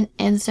and then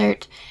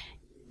Insert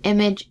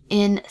Image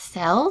in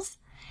Cells.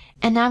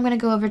 And now I'm going to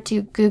go over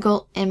to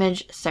Google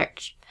Image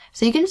Search.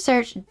 So you can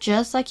search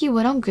just like you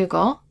would on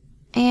Google.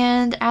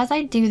 And as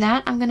I do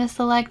that, I'm going to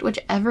select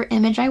whichever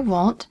image I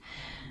want.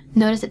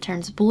 Notice it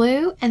turns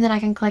blue, and then I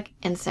can click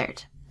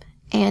Insert.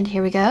 And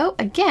here we go.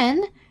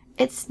 Again,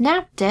 it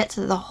snapped it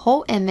so that the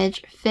whole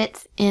image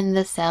fits in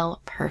the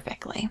cell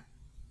perfectly.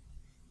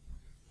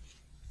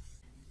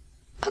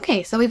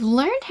 Okay, so we've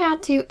learned how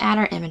to add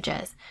our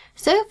images.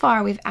 So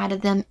far, we've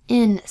added them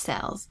in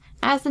cells.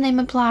 As the name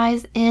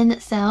implies, in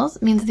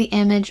cells means the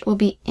image will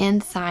be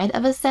inside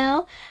of a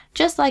cell,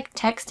 just like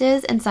text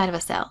is inside of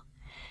a cell.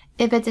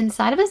 If it's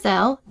inside of a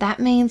cell, that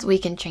means we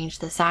can change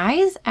the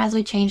size as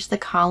we change the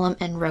column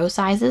and row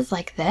sizes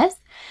like this.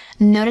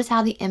 Notice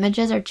how the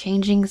images are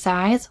changing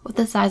size with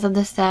the size of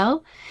the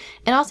cell.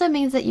 It also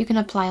means that you can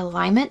apply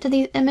alignment to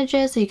these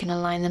images, so you can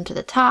align them to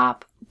the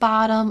top,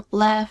 bottom,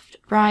 left,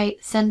 right,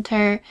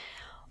 center.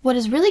 What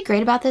is really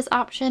great about this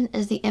option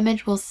is the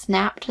image will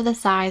snap to the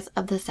size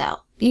of the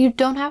cell. You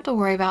don't have to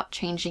worry about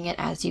changing it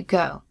as you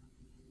go.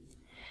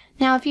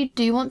 Now, if you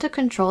do want to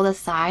control the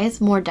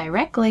size more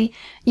directly,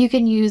 you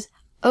can use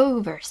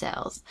over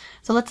cells.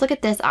 So let's look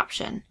at this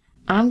option.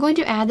 I'm going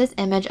to add this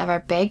image of our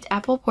baked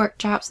apple pork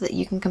chop so that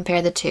you can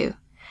compare the two.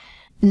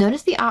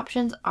 Notice the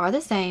options are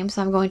the same,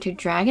 so I'm going to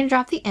drag and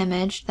drop the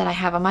image that I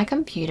have on my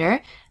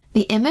computer.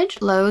 The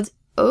image loads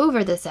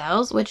over the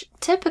cells, which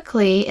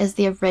typically is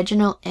the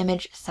original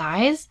image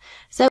size,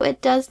 so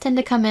it does tend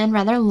to come in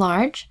rather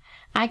large.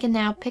 I can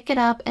now pick it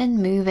up and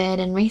move it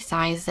and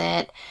resize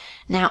it.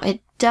 Now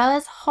it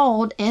does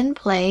hold in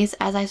place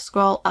as I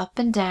scroll up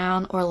and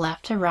down or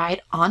left to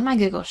right on my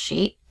Google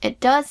Sheet.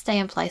 It does stay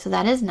in place, so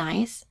that is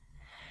nice.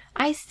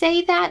 I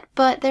say that,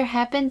 but there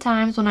have been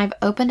times when I've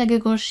opened a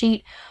Google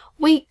Sheet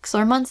weeks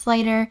or months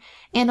later,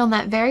 and on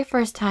that very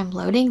first time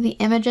loading, the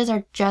images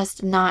are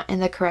just not in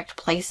the correct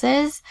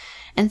places.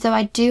 And so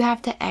I do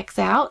have to X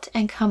out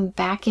and come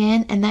back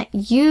in, and that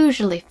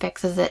usually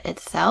fixes it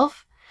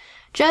itself.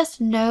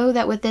 Just know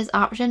that with this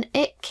option,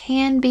 it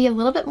can be a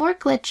little bit more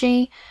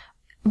glitchy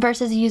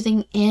versus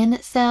using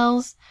in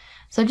cells.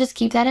 So just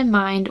keep that in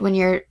mind when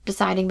you're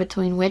deciding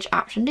between which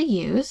option to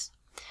use.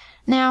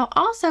 Now,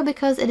 also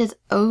because it is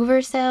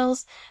over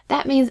cells,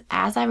 that means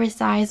as I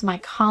resize my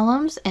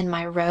columns and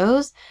my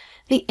rows,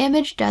 the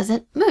image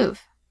doesn't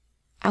move.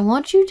 I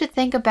want you to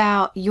think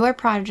about your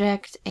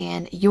project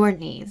and your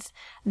needs.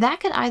 That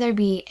could either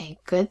be a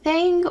good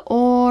thing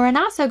or a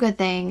not so good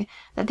thing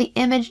that the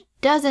image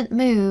doesn't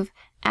move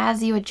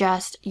as you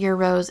adjust your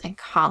rows and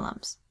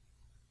columns.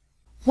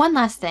 One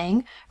last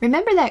thing,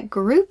 remember that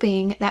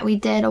grouping that we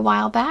did a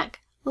while back?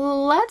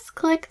 Let's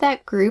click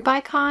that group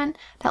icon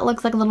that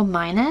looks like a little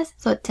minus,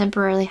 so it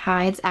temporarily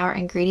hides our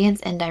ingredients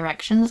and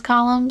directions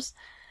columns.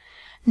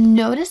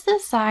 Notice the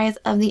size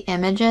of the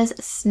images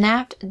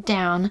snapped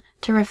down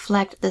to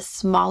reflect the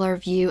smaller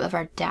view of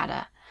our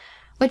data,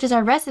 which is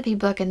our recipe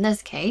book in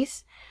this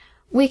case.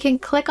 We can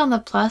click on the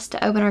plus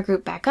to open our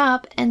group back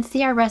up and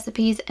see our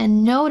recipes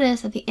and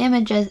notice that the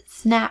images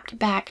snapped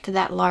back to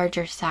that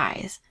larger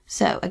size.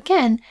 So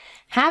again,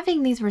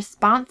 having these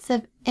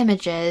responsive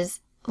images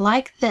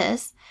like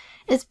this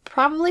is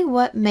probably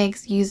what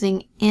makes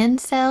using in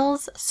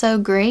cells so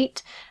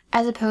great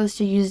as opposed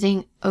to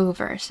using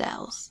over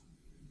cells.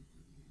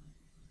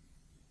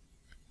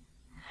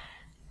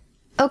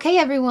 Okay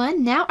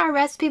everyone, now our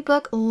recipe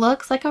book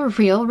looks like a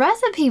real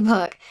recipe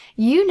book.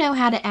 You know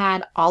how to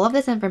add all of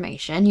this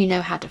information, you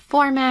know how to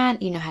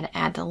format, you know how to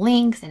add the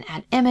links and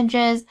add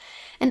images,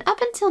 and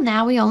up until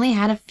now we only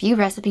had a few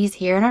recipes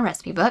here in our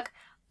recipe book,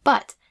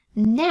 but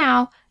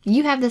now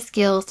you have the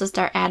skills to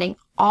start adding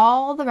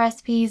all the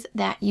recipes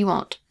that you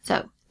want.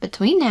 So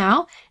between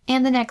now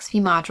and the next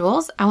few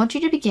modules, I want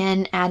you to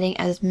begin adding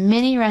as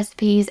many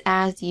recipes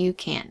as you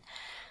can.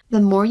 The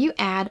more you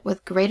add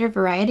with greater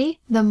variety,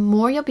 the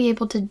more you'll be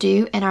able to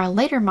do in our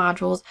later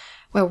modules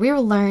where we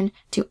will learn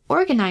to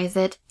organize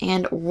it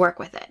and work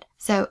with it.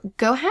 So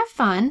go have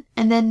fun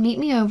and then meet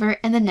me over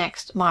in the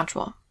next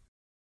module.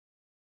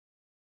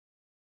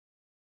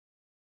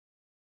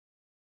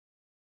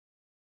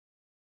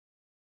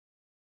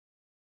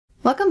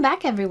 Welcome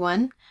back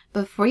everyone.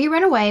 Before you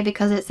run away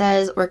because it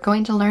says we're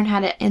going to learn how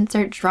to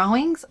insert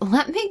drawings,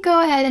 let me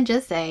go ahead and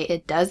just say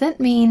it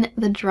doesn't mean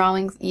the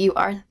drawings you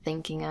are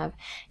thinking of.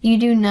 You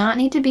do not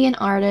need to be an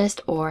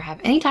artist or have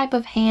any type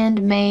of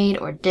handmade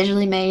or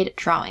digitally made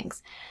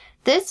drawings.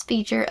 This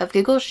feature of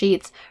Google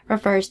Sheets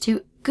refers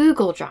to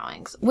Google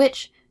Drawings,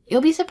 which, you'll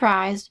be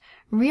surprised,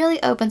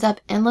 really opens up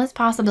endless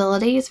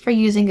possibilities for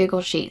using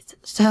Google Sheets.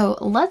 So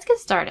let's get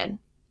started.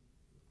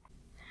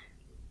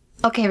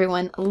 Okay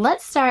everyone,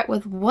 let's start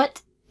with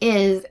what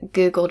is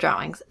Google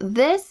Drawings.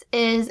 This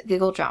is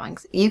Google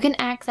Drawings. You can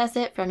access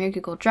it from your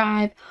Google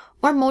Drive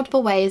or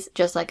multiple ways,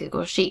 just like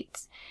Google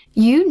Sheets.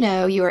 You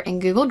know you are in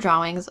Google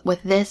Drawings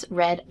with this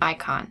red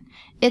icon.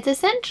 It's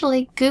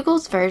essentially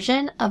Google's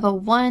version of a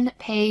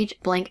one-page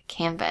blank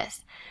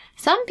canvas.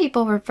 Some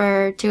people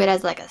refer to it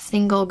as like a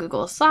single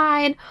Google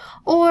slide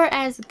or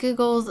as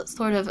Google's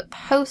sort of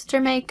poster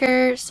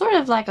maker, sort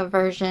of like a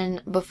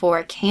version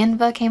before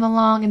Canva came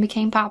along and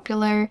became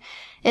popular.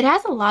 It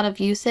has a lot of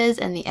uses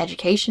in the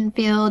education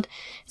field,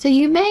 so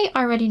you may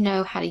already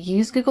know how to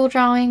use Google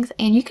Drawings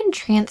and you can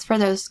transfer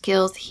those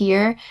skills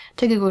here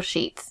to Google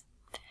Sheets.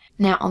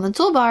 Now on the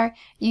toolbar,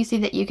 you see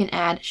that you can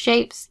add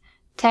shapes,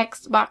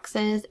 text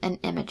boxes, and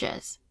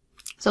images.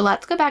 So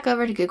let's go back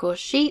over to Google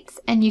Sheets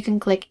and you can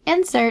click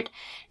Insert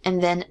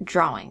and then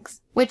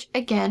Drawings, which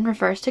again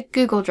refers to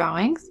Google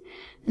Drawings.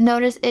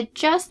 Notice it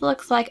just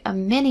looks like a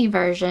mini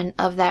version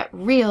of that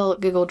real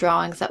Google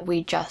Drawings that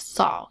we just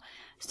saw.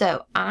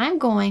 So I'm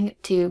going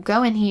to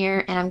go in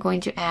here and I'm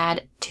going to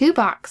add 2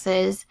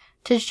 boxes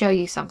to show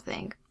you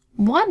something.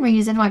 One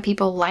reason why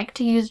people like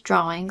to use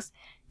drawings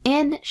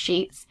in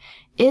Sheets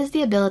is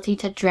the ability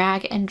to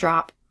drag and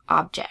drop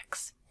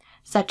objects,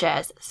 such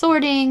as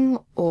sorting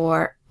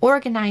or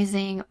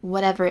organizing,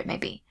 whatever it may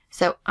be.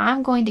 So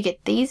I'm going to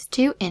get these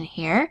 2 in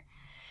here.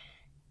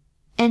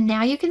 And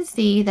now you can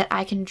see that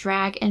I can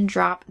drag and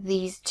drop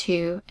these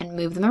 2 and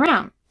move them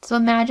around. So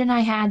imagine I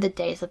had the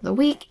days of the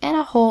week and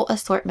a whole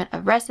assortment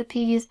of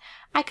recipes.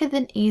 I could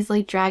then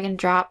easily drag and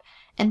drop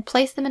and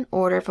place them in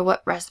order for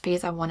what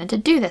recipes I wanted to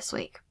do this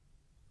week.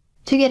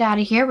 To get out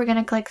of here, we're going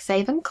to click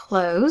Save and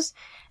Close.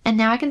 And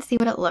now I can see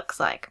what it looks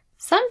like.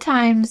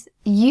 Sometimes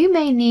you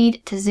may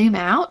need to zoom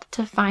out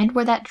to find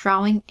where that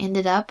drawing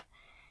ended up.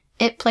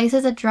 It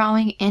places a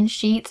drawing in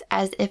Sheets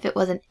as if it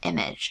was an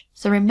image.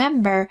 So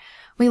remember,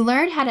 we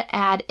learned how to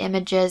add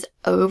images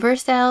over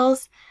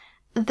cells.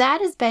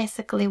 That is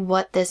basically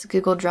what this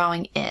Google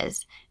Drawing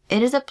is.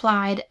 It is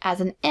applied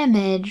as an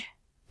image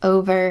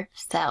over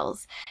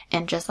cells.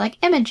 And just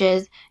like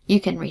images, you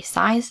can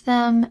resize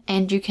them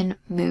and you can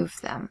move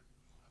them.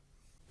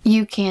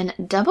 You can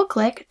double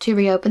click to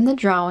reopen the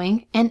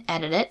drawing and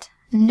edit it.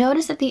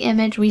 Notice that the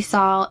image we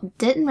saw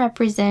didn't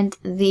represent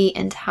the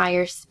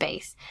entire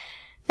space.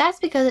 That's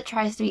because it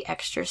tries to be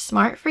extra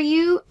smart for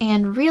you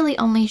and really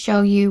only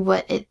show you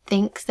what it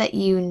thinks that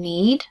you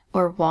need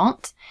or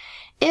want.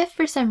 If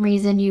for some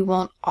reason you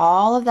want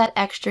all of that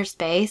extra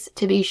space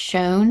to be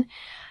shown,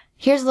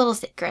 here's a little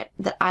secret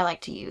that I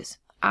like to use.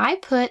 I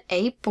put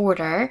a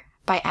border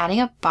by adding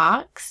a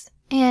box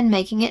and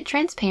making it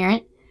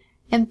transparent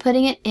and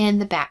putting it in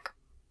the back.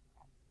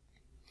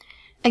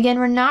 Again,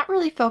 we're not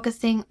really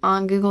focusing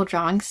on Google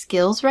Drawing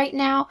skills right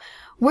now.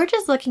 We're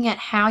just looking at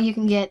how you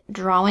can get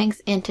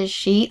drawings into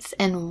Sheets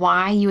and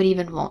why you would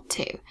even want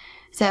to.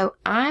 So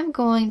I'm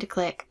going to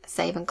click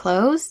Save and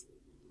Close.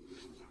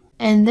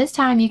 And this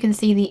time you can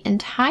see the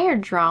entire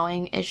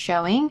drawing is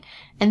showing,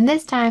 and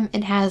this time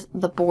it has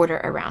the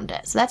border around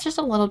it. So that's just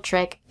a little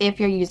trick if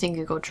you're using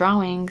Google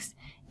Drawings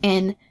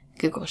in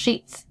Google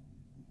Sheets.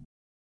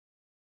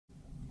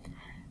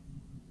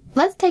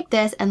 Let's take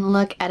this and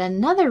look at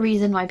another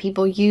reason why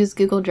people use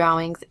Google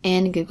Drawings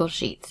in Google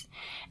Sheets.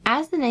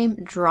 As the name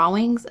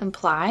Drawings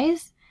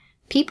implies,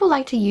 people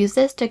like to use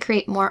this to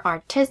create more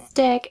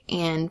artistic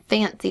and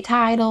fancy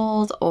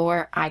titles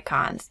or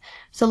icons.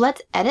 So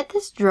let's edit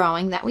this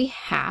drawing that we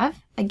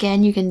have.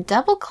 Again, you can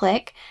double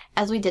click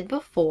as we did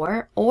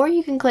before, or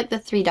you can click the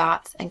 3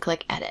 dots and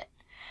click Edit.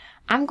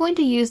 I'm going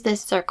to use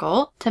this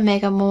circle to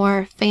make a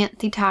more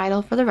fancy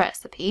title for the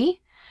recipe.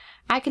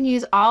 I can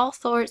use all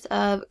sorts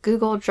of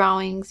Google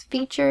Drawings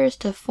features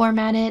to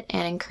format it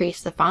and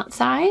increase the font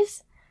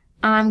size.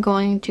 I'm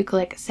going to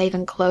click Save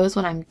and Close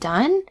when I'm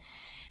done.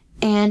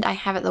 And I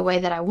have it the way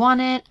that I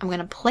want it. I'm going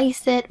to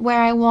place it where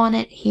I want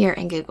it here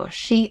in Google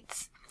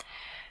Sheets.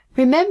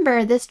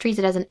 Remember, this treats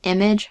it as an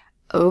image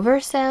over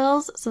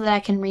cells so that I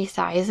can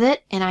resize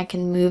it and I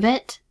can move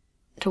it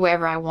to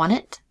wherever I want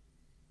it.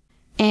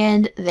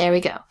 And there we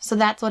go. So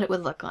that's what it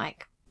would look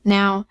like.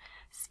 Now,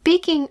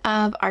 speaking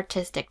of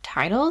artistic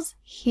titles,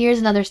 here's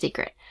another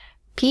secret.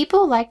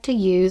 People like to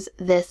use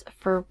this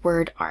for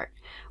word art.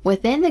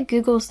 Within the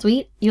Google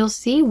Suite, you'll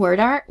see word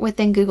art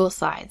within Google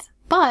Slides.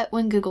 But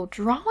when Google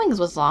Drawings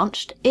was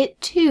launched,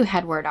 it too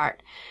had word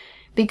art.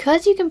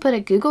 Because you can put a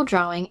Google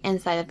Drawing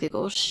inside of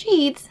Google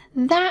Sheets,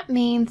 that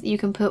means you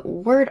can put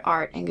word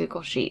art in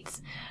Google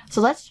Sheets. So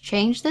let's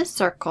change this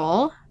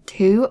circle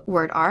to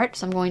word art.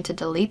 So I'm going to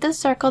delete the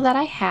circle that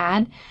I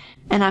had,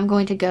 and I'm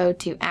going to go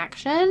to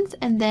Actions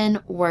and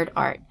then Word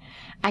Art.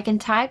 I can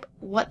type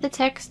what the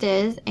text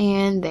is,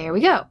 and there we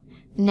go.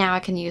 Now I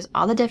can use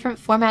all the different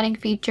formatting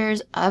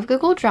features of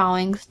Google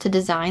Drawings to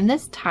design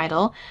this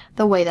title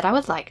the way that I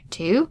would like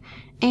to.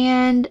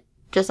 And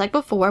just like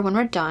before, when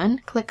we're done,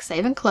 click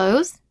Save and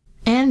Close,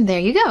 and there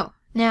you go.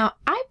 Now,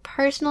 I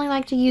personally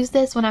like to use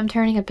this when I'm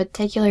turning a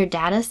particular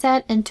data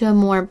set into a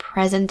more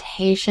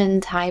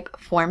presentation type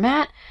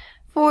format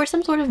for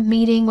some sort of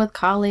meeting with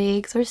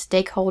colleagues or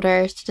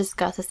stakeholders to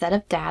discuss a set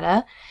of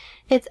data.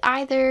 It's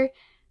either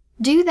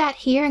do that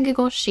here in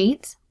Google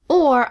Sheets,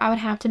 or I would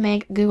have to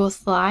make Google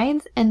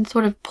Slides and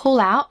sort of pull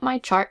out my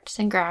charts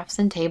and graphs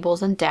and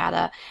tables and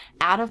data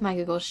out of my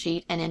Google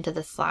Sheet and into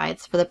the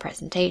slides for the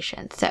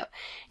presentation. So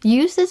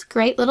use this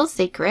great little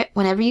secret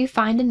whenever you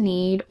find a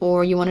need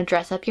or you want to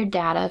dress up your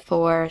data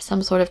for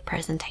some sort of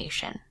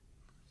presentation.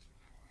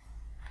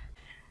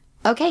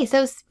 Okay,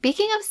 so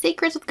speaking of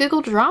secrets with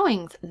Google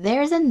Drawings,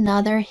 there's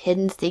another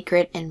hidden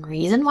secret and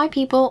reason why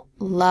people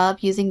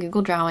love using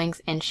Google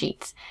Drawings and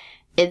Sheets.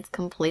 It's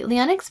completely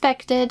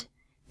unexpected.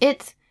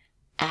 It's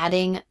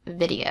adding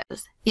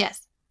videos.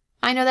 Yes,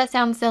 I know that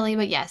sounds silly,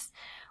 but yes.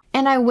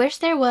 And I wish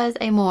there was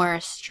a more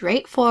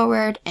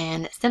straightforward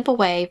and simple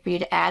way for you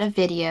to add a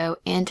video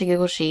into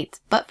Google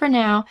Sheets, but for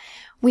now,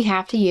 we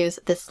have to use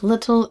this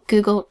little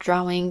Google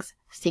Drawings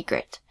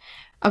secret.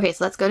 Okay,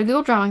 so let's go to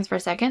Google Drawings for a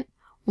second.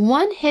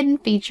 One hidden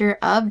feature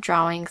of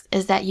Drawings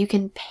is that you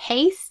can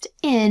paste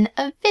in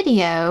a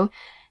video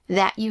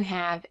that you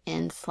have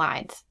in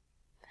Slides.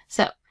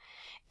 So,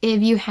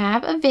 if you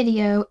have a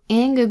video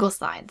in Google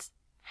Slides,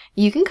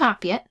 you can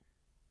copy it,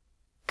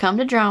 come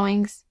to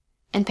Drawings,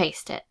 and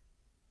paste it.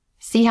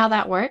 See how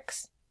that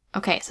works?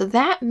 Okay, so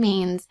that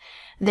means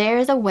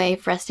there's a way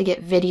for us to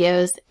get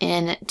videos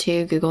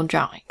into Google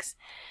Drawings.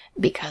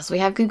 Because we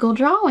have Google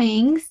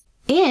Drawings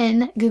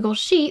in Google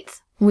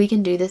Sheets, we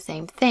can do the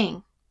same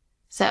thing.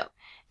 So,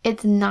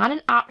 it's not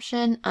an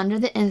option under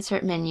the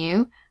Insert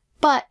menu,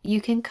 but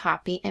you can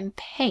copy and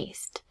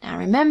paste. Now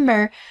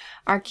remember,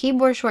 our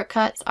keyboard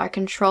shortcuts are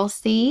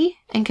Control-C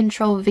and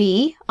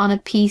Control-V on a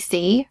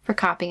PC for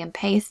copying and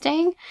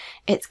pasting.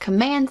 It's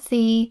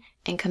Command-C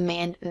and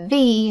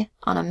Command-V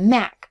on a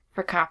Mac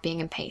for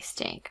copying and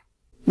pasting.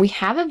 We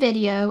have a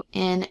video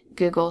in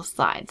Google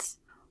Slides.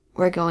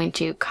 We're going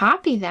to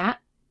copy that,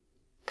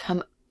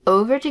 come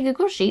over to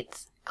Google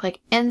Sheets,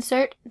 click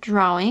Insert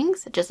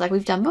Drawings, just like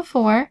we've done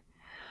before.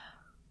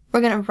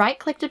 We're going to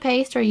right-click to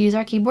paste or use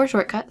our keyboard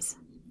shortcuts.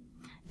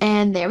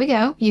 And there we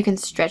go. You can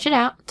stretch it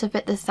out to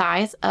fit the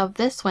size of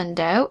this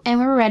window, and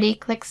we're ready.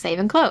 Click Save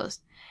and Close.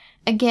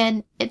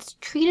 Again, it's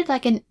treated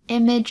like an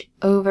image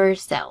over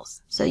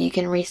cells, so you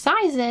can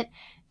resize it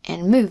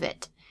and move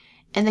it.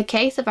 In the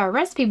case of our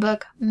recipe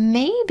book,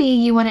 maybe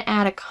you want to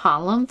add a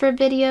column for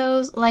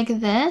videos like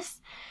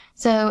this.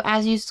 So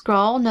as you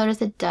scroll,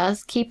 notice it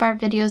does keep our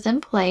videos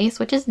in place,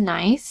 which is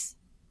nice.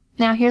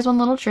 Now here's one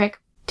little trick.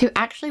 To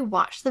actually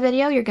watch the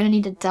video, you're going to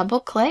need to double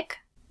click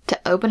to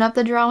open up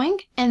the drawing,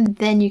 and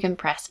then you can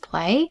press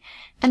play.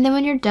 And then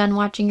when you're done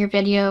watching your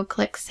video,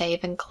 click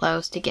Save and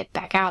Close to get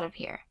back out of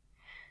here.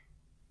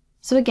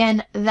 So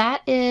again,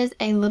 that is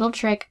a little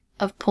trick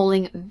of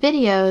pulling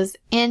videos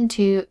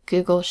into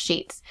Google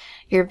Sheets.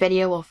 Your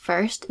video will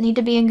first need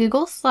to be in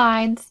Google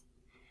Slides,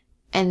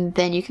 and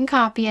then you can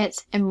copy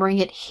it and bring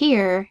it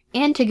here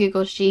into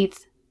Google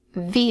Sheets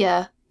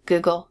via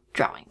Google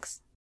Drawings.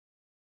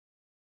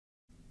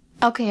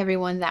 Okay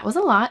everyone, that was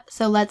a lot,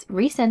 so let's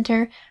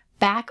recenter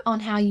back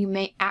on how you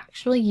may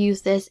actually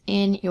use this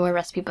in your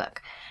recipe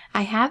book.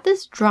 I have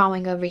this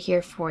drawing over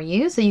here for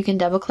you, so you can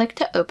double click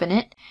to open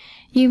it.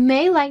 You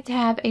may like to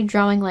have a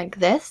drawing like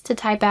this to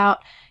type out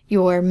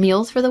your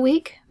meals for the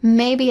week.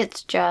 Maybe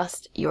it's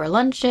just your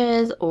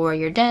lunches or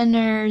your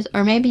dinners,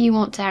 or maybe you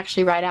want to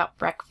actually write out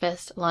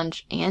breakfast,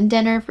 lunch, and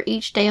dinner for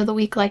each day of the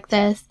week like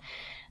this.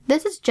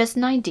 This is just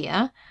an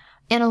idea.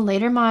 In a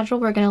later module,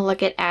 we're going to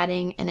look at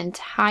adding an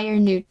entire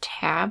new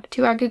tab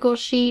to our Google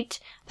Sheet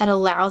that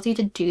allows you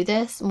to do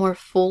this more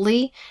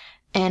fully.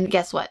 And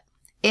guess what?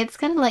 It's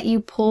going to let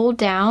you pull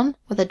down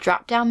with a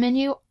drop-down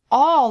menu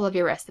all of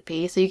your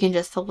recipes so you can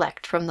just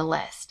select from the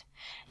list.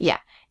 Yeah,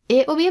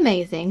 it will be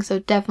amazing, so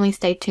definitely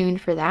stay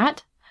tuned for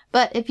that.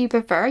 But if you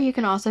prefer, you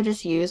can also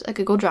just use a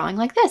Google drawing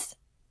like this.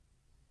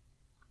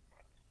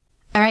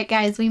 Alright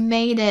guys, we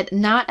made it.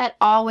 Not at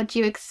all what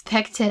you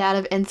expected out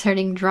of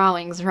inserting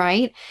drawings,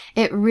 right?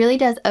 It really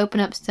does open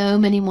up so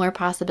many more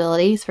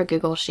possibilities for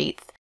Google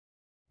Sheets.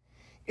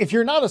 If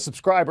you're not a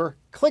subscriber,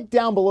 click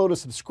down below to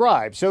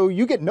subscribe so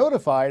you get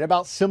notified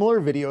about similar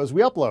videos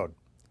we upload.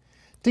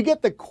 To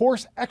get the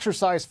course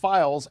exercise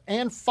files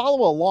and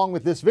follow along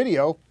with this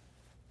video,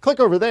 click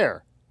over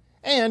there.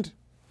 And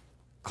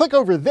click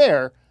over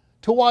there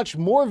to watch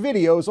more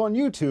videos on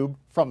YouTube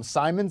from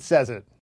Simon Says It.